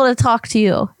how I'm able to talk to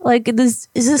you. Like, is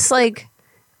this like,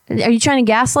 are you trying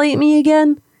to gaslight me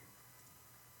again?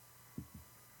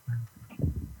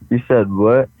 You said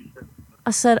what?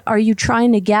 I said, are you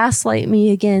trying to gaslight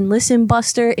me again? Listen,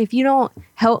 Buster, if you don't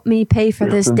help me pay for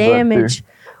this damage,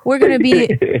 we're going to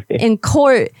be in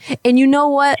court. And you know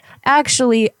what?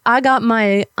 Actually, I got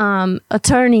my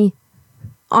attorney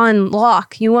on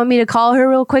lock. You want me to call her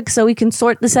real quick so we can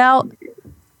sort this out?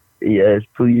 Yes,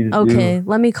 please. Okay,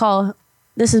 let me call.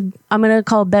 I'm going to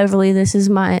call Beverly. This is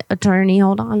my attorney.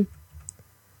 Hold on.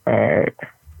 All right.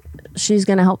 She's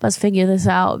going to help us figure this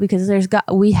out because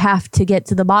we have to get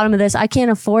to the bottom of this. I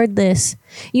can't afford this.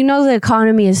 You know, the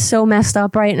economy is so messed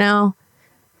up right now.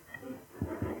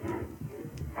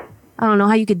 I don't know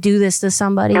how you could do this to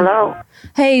somebody. Hello.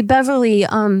 Hey, Beverly,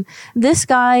 this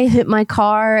guy hit my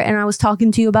car and I was talking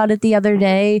to you about it the other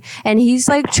day, and he's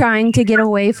like trying to get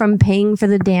away from paying for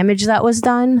the damage that was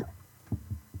done.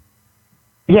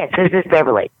 Yes, this is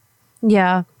Beverly.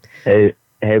 Yeah. Hey,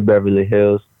 Beverly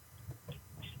Hills.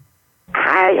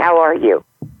 Hi, how are you?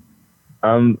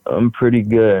 I'm pretty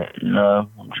good. You know,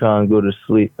 I'm trying to go to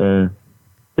sleep, and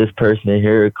this person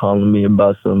here calling me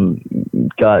about some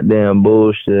goddamn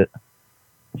bullshit,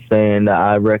 saying that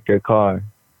I wrecked their car.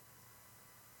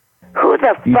 Who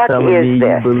the You fuck telling me is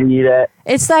this? you believe that?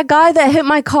 It's that guy that hit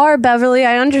my car, Beverly.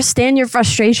 I understand your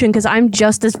frustration because I'm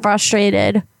just as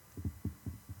frustrated.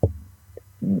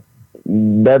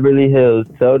 Beverly Hills,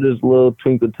 tell this little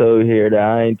twinkle toe here that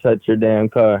I ain't touched your damn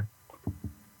car.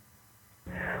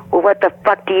 Well, what the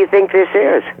fuck do you think this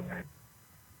is?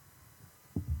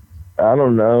 I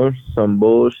don't know, some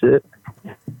bullshit.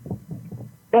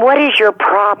 What is your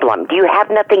problem? Do you have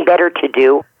nothing better to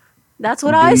do? That's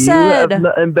what I said.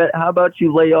 How about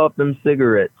you lay off them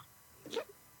cigarettes?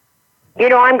 You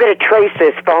know, I'm going to trace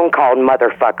this phone call,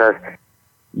 motherfucker.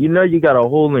 You know you got a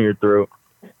hole in your throat.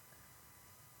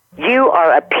 You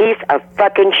are a piece of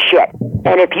fucking shit.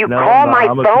 And if you call my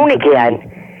phone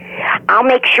again, I'll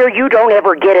make sure you don't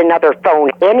ever get another phone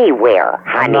anywhere,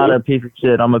 honey. I'm not a piece of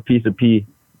shit. I'm a piece of pee.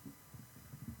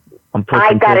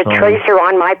 I got a tracer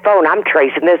on my phone. I'm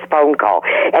tracing this phone call.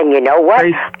 And you know what?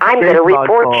 I'm going to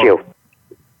report you.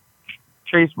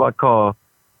 Trace my call.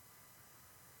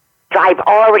 I've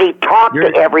already talked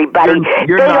to everybody.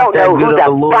 You're they not don't know who that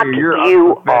the lawyer. fuck You're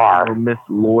you are. Miss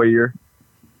Lawyer.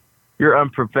 You're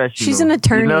unprofessional. She's an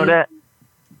attorney. You know that?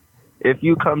 If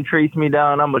you come trace me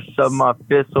down, I'm gonna shove my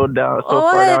fist so down. So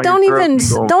What? far down Don't your even.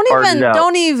 throat,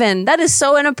 Don't even. That is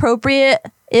so inappropriate.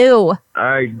 Ew. All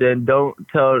right, then don't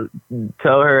tell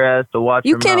her ass to watch.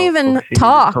 You her can't mouth. even She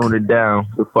talk. Tone it down.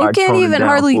 Before You I can't tone it even down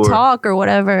hardly for her. talk or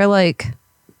whatever. Like.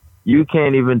 You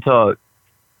can't even talk.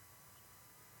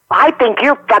 I think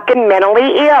you're fucking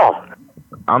mentally ill.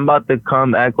 I'm about to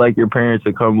come act like your parents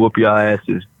and come whoop your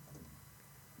asses.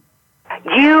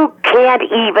 You can't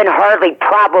even hardly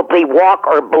probably walk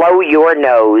or blow your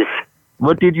nose.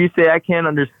 What did you say? I can't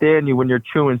understand you when you're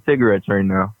chewing cigarettes right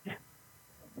now.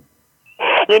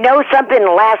 You know something, in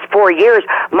the last 4 years,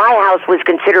 my house was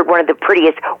considered one of the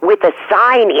prettiest with a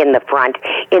sign in the front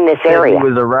in this area. He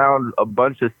was around a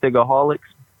bunch of cigaholics?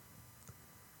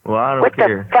 Well, I don't What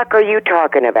care. the fuck are you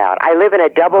talking about? I live in a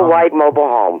double wide mobile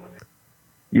home.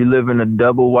 You live in a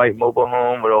double white mobile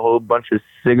home with a whole bunch of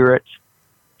cigarettes?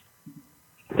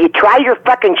 You try your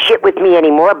fucking shit with me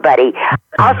anymore, buddy,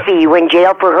 I'll see you in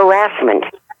jail for harassment.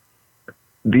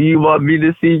 Do you want me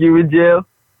to see you in jail?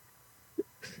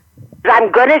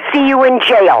 I'm gonna see you in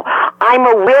jail. I'm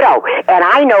a widow, and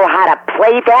I know how to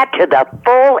play that to the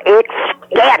full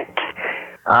extent.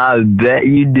 I bet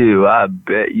you do. I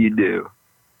bet you do.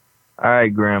 All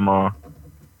right, Grandma.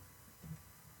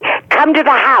 Come to the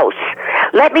house.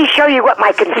 Let me show you what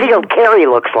my concealed carry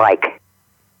looks like.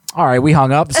 All right, we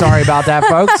hung up. Sorry about that,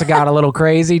 folks. It got a little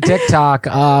crazy. TikTok,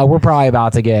 we're probably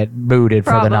about to get booted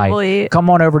for the Probably. night. Come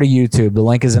on over to YouTube. The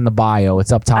link is in the bio.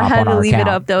 It's up top I had on to our leave account.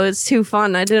 it up though. It's too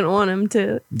fun. I didn't want him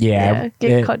to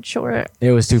get cut short.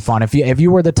 It was too fun. If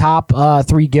you were the top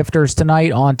 3 gifters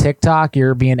tonight on TikTok,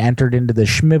 you're being entered into the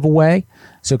Schmiveaway.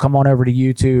 So come on over to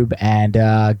YouTube and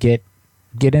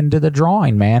get into the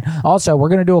drawing, man. Also, we're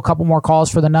going to do a couple more calls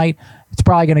for the night. It's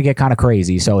probably going to get kind of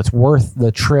crazy, so it's worth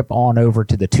the trip on over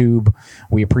to the tube.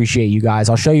 We appreciate you guys.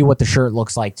 I'll show you what the shirt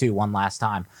looks like, too, one last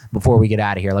time before we get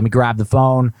out of here. Let me grab the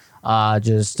phone.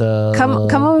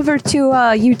 Come over to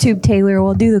YouTube, Taylor.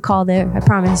 We'll do the call there. I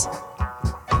promise.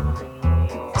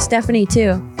 Stephanie,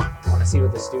 too. Want to see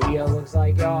what the studio looks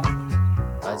like, y'all?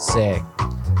 That's sick.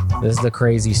 This is the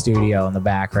crazy studio in the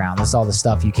background. This is all the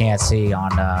stuff you can't see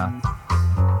on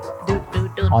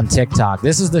TikTok.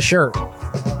 This is the shirt.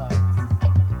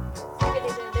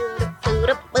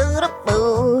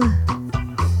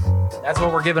 That's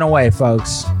what we're giving away,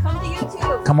 folks. Come to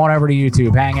YouTube. Come on over to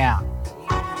YouTube. Hang out.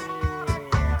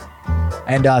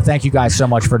 And thank you guys so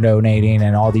much for donating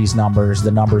and all these numbers.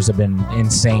 The numbers have been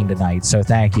insane tonight, so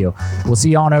thank you. We'll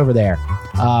see you on over there.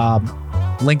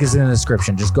 Link is in the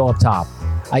description. Just go up top.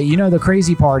 The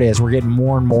crazy part is we're getting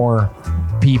more and more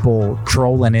people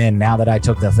trolling in now that I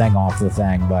took the thing off the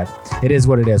thing, but it is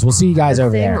what it is. We'll see you guys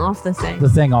over there. Off the thing. The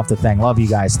thing off the thing. Love you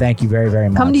guys. Thank you very, very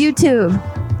much. Come to YouTube.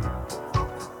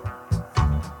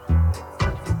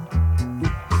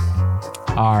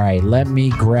 All right, let me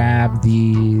grab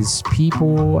these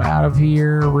people out of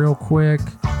here real quick.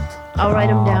 I'll write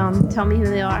them down. Tell me who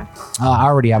they are. I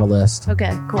already have a list.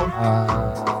 Okay, cool.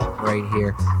 Right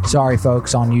here. Sorry,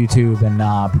 folks, on YouTube and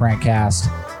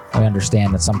Prankcast. I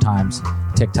understand that sometimes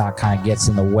TikTok kind of gets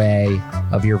in the way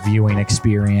of your viewing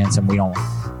experience, and we don't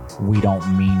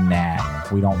mean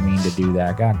that. We don't mean to do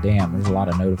that. God damn, there's a lot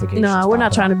of notifications. No, we're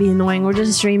not trying to be annoying. We're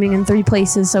just streaming in 3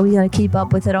 places, so we got to keep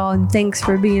up with it all. And thanks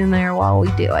for being there while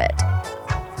we do it.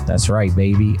 That's right,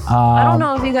 baby. I don't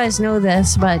know if you guys know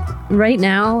this, but right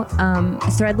now,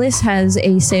 Threadless has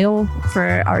a sale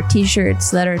for our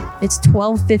t-shirts it's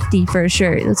 $12.50 for a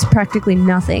shirt. That's practically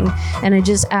nothing. And I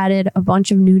just added a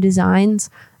bunch of new designs.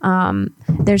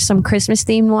 There's some Christmas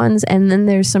themed ones, and then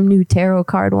there's some new tarot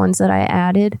card ones that I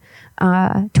added.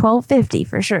 $12.50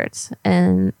 for shirts.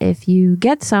 And if you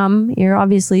get some, you're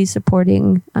obviously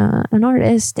supporting an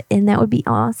artist, and that would be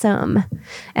awesome.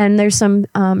 And there's some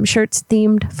shirts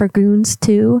themed for goons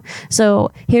too.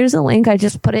 So here's a link. I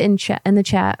just put it in the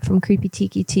chat from Creepy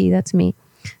Tiki T. That's me.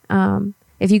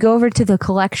 If you go over to the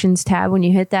collections tab, when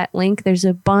you hit that link, there's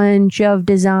a bunch of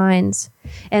designs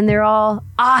and they're all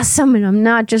awesome. And I'm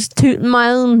not just tooting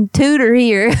my own tutor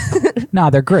here.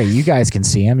 No, they're great. You guys can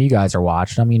see them. You guys are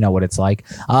watching them. You know what it's like.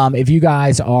 If you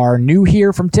guys are new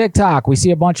here from TikTok, we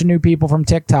see a bunch of new people from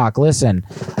TikTok. Listen,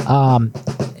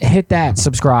 hit that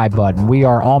subscribe button. We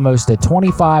are almost at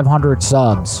 2,500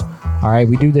 subs. All right,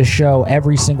 we do this show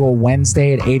every single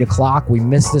Wednesday at 8 o'clock. We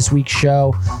missed this week's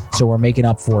show, so we're making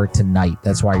up for it tonight.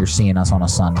 That's why you're seeing us on a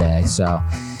Sunday. So,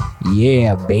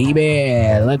 yeah,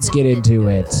 baby, let's get into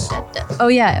it. Oh,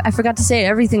 yeah, I forgot to say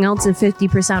everything else is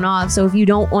 50% off. So if you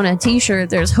don't want a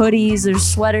t-shirt, there's hoodies, there's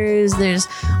sweaters, there's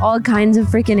all kinds of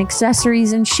freaking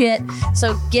accessories and shit.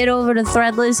 So get over to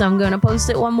Threadless. I'm going to post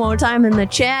it one more time in the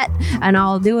chat, and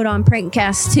I'll do it on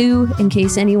Prankcast 2 in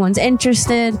case anyone's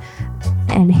interested.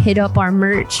 And hit up our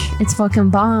merch. It's fucking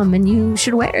bomb, and you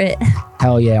should wear it.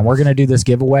 Hell yeah. And we're going to do this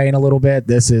giveaway in a little bit.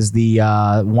 This is the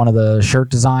one of the shirt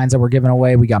designs that we're giving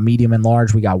away. We got medium and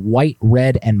large. We got white,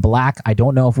 red, and black. I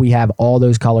don't know if we have all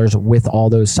those colors with all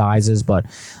those sizes, but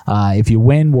if you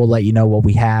win, we'll let you know what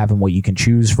we have and what you can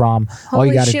choose from. All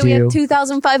you got to do. We have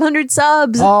 2,500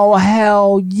 subs. Oh,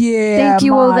 hell yeah. Thank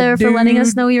you all there dude. for letting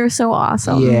us know you're so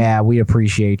awesome. Yeah, we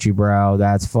appreciate you, bro.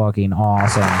 That's fucking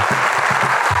awesome.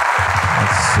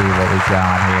 Let's see what we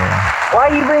got here. Why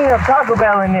are you bringing up Taco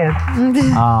Bell in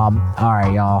this? All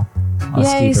right, y'all.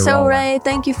 Let's Yay, keep it so rolling. Ray,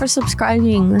 thank you for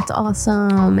subscribing. That's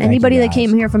awesome. Thank Anybody you that guys.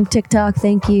 came here from TikTok,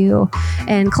 thank you.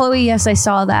 And Chloe, yes, I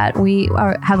saw that. We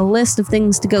have a list of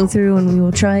things to go through, and we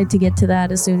will try to get to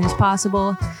that as soon as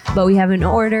possible. But we have an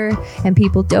order, and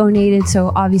people donated,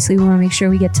 so obviously we want to make sure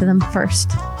we get to them first.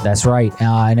 That's right.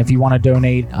 And if you want to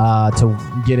donate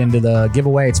to get into the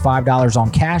giveaway, it's $5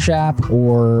 on Cash App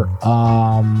or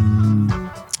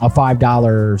a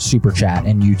 $5 super chat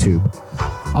in YouTube.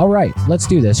 All right, let's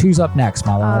do this. Who's up next,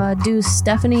 my love? Do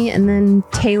Stephanie and then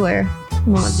Taylor.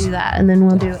 We'll do that, and then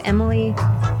we'll do Emily.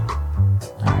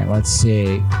 All right, let's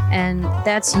see. And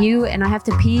that's you, and I have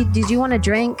to pee. Did you want a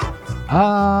drink?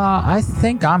 I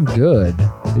think I'm good.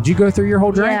 Did you go through your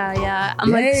whole drink? Yeah. I'm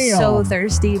like so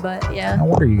thirsty, but yeah. No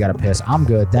wonder you got to piss. I'm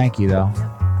good. Thank you, though.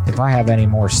 If I have any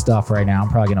more stuff right now, I'm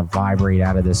probably going to vibrate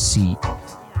out of this seat.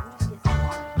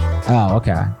 Oh,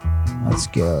 okay. Let's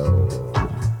go.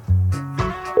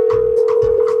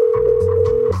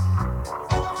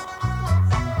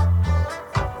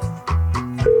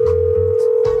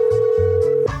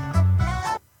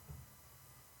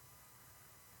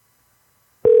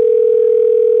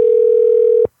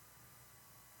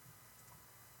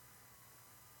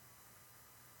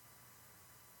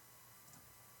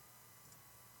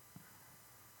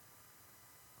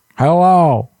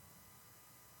 Hello.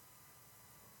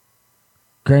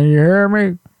 Can you hear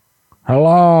me?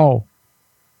 Hello.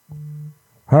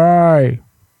 Hey.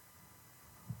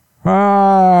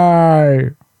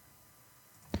 Hey.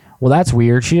 Well, that's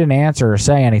weird. She didn't answer or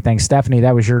say anything. Stephanie,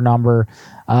 that was your number.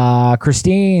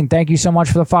 Christine, thank you so much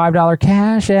for the $5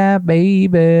 Cash App,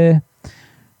 baby.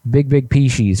 Big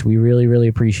peashies. We really, really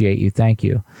appreciate you. Thank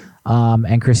you.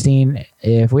 And Christine,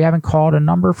 if we haven't called a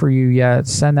number for you yet,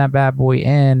 send that bad boy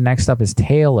in. Next up is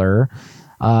Taylor.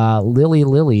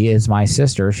 Lily is my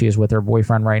sister. She is with her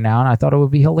boyfriend right now, and I thought it would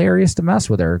be hilarious to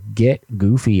mess with her. Get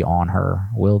goofy on her.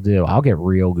 Will do. I'll get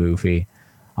real goofy.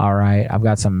 All right. I've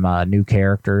got some new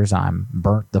characters. I'm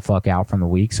burnt the fuck out from the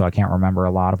week, so I can't remember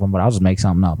a lot of them, but I'll just make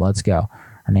something up. Let's go.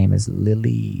 Her name is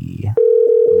Lily.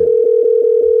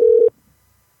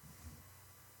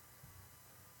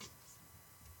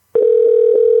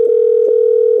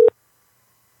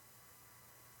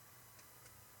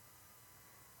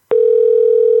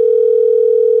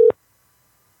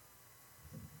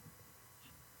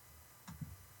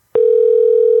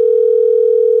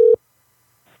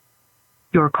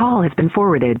 Your call has been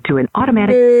forwarded to an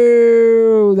automatic...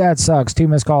 Ew, that sucks. 2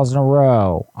 missed calls in a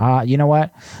row. You know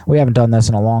what? We haven't done this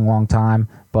in a long time,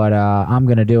 but I'm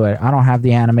going to do it. I don't have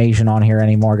the animation on here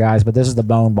anymore, guys, but this is the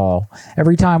bone ball.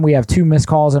 Every time we have 2 missed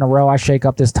calls in a row, I shake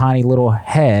up this tiny little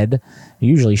head.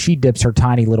 Usually she dips her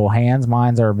tiny little hands.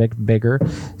 Mine's are a bit bigger.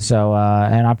 So,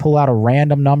 and I pull out a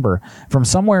random number from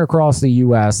somewhere across the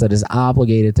U.S. that is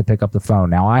obligated to pick up the phone.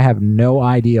 Now, I have no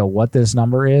idea what this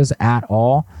number is at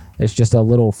all. It's just a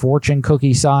little fortune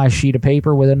cookie size sheet of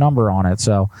paper with a number on it.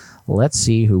 So let's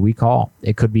see who we call.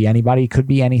 It could be anybody. It could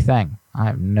be anything. I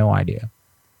have no idea.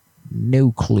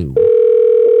 No clue.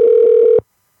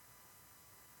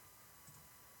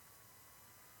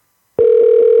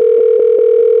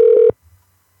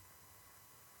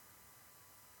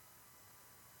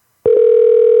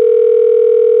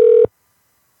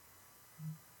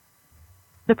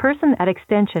 The person at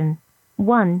extension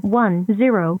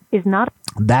 110 is not...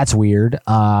 That's weird.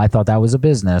 I thought that was a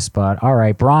business, but all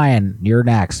right, Brian, you're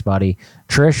next, buddy.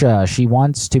 Trisha, she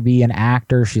wants to be an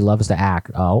actor. She loves to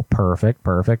act. Oh, perfect.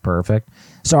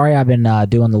 Sorry, I've been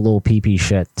doing the little pee-pee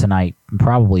shit tonight.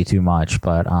 Probably too much,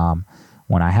 but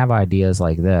when I have ideas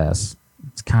like this,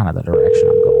 it's kind of the direction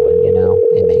I'm going, you know?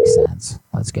 It makes sense.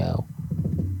 Let's go.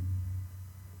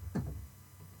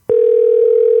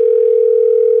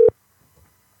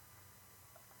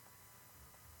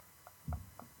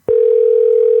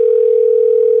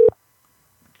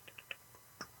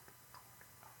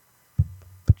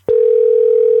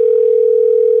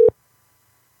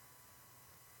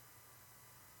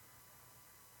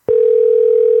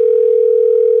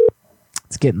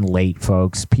 It's getting late,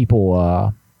 folks.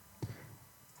 People,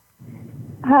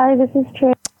 Hi, this is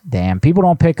Trish. damn, people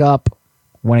don't pick up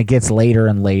when it gets later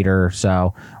and later,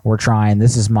 so we're trying.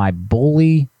 This is my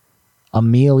bully,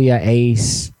 Amelia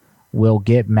Ace. Will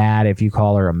get mad if you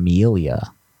call her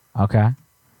Amelia. Okay?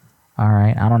 All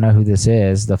right. I don't know who this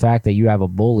is. The fact that you have a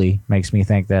bully makes me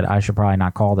think that I should probably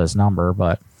not call this number,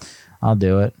 but I'll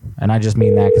do it. And I just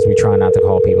mean that because we try not to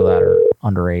call people that are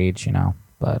underage, you know,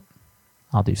 but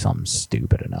I'll do something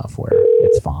stupid enough where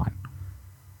it's fine.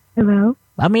 Hello?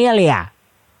 Amelia.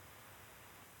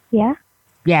 Yeah?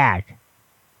 Yes.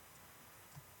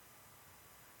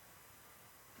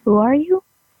 Who are you?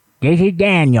 This is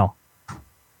Daniel.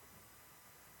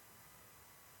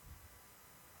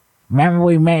 Remember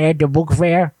we met at the book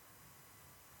fair?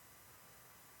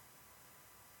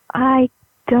 I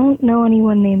don't know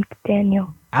anyone named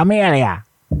Daniel. Amelia.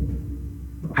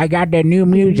 I got the new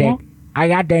music. I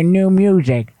got the new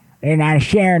music, and I'm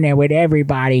sharing it with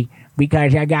everybody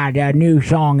because I got a new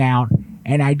song out,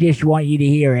 and I just want you to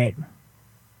hear it.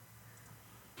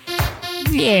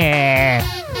 Yeah.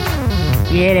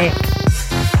 Get it?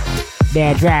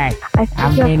 That's right.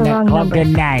 I'm in the club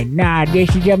tonight. Nah,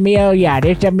 this is Amelia.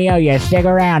 Stick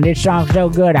around. This song's so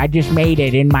good. I just made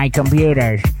it in my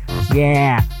computers.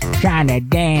 Yeah. Trying to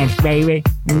dance, baby.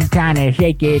 I'm trying to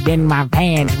shake it in my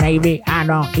pants, maybe. I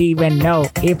don't even know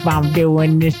if I'm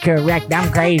doing this correct.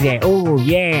 I'm crazy. Oh,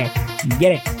 yeah.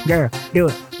 Get it, girl. Do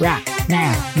it right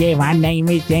now. Yeah, my name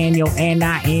is Daniel, and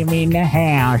I am in the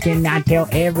house. And I tell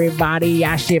everybody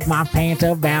I shit my pants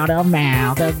about a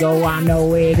month ago. I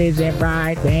know it isn't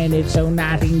right, and it's so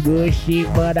nice and good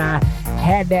shit, but I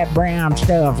had that brown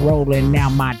stuff rolling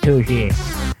down my tushy.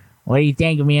 What do you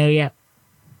think, Amelia?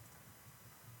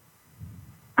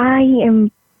 I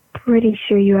am pretty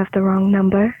sure you have the wrong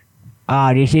number.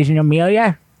 Oh, this isn't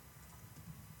Amelia?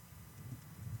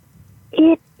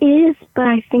 It is, but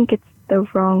I think it's the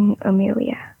wrong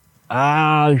Amelia.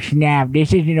 Oh, snap.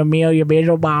 This isn't Amelia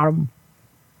Bizzlebottom?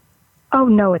 Oh,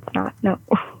 no, it's not. No.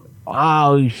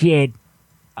 Oh, shit.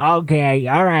 Okay,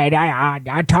 all right.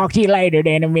 I'll talk to you later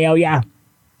then, Amelia.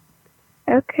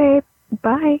 Okay,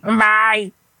 bye.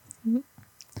 Bye.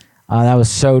 That was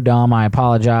so dumb. I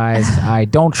apologize. I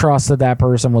don't trust that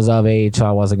person was of age, so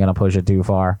I wasn't going to push it too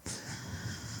far.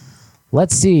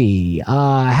 Let's see.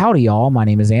 Howdy, y'all. My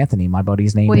name is Anthony. My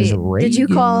buddy's name is Ray. Did you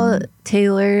call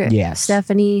Taylor? Yes.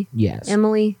 Stephanie? Yes.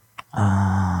 Emily?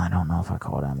 I don't know if I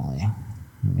called Emily.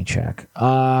 Let me check.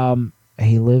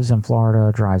 He lives in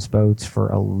Florida, drives boats for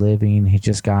a living. He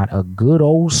just got a good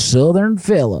old Southern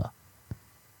fella.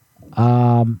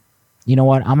 You know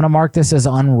what? I'm going to mark this as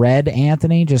unread,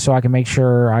 Anthony, just so I can make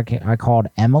sure I called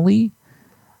Emily.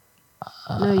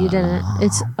 No, you didn't.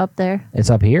 It's up there.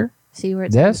 It's up here? See where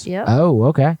it's this? Yep. Oh,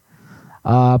 okay.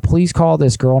 Please call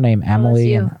this girl named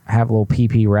Emily and have a little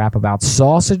PP rap about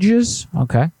sausages.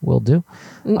 Okay, will do.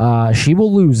 She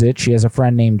will lose it. She has a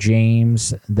friend named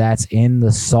James that's in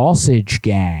the Sausage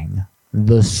Gang.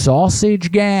 The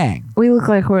Sausage Gang. We look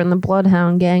like we're in the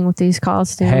Bloodhound Gang with these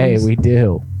costumes. Hey, we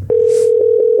do.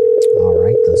 All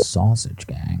right, the Sausage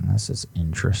Gang. This is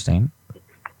interesting.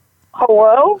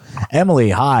 Hello? Emily,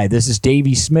 hi. This is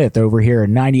Davey Smith over here at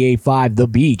 98.5 The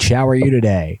Beach. How are you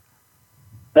today?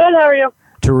 Good, how are you?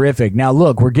 Terrific. Now,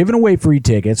 look, we're giving away free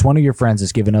tickets. One of your friends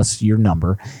has given us your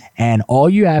number, and all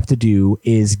you have to do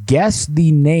is guess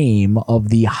the name of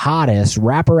the hottest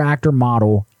rapper, actor,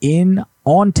 model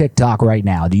on TikTok right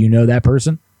now. Do you know that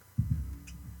person?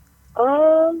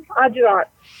 I do not.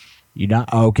 You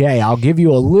not? Okay, I'll give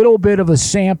you a little bit of a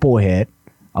sample hit.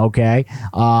 Okay,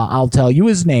 I'll tell you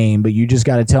his name, but you just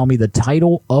got to tell me the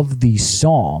title of the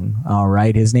song. All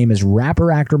right, his name is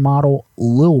rapper, actor, model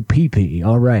Lil Peep.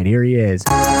 All right, here he is.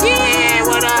 Yeah,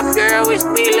 what up, girl? It's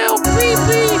me, Lil Peep.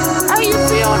 How you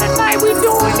feeling tonight? We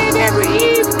doing it every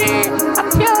evening.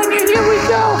 I'm telling you, here we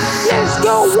go. Let's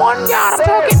go.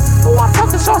 I'm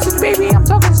talking sausage, baby. I'm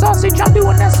talking sausage. I'm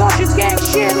doing that sausage gang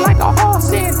shit like a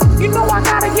horse in. You know I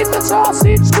gotta get the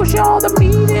sausage, squish all the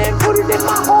meat in, put it in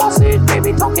my sausage,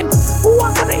 baby. Talking, ooh,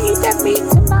 I'm gonna eat that meat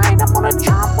tonight. I'm gonna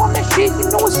chomp on that shit. You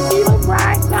know it's feeling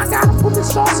right. I gotta put the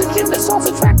sausage in the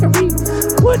sausage factory.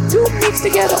 Put two meats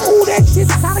together. Ooh, that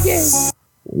shit's kinda gay.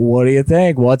 What do you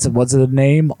think? What's the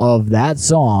name of that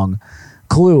song?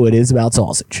 Clue, it is about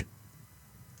sausage.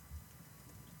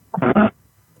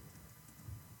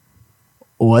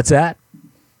 What's that?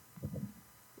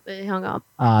 They hung up.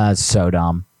 It's so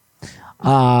dumb.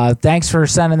 Thanks for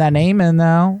sending that name in,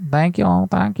 though. Thank you. All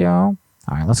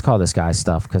right, let's call this guy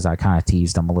stuff because I kind of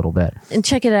teased him a little bit. And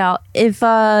check it out. If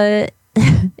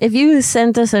if you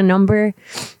sent us a number,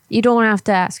 you don't have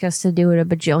to ask us to do it a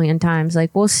bajillion times. Like,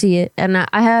 we'll see it. And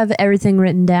I have everything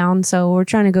written down, so we're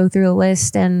trying to go through a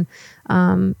list, and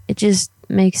it just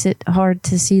makes it hard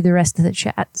to see the rest of the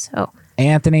chat. So,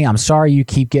 Anthony, I'm sorry you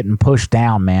keep getting pushed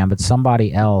down, man, but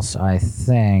somebody else, I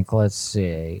think. Let's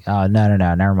see. No,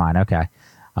 never mind.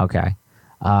 Okay.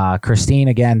 Christine,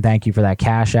 again, thank you for that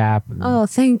Cash App. oh,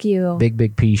 thank you. Big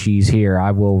Peashies here.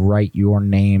 I will write your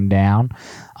name down.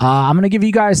 I'm going to give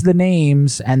you guys the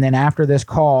names, and then after this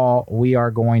call, we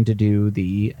are going to do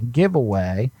the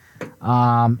giveaway.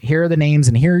 Here are the names,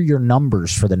 and here are your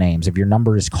numbers for the names. If your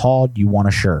number is called, you want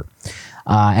a shirt.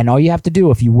 And all you have to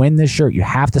do, if you win this shirt, you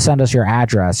have to send us your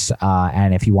address,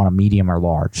 and if you want a medium or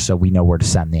large, so we know where to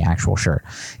send the actual shirt.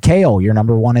 Kale, you're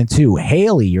number 1 and 2.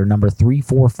 Haley, you're number 3,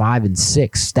 4, 5, and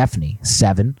 6. Stephanie,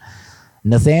 7.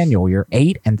 Nathaniel, you're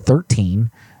 8 and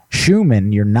 13.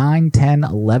 Schumann, you're 9, 10,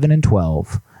 11, and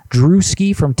 12.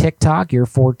 Drewski from TikTok, you're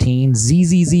 14.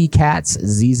 ZZZ Cats,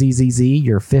 ZZZZ,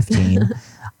 you're 15.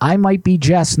 I Might Be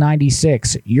Jess,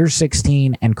 96. You're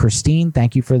 16. And Christine,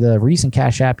 thank you for the recent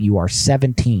Cash App. You are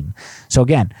 17. So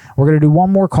again, we're going to do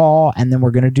one more call, and then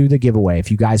we're going to do the giveaway. If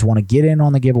you guys want to get in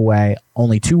on the giveaway,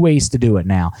 only 2 ways to do it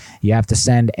now. You have to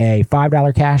send a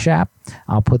 $5 Cash App.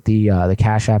 I'll put the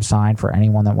Cash App sign for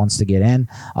anyone that wants to get in.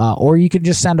 Or you can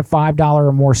just send a $5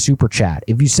 or more super chat.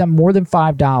 If you send more than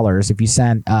 $5, if you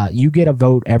send, you get a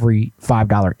vote every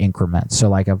 $5 increment. So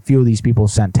like a few of these people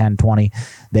sent 10, 20,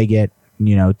 they get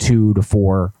 2 to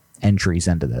 4 entries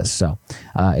into this. So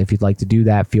if you'd like to do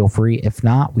that, feel free. If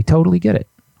not, we totally get it.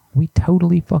 We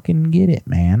totally fucking get it,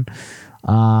 man.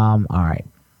 All right,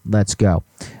 let's go.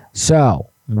 So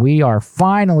we are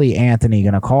finally, Anthony,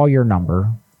 going to call your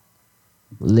number.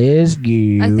 Liz,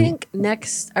 you. I think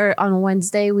next, or on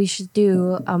Wednesday, we should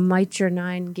do a Miter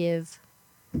 9 give.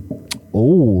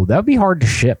 Oh, that would be hard to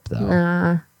ship, though.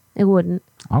 Nah, it wouldn't.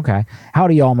 Okay.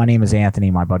 Howdy, y'all. My name is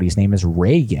Anthony. My buddy's name is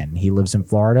Reagan. He lives in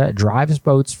Florida, drives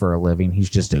boats for a living. He's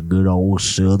just a good old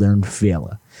Southern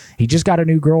fella. He just got a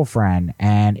new girlfriend,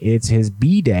 and it's his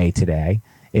B-day today,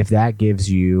 if that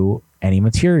gives you any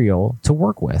material to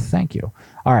work with. Thank you.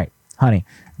 All right, honey.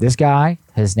 This guy,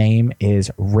 his name is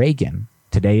Reagan.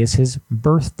 Today is his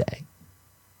birthday.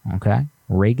 Okay?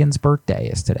 Reagan's birthday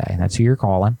is today. That's who you're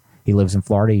calling. He lives in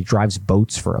Florida. He drives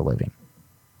boats for a living.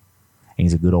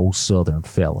 He's a good old Southern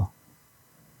fella.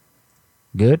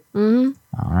 Good? Mm-hmm.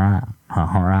 All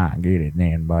right. Get it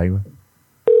then, baby.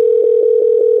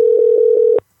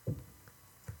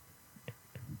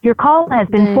 Your call has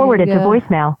been forwarded to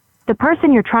voicemail. The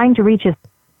person you're trying to reach is...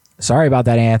 Sorry about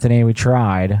that, Anthony. We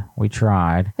tried.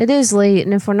 It is late,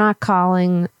 and if we're not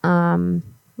calling,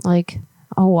 like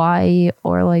Hawaii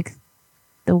or like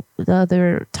the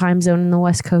other time zone in the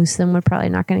West Coast, then we're probably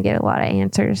not going to get a lot of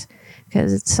answers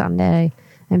because it's Sunday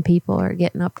and people are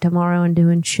getting up tomorrow and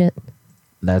doing shit.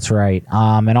 That's right.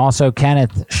 And also,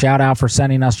 Kenneth, shout out for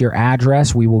sending us your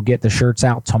address. We will get the shirts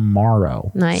out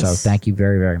tomorrow. Nice. So thank you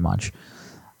very, very much.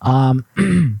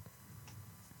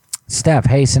 Steph,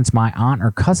 hey, since my aunt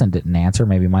or cousin didn't answer,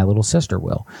 maybe my little sister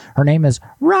will. Her name is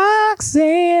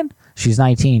Roxanne. She's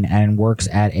 19 and works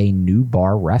at a new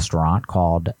bar restaurant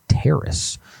called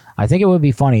Terrace. I think it would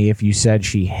be funny if you said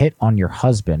she hit on your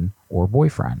husband or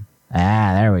boyfriend.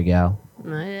 There we go.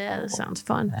 Yeah, that sounds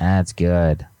fun. That's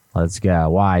good. Let's go.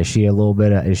 Why? Is she a little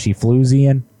bit of, is she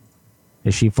Floozian?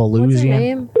 Is she Falusian? What's her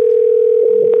name?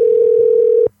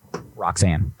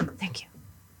 Roxanne. Thank you.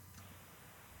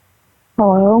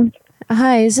 Hello?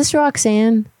 Hi, is this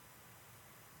Roxanne?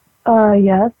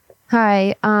 Yes.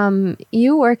 Hi,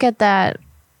 you work at that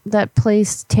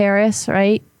place Terrace,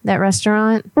 right? That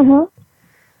restaurant?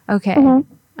 Mm-hmm. Okay.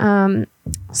 Mm-hmm.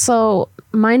 So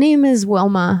my name is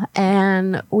Wilma,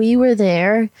 and we were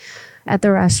there at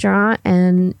the restaurant,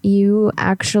 and you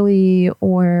actually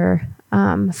were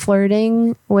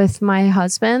flirting with my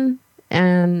husband,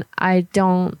 and I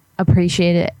don't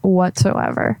appreciate it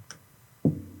whatsoever.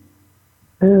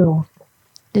 Ew.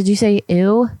 Did you say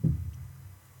ew?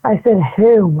 I said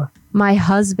who? My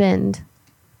husband.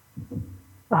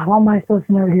 How am I supposed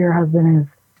to know who your husband is?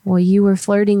 Well, you were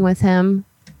flirting with him.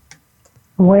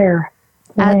 Where?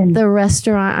 At the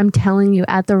restaurant. I'm telling you,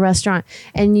 at the restaurant.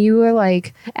 And you were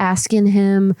like asking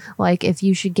him like if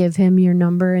you should give him your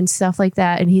number and stuff like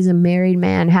that. And he's a married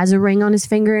man, has a ring on his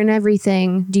finger and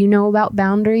everything. Do you know about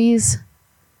boundaries?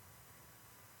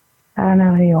 I don't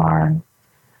know who you are.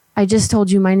 I just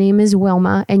told you my name is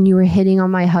Wilma and you were hitting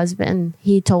on my husband.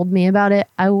 He told me about it.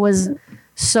 I was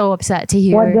so upset to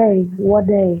hear. What day? What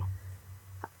day?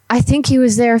 I think he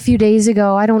was there a few days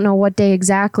ago. I don't know what day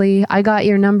exactly. I got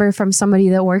your number from somebody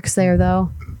that works there,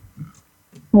 though.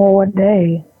 Well, what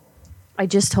day? I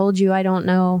just told you. I don't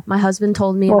know. My husband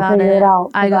told me We'll about figure it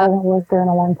out. I haven't worked there in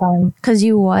a long time. Because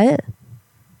you what?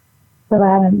 But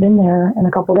I haven't been there in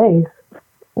a couple days.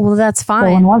 Well, that's fine.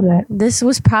 So when was it? This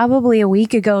was probably a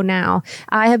week ago now.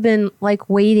 I have been like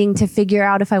waiting to figure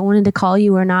out if I wanted to call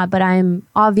you or not, but I'm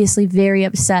obviously very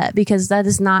upset because that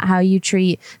is not how you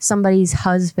treat somebody's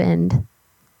husband.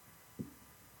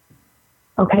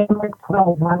 Okay, I'm like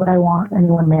 12. Why would I want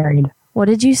anyone married? What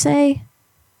did you say?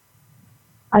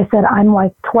 I said I'm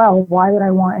like 12. Why would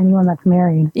I want anyone that's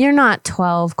married? You're not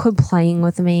 12. Quit playing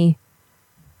with me.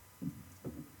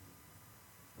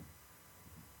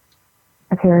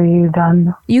 Okay, are you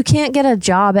done? You can't get a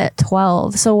job at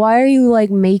 12. So why are you like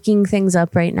making things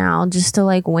up right now just to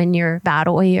like win your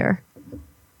battle here?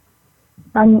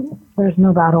 There's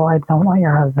no battle. I don't want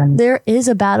your husband. There is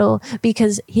a battle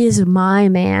because he is my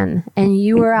man and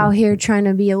you were out here trying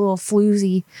to be a little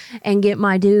floozy and get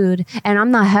my dude and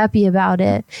I'm not happy about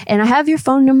it. And I have your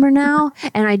phone number now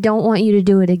and I don't want you to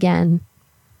do it again.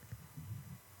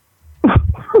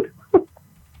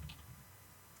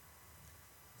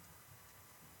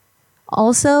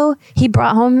 Also, he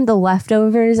brought home the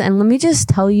leftovers, and let me just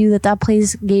tell you that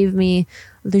place gave me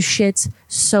the shits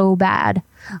so bad.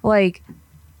 Like,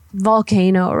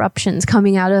 volcano eruptions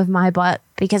coming out of my butt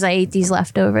because I ate these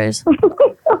leftovers.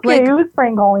 Okay, who was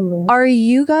prank calling me? Are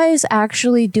you guys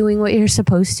actually doing what you're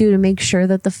supposed to make sure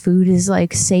that the food is,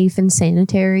 like, safe and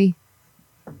sanitary?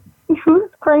 Who's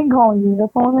prank calling you?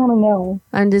 That's all I want to know.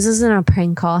 And this isn't a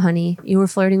prank call, honey. You were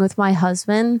flirting with my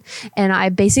husband, and I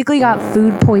basically got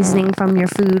food poisoning from your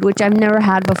food, which I've never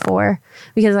had before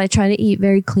because I try to eat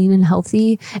very clean and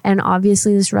healthy, and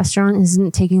obviously this restaurant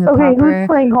isn't taking the proper who's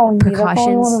prank calling me? That's all I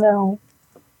precautions. want to know.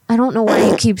 I don't know why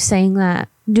you keep saying that.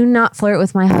 Do not flirt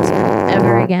with my husband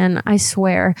ever again. I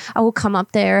swear. I will come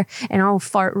up there and I'll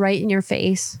fart right in your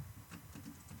face.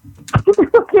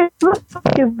 Okay, what the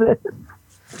fuck is this?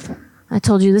 I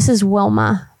told you, this is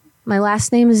Wilma. My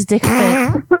last name is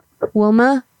Dickfit.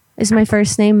 Wilma is my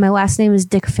first name. My last name is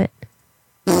Dickfit.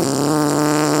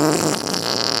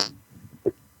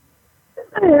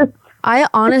 I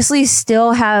honestly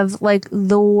still have like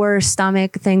the worst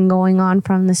stomach thing going on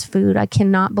from this food. I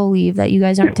cannot believe that you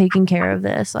guys aren't taking care of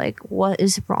this. Like, what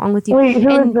is wrong with you? Wait, who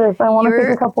is this? I want to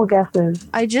take a couple guesses.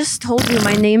 I just told you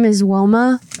my name is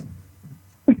Wilma.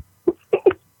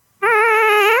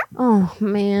 Oh,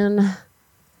 man.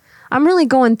 I'm really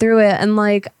going through it, and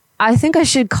like I think I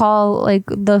should call like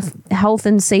the health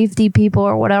and safety people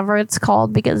or whatever it's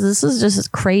called because this is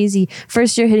just crazy.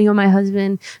 First you're hitting on my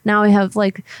husband, now I have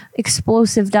like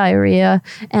explosive diarrhea,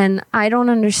 and I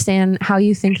don't understand how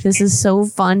you think this is so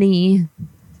funny.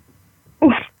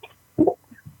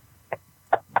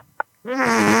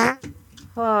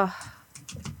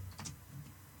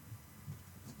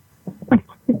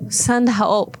 Send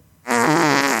help.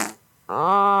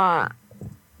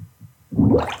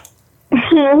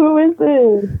 Who is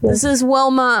this? This is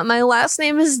Wilma. My last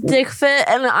name is Dickfit,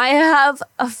 and I have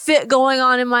a fit going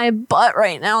on in my butt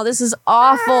right now. This is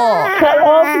awful. Shut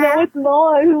up. No, it's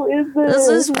not. Who is this? This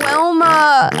is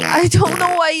Wilma. I don't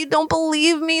know why you don't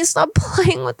believe me. Stop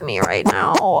playing with me right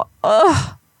now.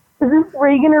 Ugh. Is this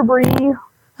Reagan or Bree?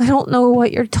 I don't know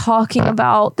what you're talking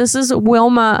about. This is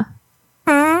Wilma.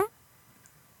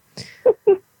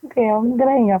 Okay, I'm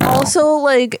gonna hang up. Also,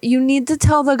 like, you need to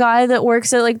tell the guy that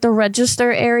works at like the register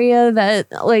area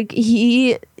that like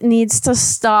he needs to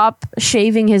stop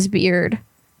shaving his beard.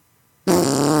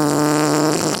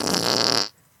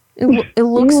 It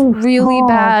looks really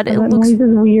bad. It looks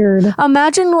weird.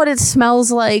 Imagine what it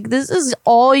smells like. This is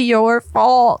all your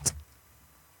fault.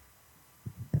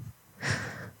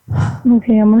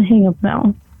 Okay, I'm gonna hang up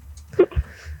now.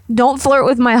 Don't flirt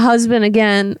with my husband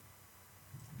again.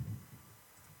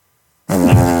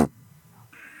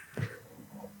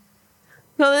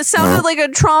 No, this sounded like a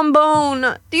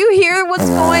trombone. Do you hear what's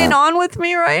going on with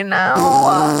me right now?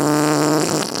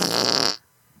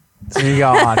 Be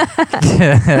gone.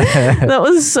 That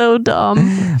was so dumb.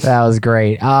 That was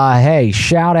great. Hey,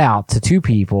 shout out to two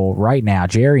people right now.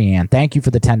 Jerry Ann, thank you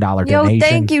for the $10 donation.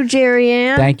 Thank you, Jerry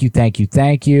Ann.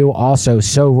 Thank you.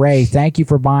 Also, Ray, thank you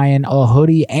for buying a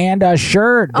hoodie and a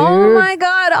shirt, dude. Oh my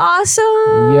God,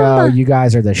 awesome. Yo, you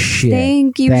guys are the shit.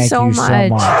 Thank you so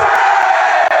much.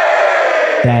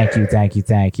 Thank you.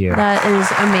 That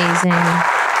is amazing.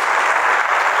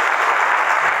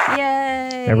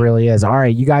 Yay. It really is. All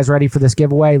right, you guys ready for this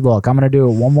giveaway? Look, I'm going to do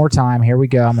it one more time. Here we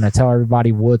go. I'm going to tell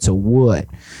everybody what's a what.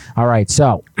 All right,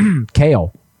 so,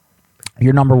 Kale,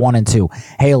 you're number 1 and 2.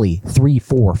 Haley, 3,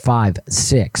 4, 5,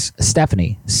 6.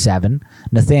 Stephanie, 7.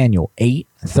 Nathaniel, 8,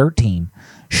 13.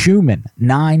 Schumann,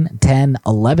 9, 10,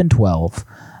 11, 12.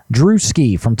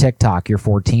 Drewski from TikTok, you're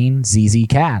 14. ZZ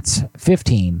Cats,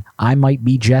 15. I Might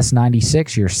Be Jess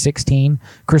 96, you're 16.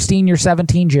 Christine, you're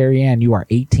 17. Jerry Ann, you are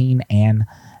 18 and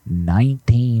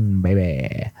 19,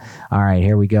 baby. All right,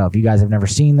 here we go. If you guys have never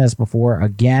seen this before,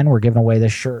 again, we're giving away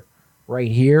this shirt right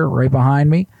here, right behind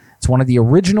me. It's one of the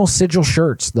original Sigil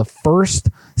shirts, the first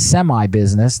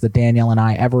semi-business that Danielle and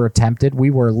I ever attempted.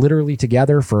 We were literally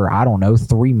together for,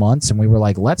 3 months, and we were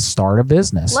like, let's start a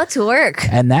business. Let's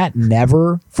work. And that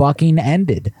never fucking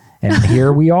ended. And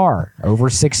here we are, over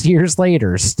 6 years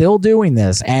later, still doing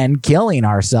this and killing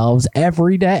ourselves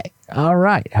every day. All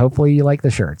right. Hopefully you like the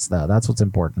shirts, though. That's what's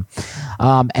important.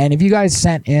 And if you guys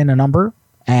sent in a number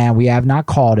and we have not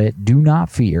called it, do not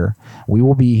fear. We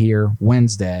will be here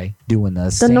Wednesday doing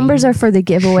this. The numbers are for the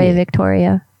giveaway,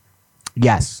 Victoria.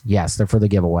 Yes, they're for the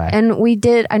giveaway. And we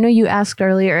did, I know you asked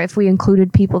earlier if we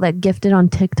included people that gifted on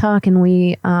TikTok, and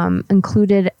we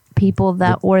included people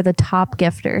that were the top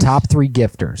gifters. Top 3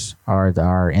 gifters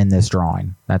are in this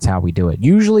drawing. That's how we do it.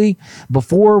 Usually,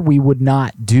 before, we would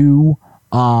not do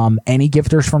any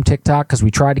gifters from TikTok because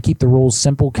we tried to keep the rules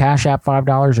simple. Cash App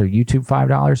 $5 or YouTube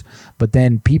 $5. But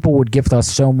then people would gift us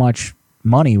so much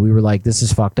money, we were like, this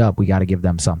is fucked up. We got to give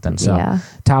them something. So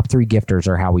top 3 gifters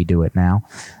are how we do it now.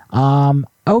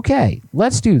 Okay,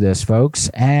 let's do this, folks.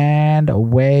 And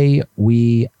away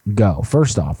we go.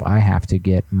 First off, I have to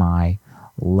get my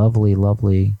lovely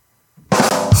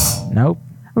nope.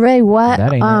 Ray,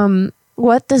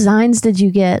 what designs did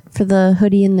you get for the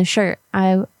hoodie and the shirt?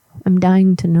 I'm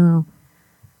dying to know.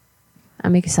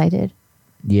 I'm excited.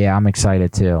 Yeah, I'm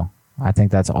excited too. I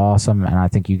think that's awesome, and I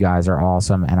think you guys are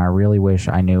awesome, and I really wish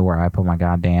I knew where I put my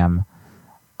goddamn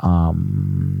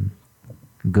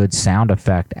good sound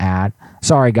effect at.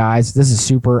 Sorry, guys. This is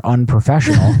super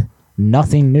unprofessional.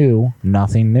 Nothing new.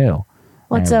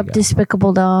 What's up,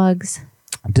 Despicable Dogs?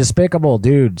 Despicable,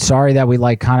 dude. Sorry that we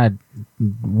kind of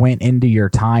went into your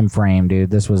time frame, dude.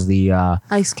 This was the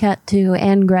Ice Cat 2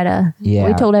 and Greta. Yeah.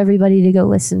 We told everybody to go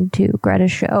listen to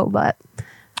Greta's show, but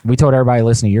we told everybody to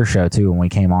listen to your show too when we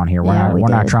came on here. We're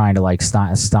not trying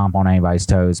to stomp on anybody's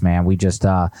toes, man. We just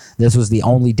this was the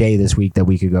only day this week that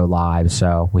we could go live,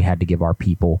 so we had to give our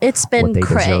people it's been what they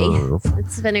deserve.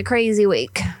 It's been a crazy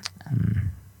week.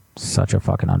 Such a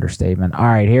fucking understatement. All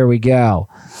right, here we go.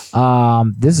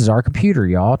 This is our computer,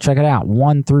 y'all. Check it out.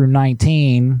 1 through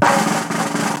 19.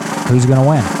 Who's gonna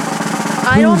win?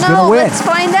 I don't know. Let's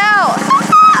find out.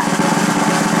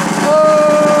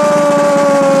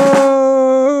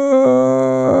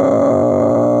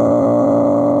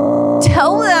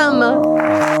 Tell them.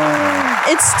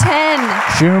 It's 10.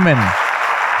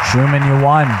 Schumann, you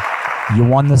won. You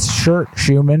won the shirt,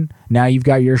 Schumann. Now you've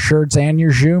got your shirts and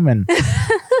your Schumann.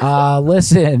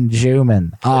 Listen,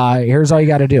 Schumann, here's all you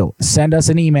got to do. Send us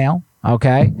an email,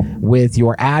 okay, with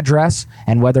your address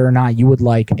and whether or not you would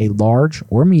like a large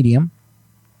or medium.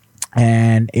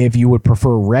 And if you would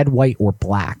prefer red, white, or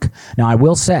black. Now, I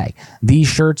will say, these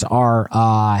shirts are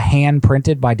hand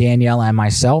printed by Danielle and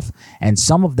myself, and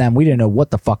some of them, we didn't know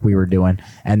what the fuck we were doing,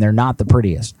 and they're not the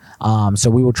prettiest. So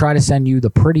we will try to send you the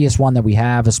prettiest one that we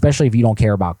have, especially if you don't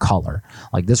care about color.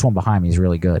 Like this one behind me is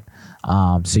really good.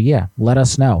 So yeah, let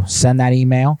us know. Send that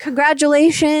email.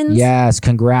 Congratulations. Yes,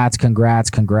 congrats.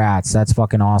 That's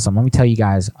fucking awesome. Let me tell you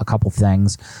guys a couple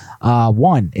things.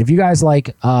 One, if you guys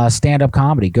like stand-up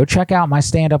comedy, go check out my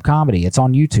stand-up comedy. It's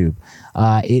on YouTube.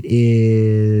 It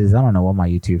is, I don't know what my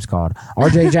YouTube's called.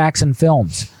 RJ Jackson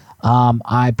Films.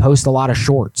 I post a lot of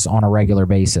shorts on a regular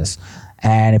basis.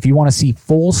 And if you want to see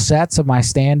full sets of my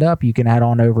stand-up, you can head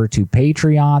on over to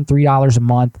Patreon, $3 a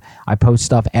month. I post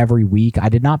stuff every week. I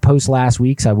did not post last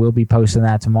week's. I will be posting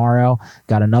that tomorrow.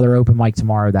 Got another open mic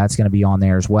tomorrow. That's going to be on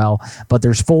there as well. But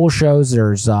there's full shows.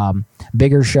 There's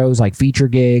bigger shows like feature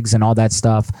gigs and all that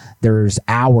stuff. There's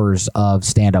hours of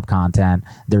stand-up content.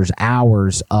 There's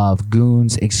hours of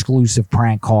Goons exclusive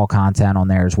prank call content on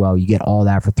there as well. You get all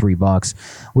that for $3.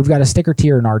 We've got a sticker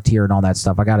tier and art tier and all that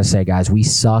stuff. I got to say, guys, we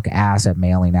suck ass at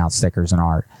mailing out stickers and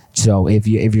art. So if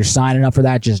you're signing up for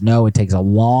that, just know it takes a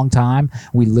long time.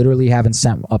 We literally haven't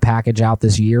sent a package out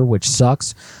this year, which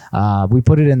sucks. We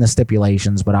put it in the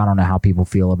stipulations, but I don't know how people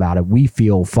feel about it. We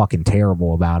feel fucking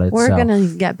terrible about it. We're gonna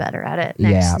get better at it.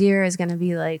 Next year is gonna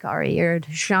be like our year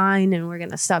to shine, and we're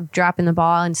gonna stop dropping the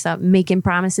ball and stop making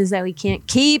promises that we can't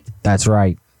keep. That's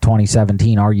right.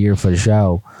 2017, our year for the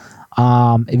show.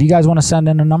 If you guys want to send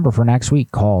in a number for next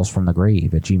week,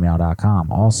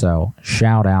 callsfromthegrave@gmail.com. Also,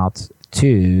 shout out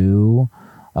to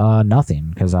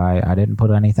nothing, because I didn't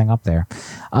put anything up there.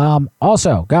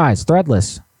 Also, guys,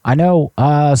 Threadless. I know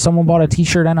someone bought a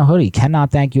t-shirt and a hoodie. Cannot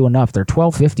thank you enough. They're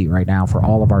 $12.50 right now for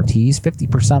all of our tees.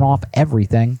 50% off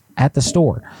everything at the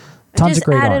store. Tons of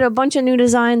great art. I just added a bunch of new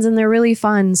designs, and they're really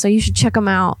fun, so you should check them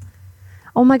out.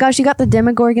 Oh my gosh, you got the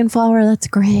Demogorgon flower. That's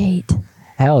great.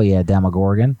 Hell yeah,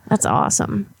 Demogorgon. That's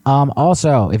awesome.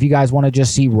 Also, if you guys want to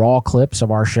just see raw clips of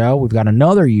our show, we've got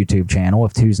another YouTube channel,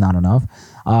 if two's not enough.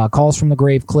 Calls from the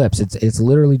Grave clips. It's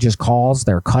literally just calls.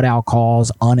 They're cutout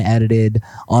calls, unedited,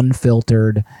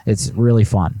 unfiltered. It's really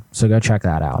fun. So go check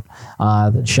that out.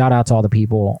 Shout out to all the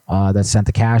people that sent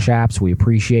the cash apps. We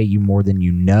appreciate you more than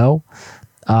you know.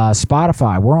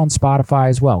 Spotify. We're on Spotify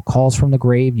as well. Calls from the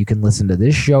Grave. You can listen to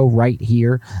this show right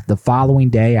here the following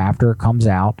day after it comes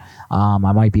out. I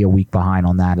might be a week behind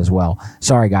on that as well.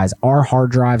 Sorry, guys. Our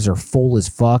hard drives are full as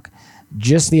fuck.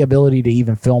 Just the ability to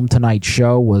even film tonight's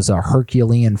show was a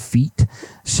Herculean feat.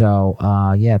 So,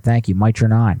 yeah, thank you. Mitra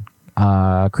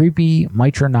 9. Creepy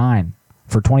Mitra 9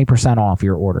 for 20% off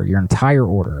your order. Your entire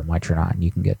order at Mitra 9.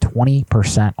 You can get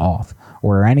 20% off.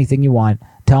 Order anything you want.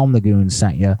 Tell them the Goons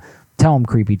sent you. Tell them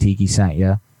Creepy Tiki sent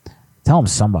you. Tell them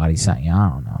somebody sent you. I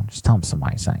don't know. Just tell them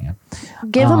somebody sent you.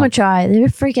 Give them a try. They're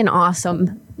freaking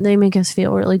awesome. They make us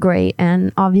feel really great.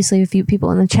 And obviously a few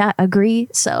people in the chat agree.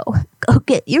 So go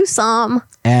get you some.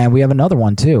 And we have another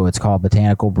one too. It's called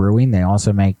Botanical Brewing. They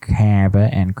also make Cava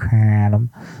and Kratom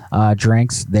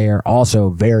drinks. They're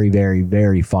also very, very,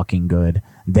 very fucking good.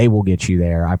 They will get you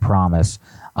there. I promise.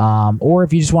 Or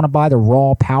if you just want to buy the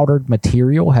raw powdered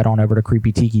material, head on over to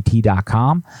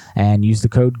creepytiki.com and use the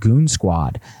code Goon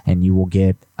Squad, and you will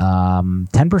get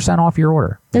 10% off your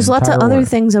order. There's lots of other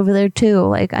things over there too.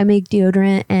 Like I make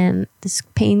deodorant and this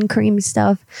pain cream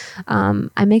stuff.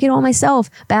 I make it all myself.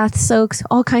 Bath soaks,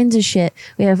 all kinds of shit.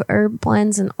 We have herb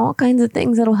blends and all kinds of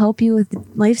things that'll help you with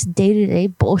life's day-to-day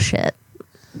bullshit.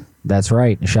 That's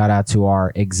right. Shout out to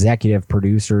our executive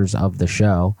producers of the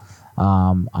show.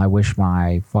 I wish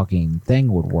my fucking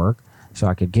thing would work so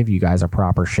I could give you guys a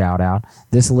proper shout out.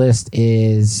 This list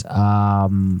is not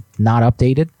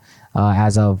updated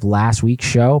as of last week's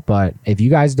show, but if you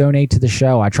guys donate to the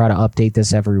show, I try to update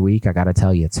this every week. I got to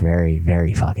tell you, it's very,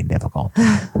 very fucking difficult.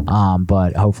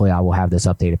 But hopefully I will have this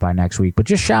updated by next week. But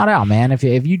just shout out, man. If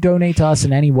you donate to us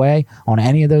in any way on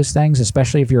any of those things,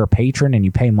 especially if you're a patron and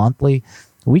you pay monthly,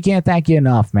 we can't thank you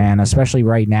enough, man, especially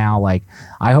right now. Like,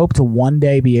 I hope to one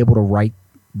day be able to write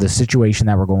the situation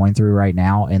that we're going through right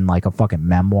now in like a fucking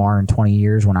memoir in 20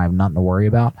 years when I have nothing to worry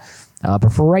about.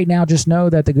 But for right now, just know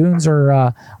that the Goons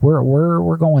are,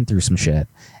 we're going through some shit,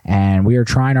 and we are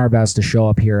trying our best to show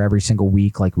up here every single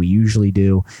week like we usually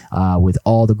do, with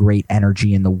all the great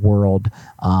energy in the world.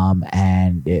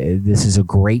 And this is a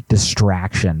great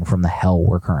distraction from the hell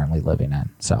we're currently living in.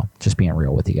 So just being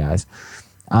real with you guys.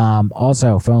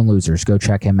 Also, Phone Losers, go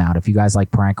check him out. If you guys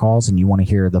like prank calls and you want to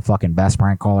hear the fucking best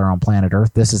prank caller on planet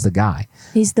Earth, this is the guy.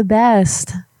 He's the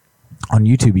best. On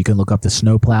YouTube, you can look up the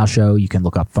Snowplow Show. You can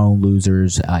look up Phone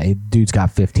Losers. Dude's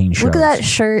got 15 shows. Look at that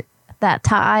shirt, that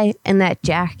tie, and that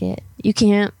jacket. You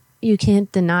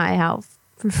can't deny how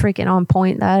freaking on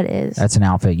point that is. That's an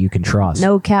outfit you can trust.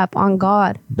 No cap, on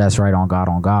God. That's right, on God,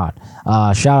 on God.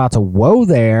 Shout out to Whoa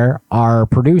there, our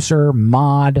producer,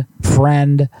 mod,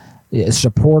 friend,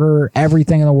 supporter,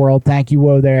 everything in the world. Thank you,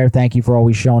 Whoa there. Thank you for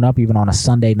always showing up, even on a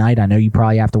Sunday night. I know you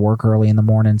probably have to work early in the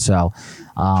morning, so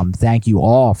thank you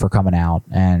all for coming out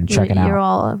and checking out. You're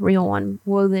all a real one.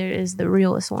 Whoa there is the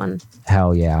realest one.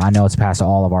 Hell yeah. I know it's past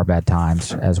all of our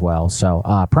bedtimes as well. So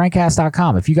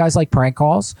prankcast.com. If you guys like prank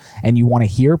calls and you want to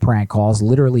hear prank calls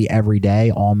literally every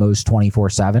day, almost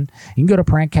 24/7, you can go to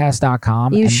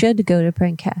prankcast.com. You should go to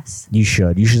Prankcast. You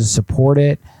should support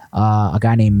it. A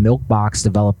guy named Milkbox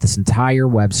developed this entire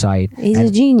website. He's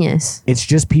a genius. It's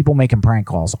just people making prank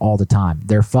calls all the time.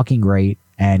 They're fucking great,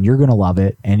 and you're gonna love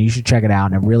it, and you should check it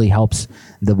out. And it really helps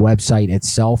the website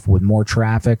itself with more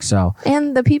traffic. So,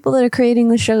 and the people that are creating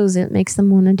the shows, it makes them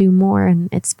want to do more, and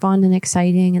it's fun and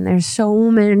exciting. And there's so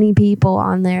many people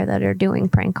on there that are doing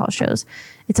prank call shows.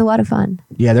 It's a lot of fun.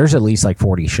 yeah, there's at least like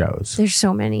 40 shows. There's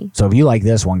so many. So if you like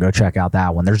this one, go check out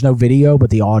that one. There's no video, but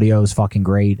the audio is fucking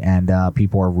great, and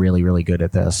people are really, really good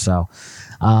at this. So,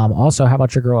 also, how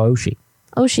about your girl Oshi?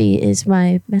 Oshi is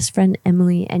my best friend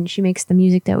Emily, and she makes the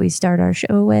music that we start our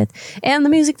show with and the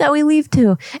music that we leave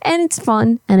to. And it's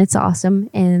fun and it's awesome.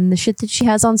 And the shit that she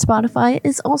has on Spotify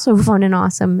is also fun and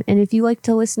awesome. And if you like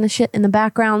to listen to shit in the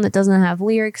background that doesn't have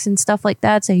lyrics and stuff like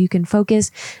that so you can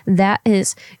focus, that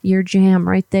is your jam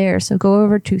right there. So go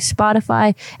over to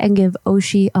Spotify and give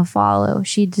Oshi a follow.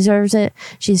 She deserves it.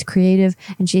 She's creative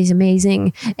and she's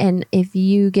amazing. And if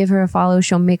you give her a follow,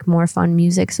 she'll make more fun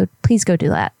music. So please go do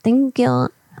that. Thank you.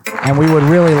 And we would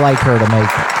really like her to make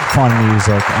fun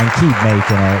music and keep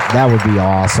making it. That would be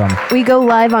awesome. We go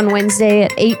live on Wednesday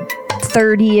at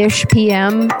 8:30-ish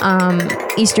p.m.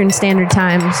 Eastern Standard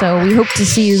Time. So we hope to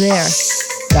see you there.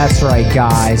 That's right,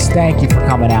 guys. Thank you for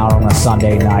coming out on a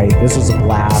Sunday night. This was a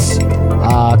blast.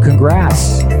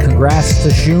 Congrats. Congrats to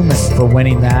Schumann for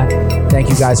winning that. Thank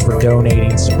you guys for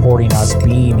donating, supporting us,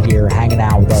 being here, hanging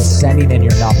out with us, sending in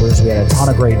your numbers. We had a ton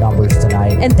of great numbers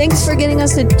tonight. And thanks for getting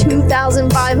us to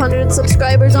 2,500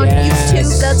 subscribers on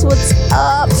YouTube. That's what's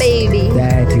up, baby.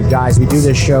 Thank you, guys. We do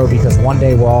this show because one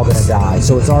day we're all going to die.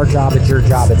 So it's our job, it's your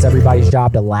job, it's everybody's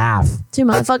job to laugh. To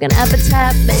my fucking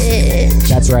epitaph, bitch.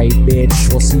 That's right,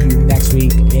 bitch. We'll see you next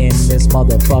week in this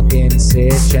motherfucking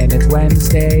sitch. And it's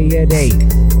Wednesday at 8.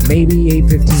 Maybe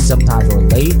 8:15. Sometimes we're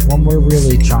late when we're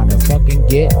really trying to fucking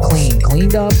get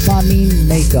cleaned up. I mean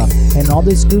makeup and all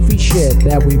this goofy shit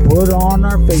that we put on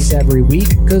our face every week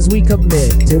because we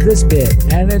commit to this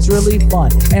bit and it's really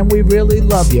fun and we really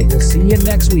love you. We'll see you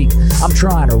next week. I'm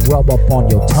trying to rub up on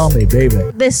your tummy, baby.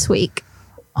 This week.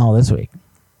 Oh, this week.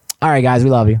 All right, guys, we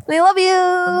love you. We love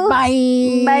you.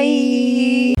 Bye.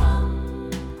 Bye.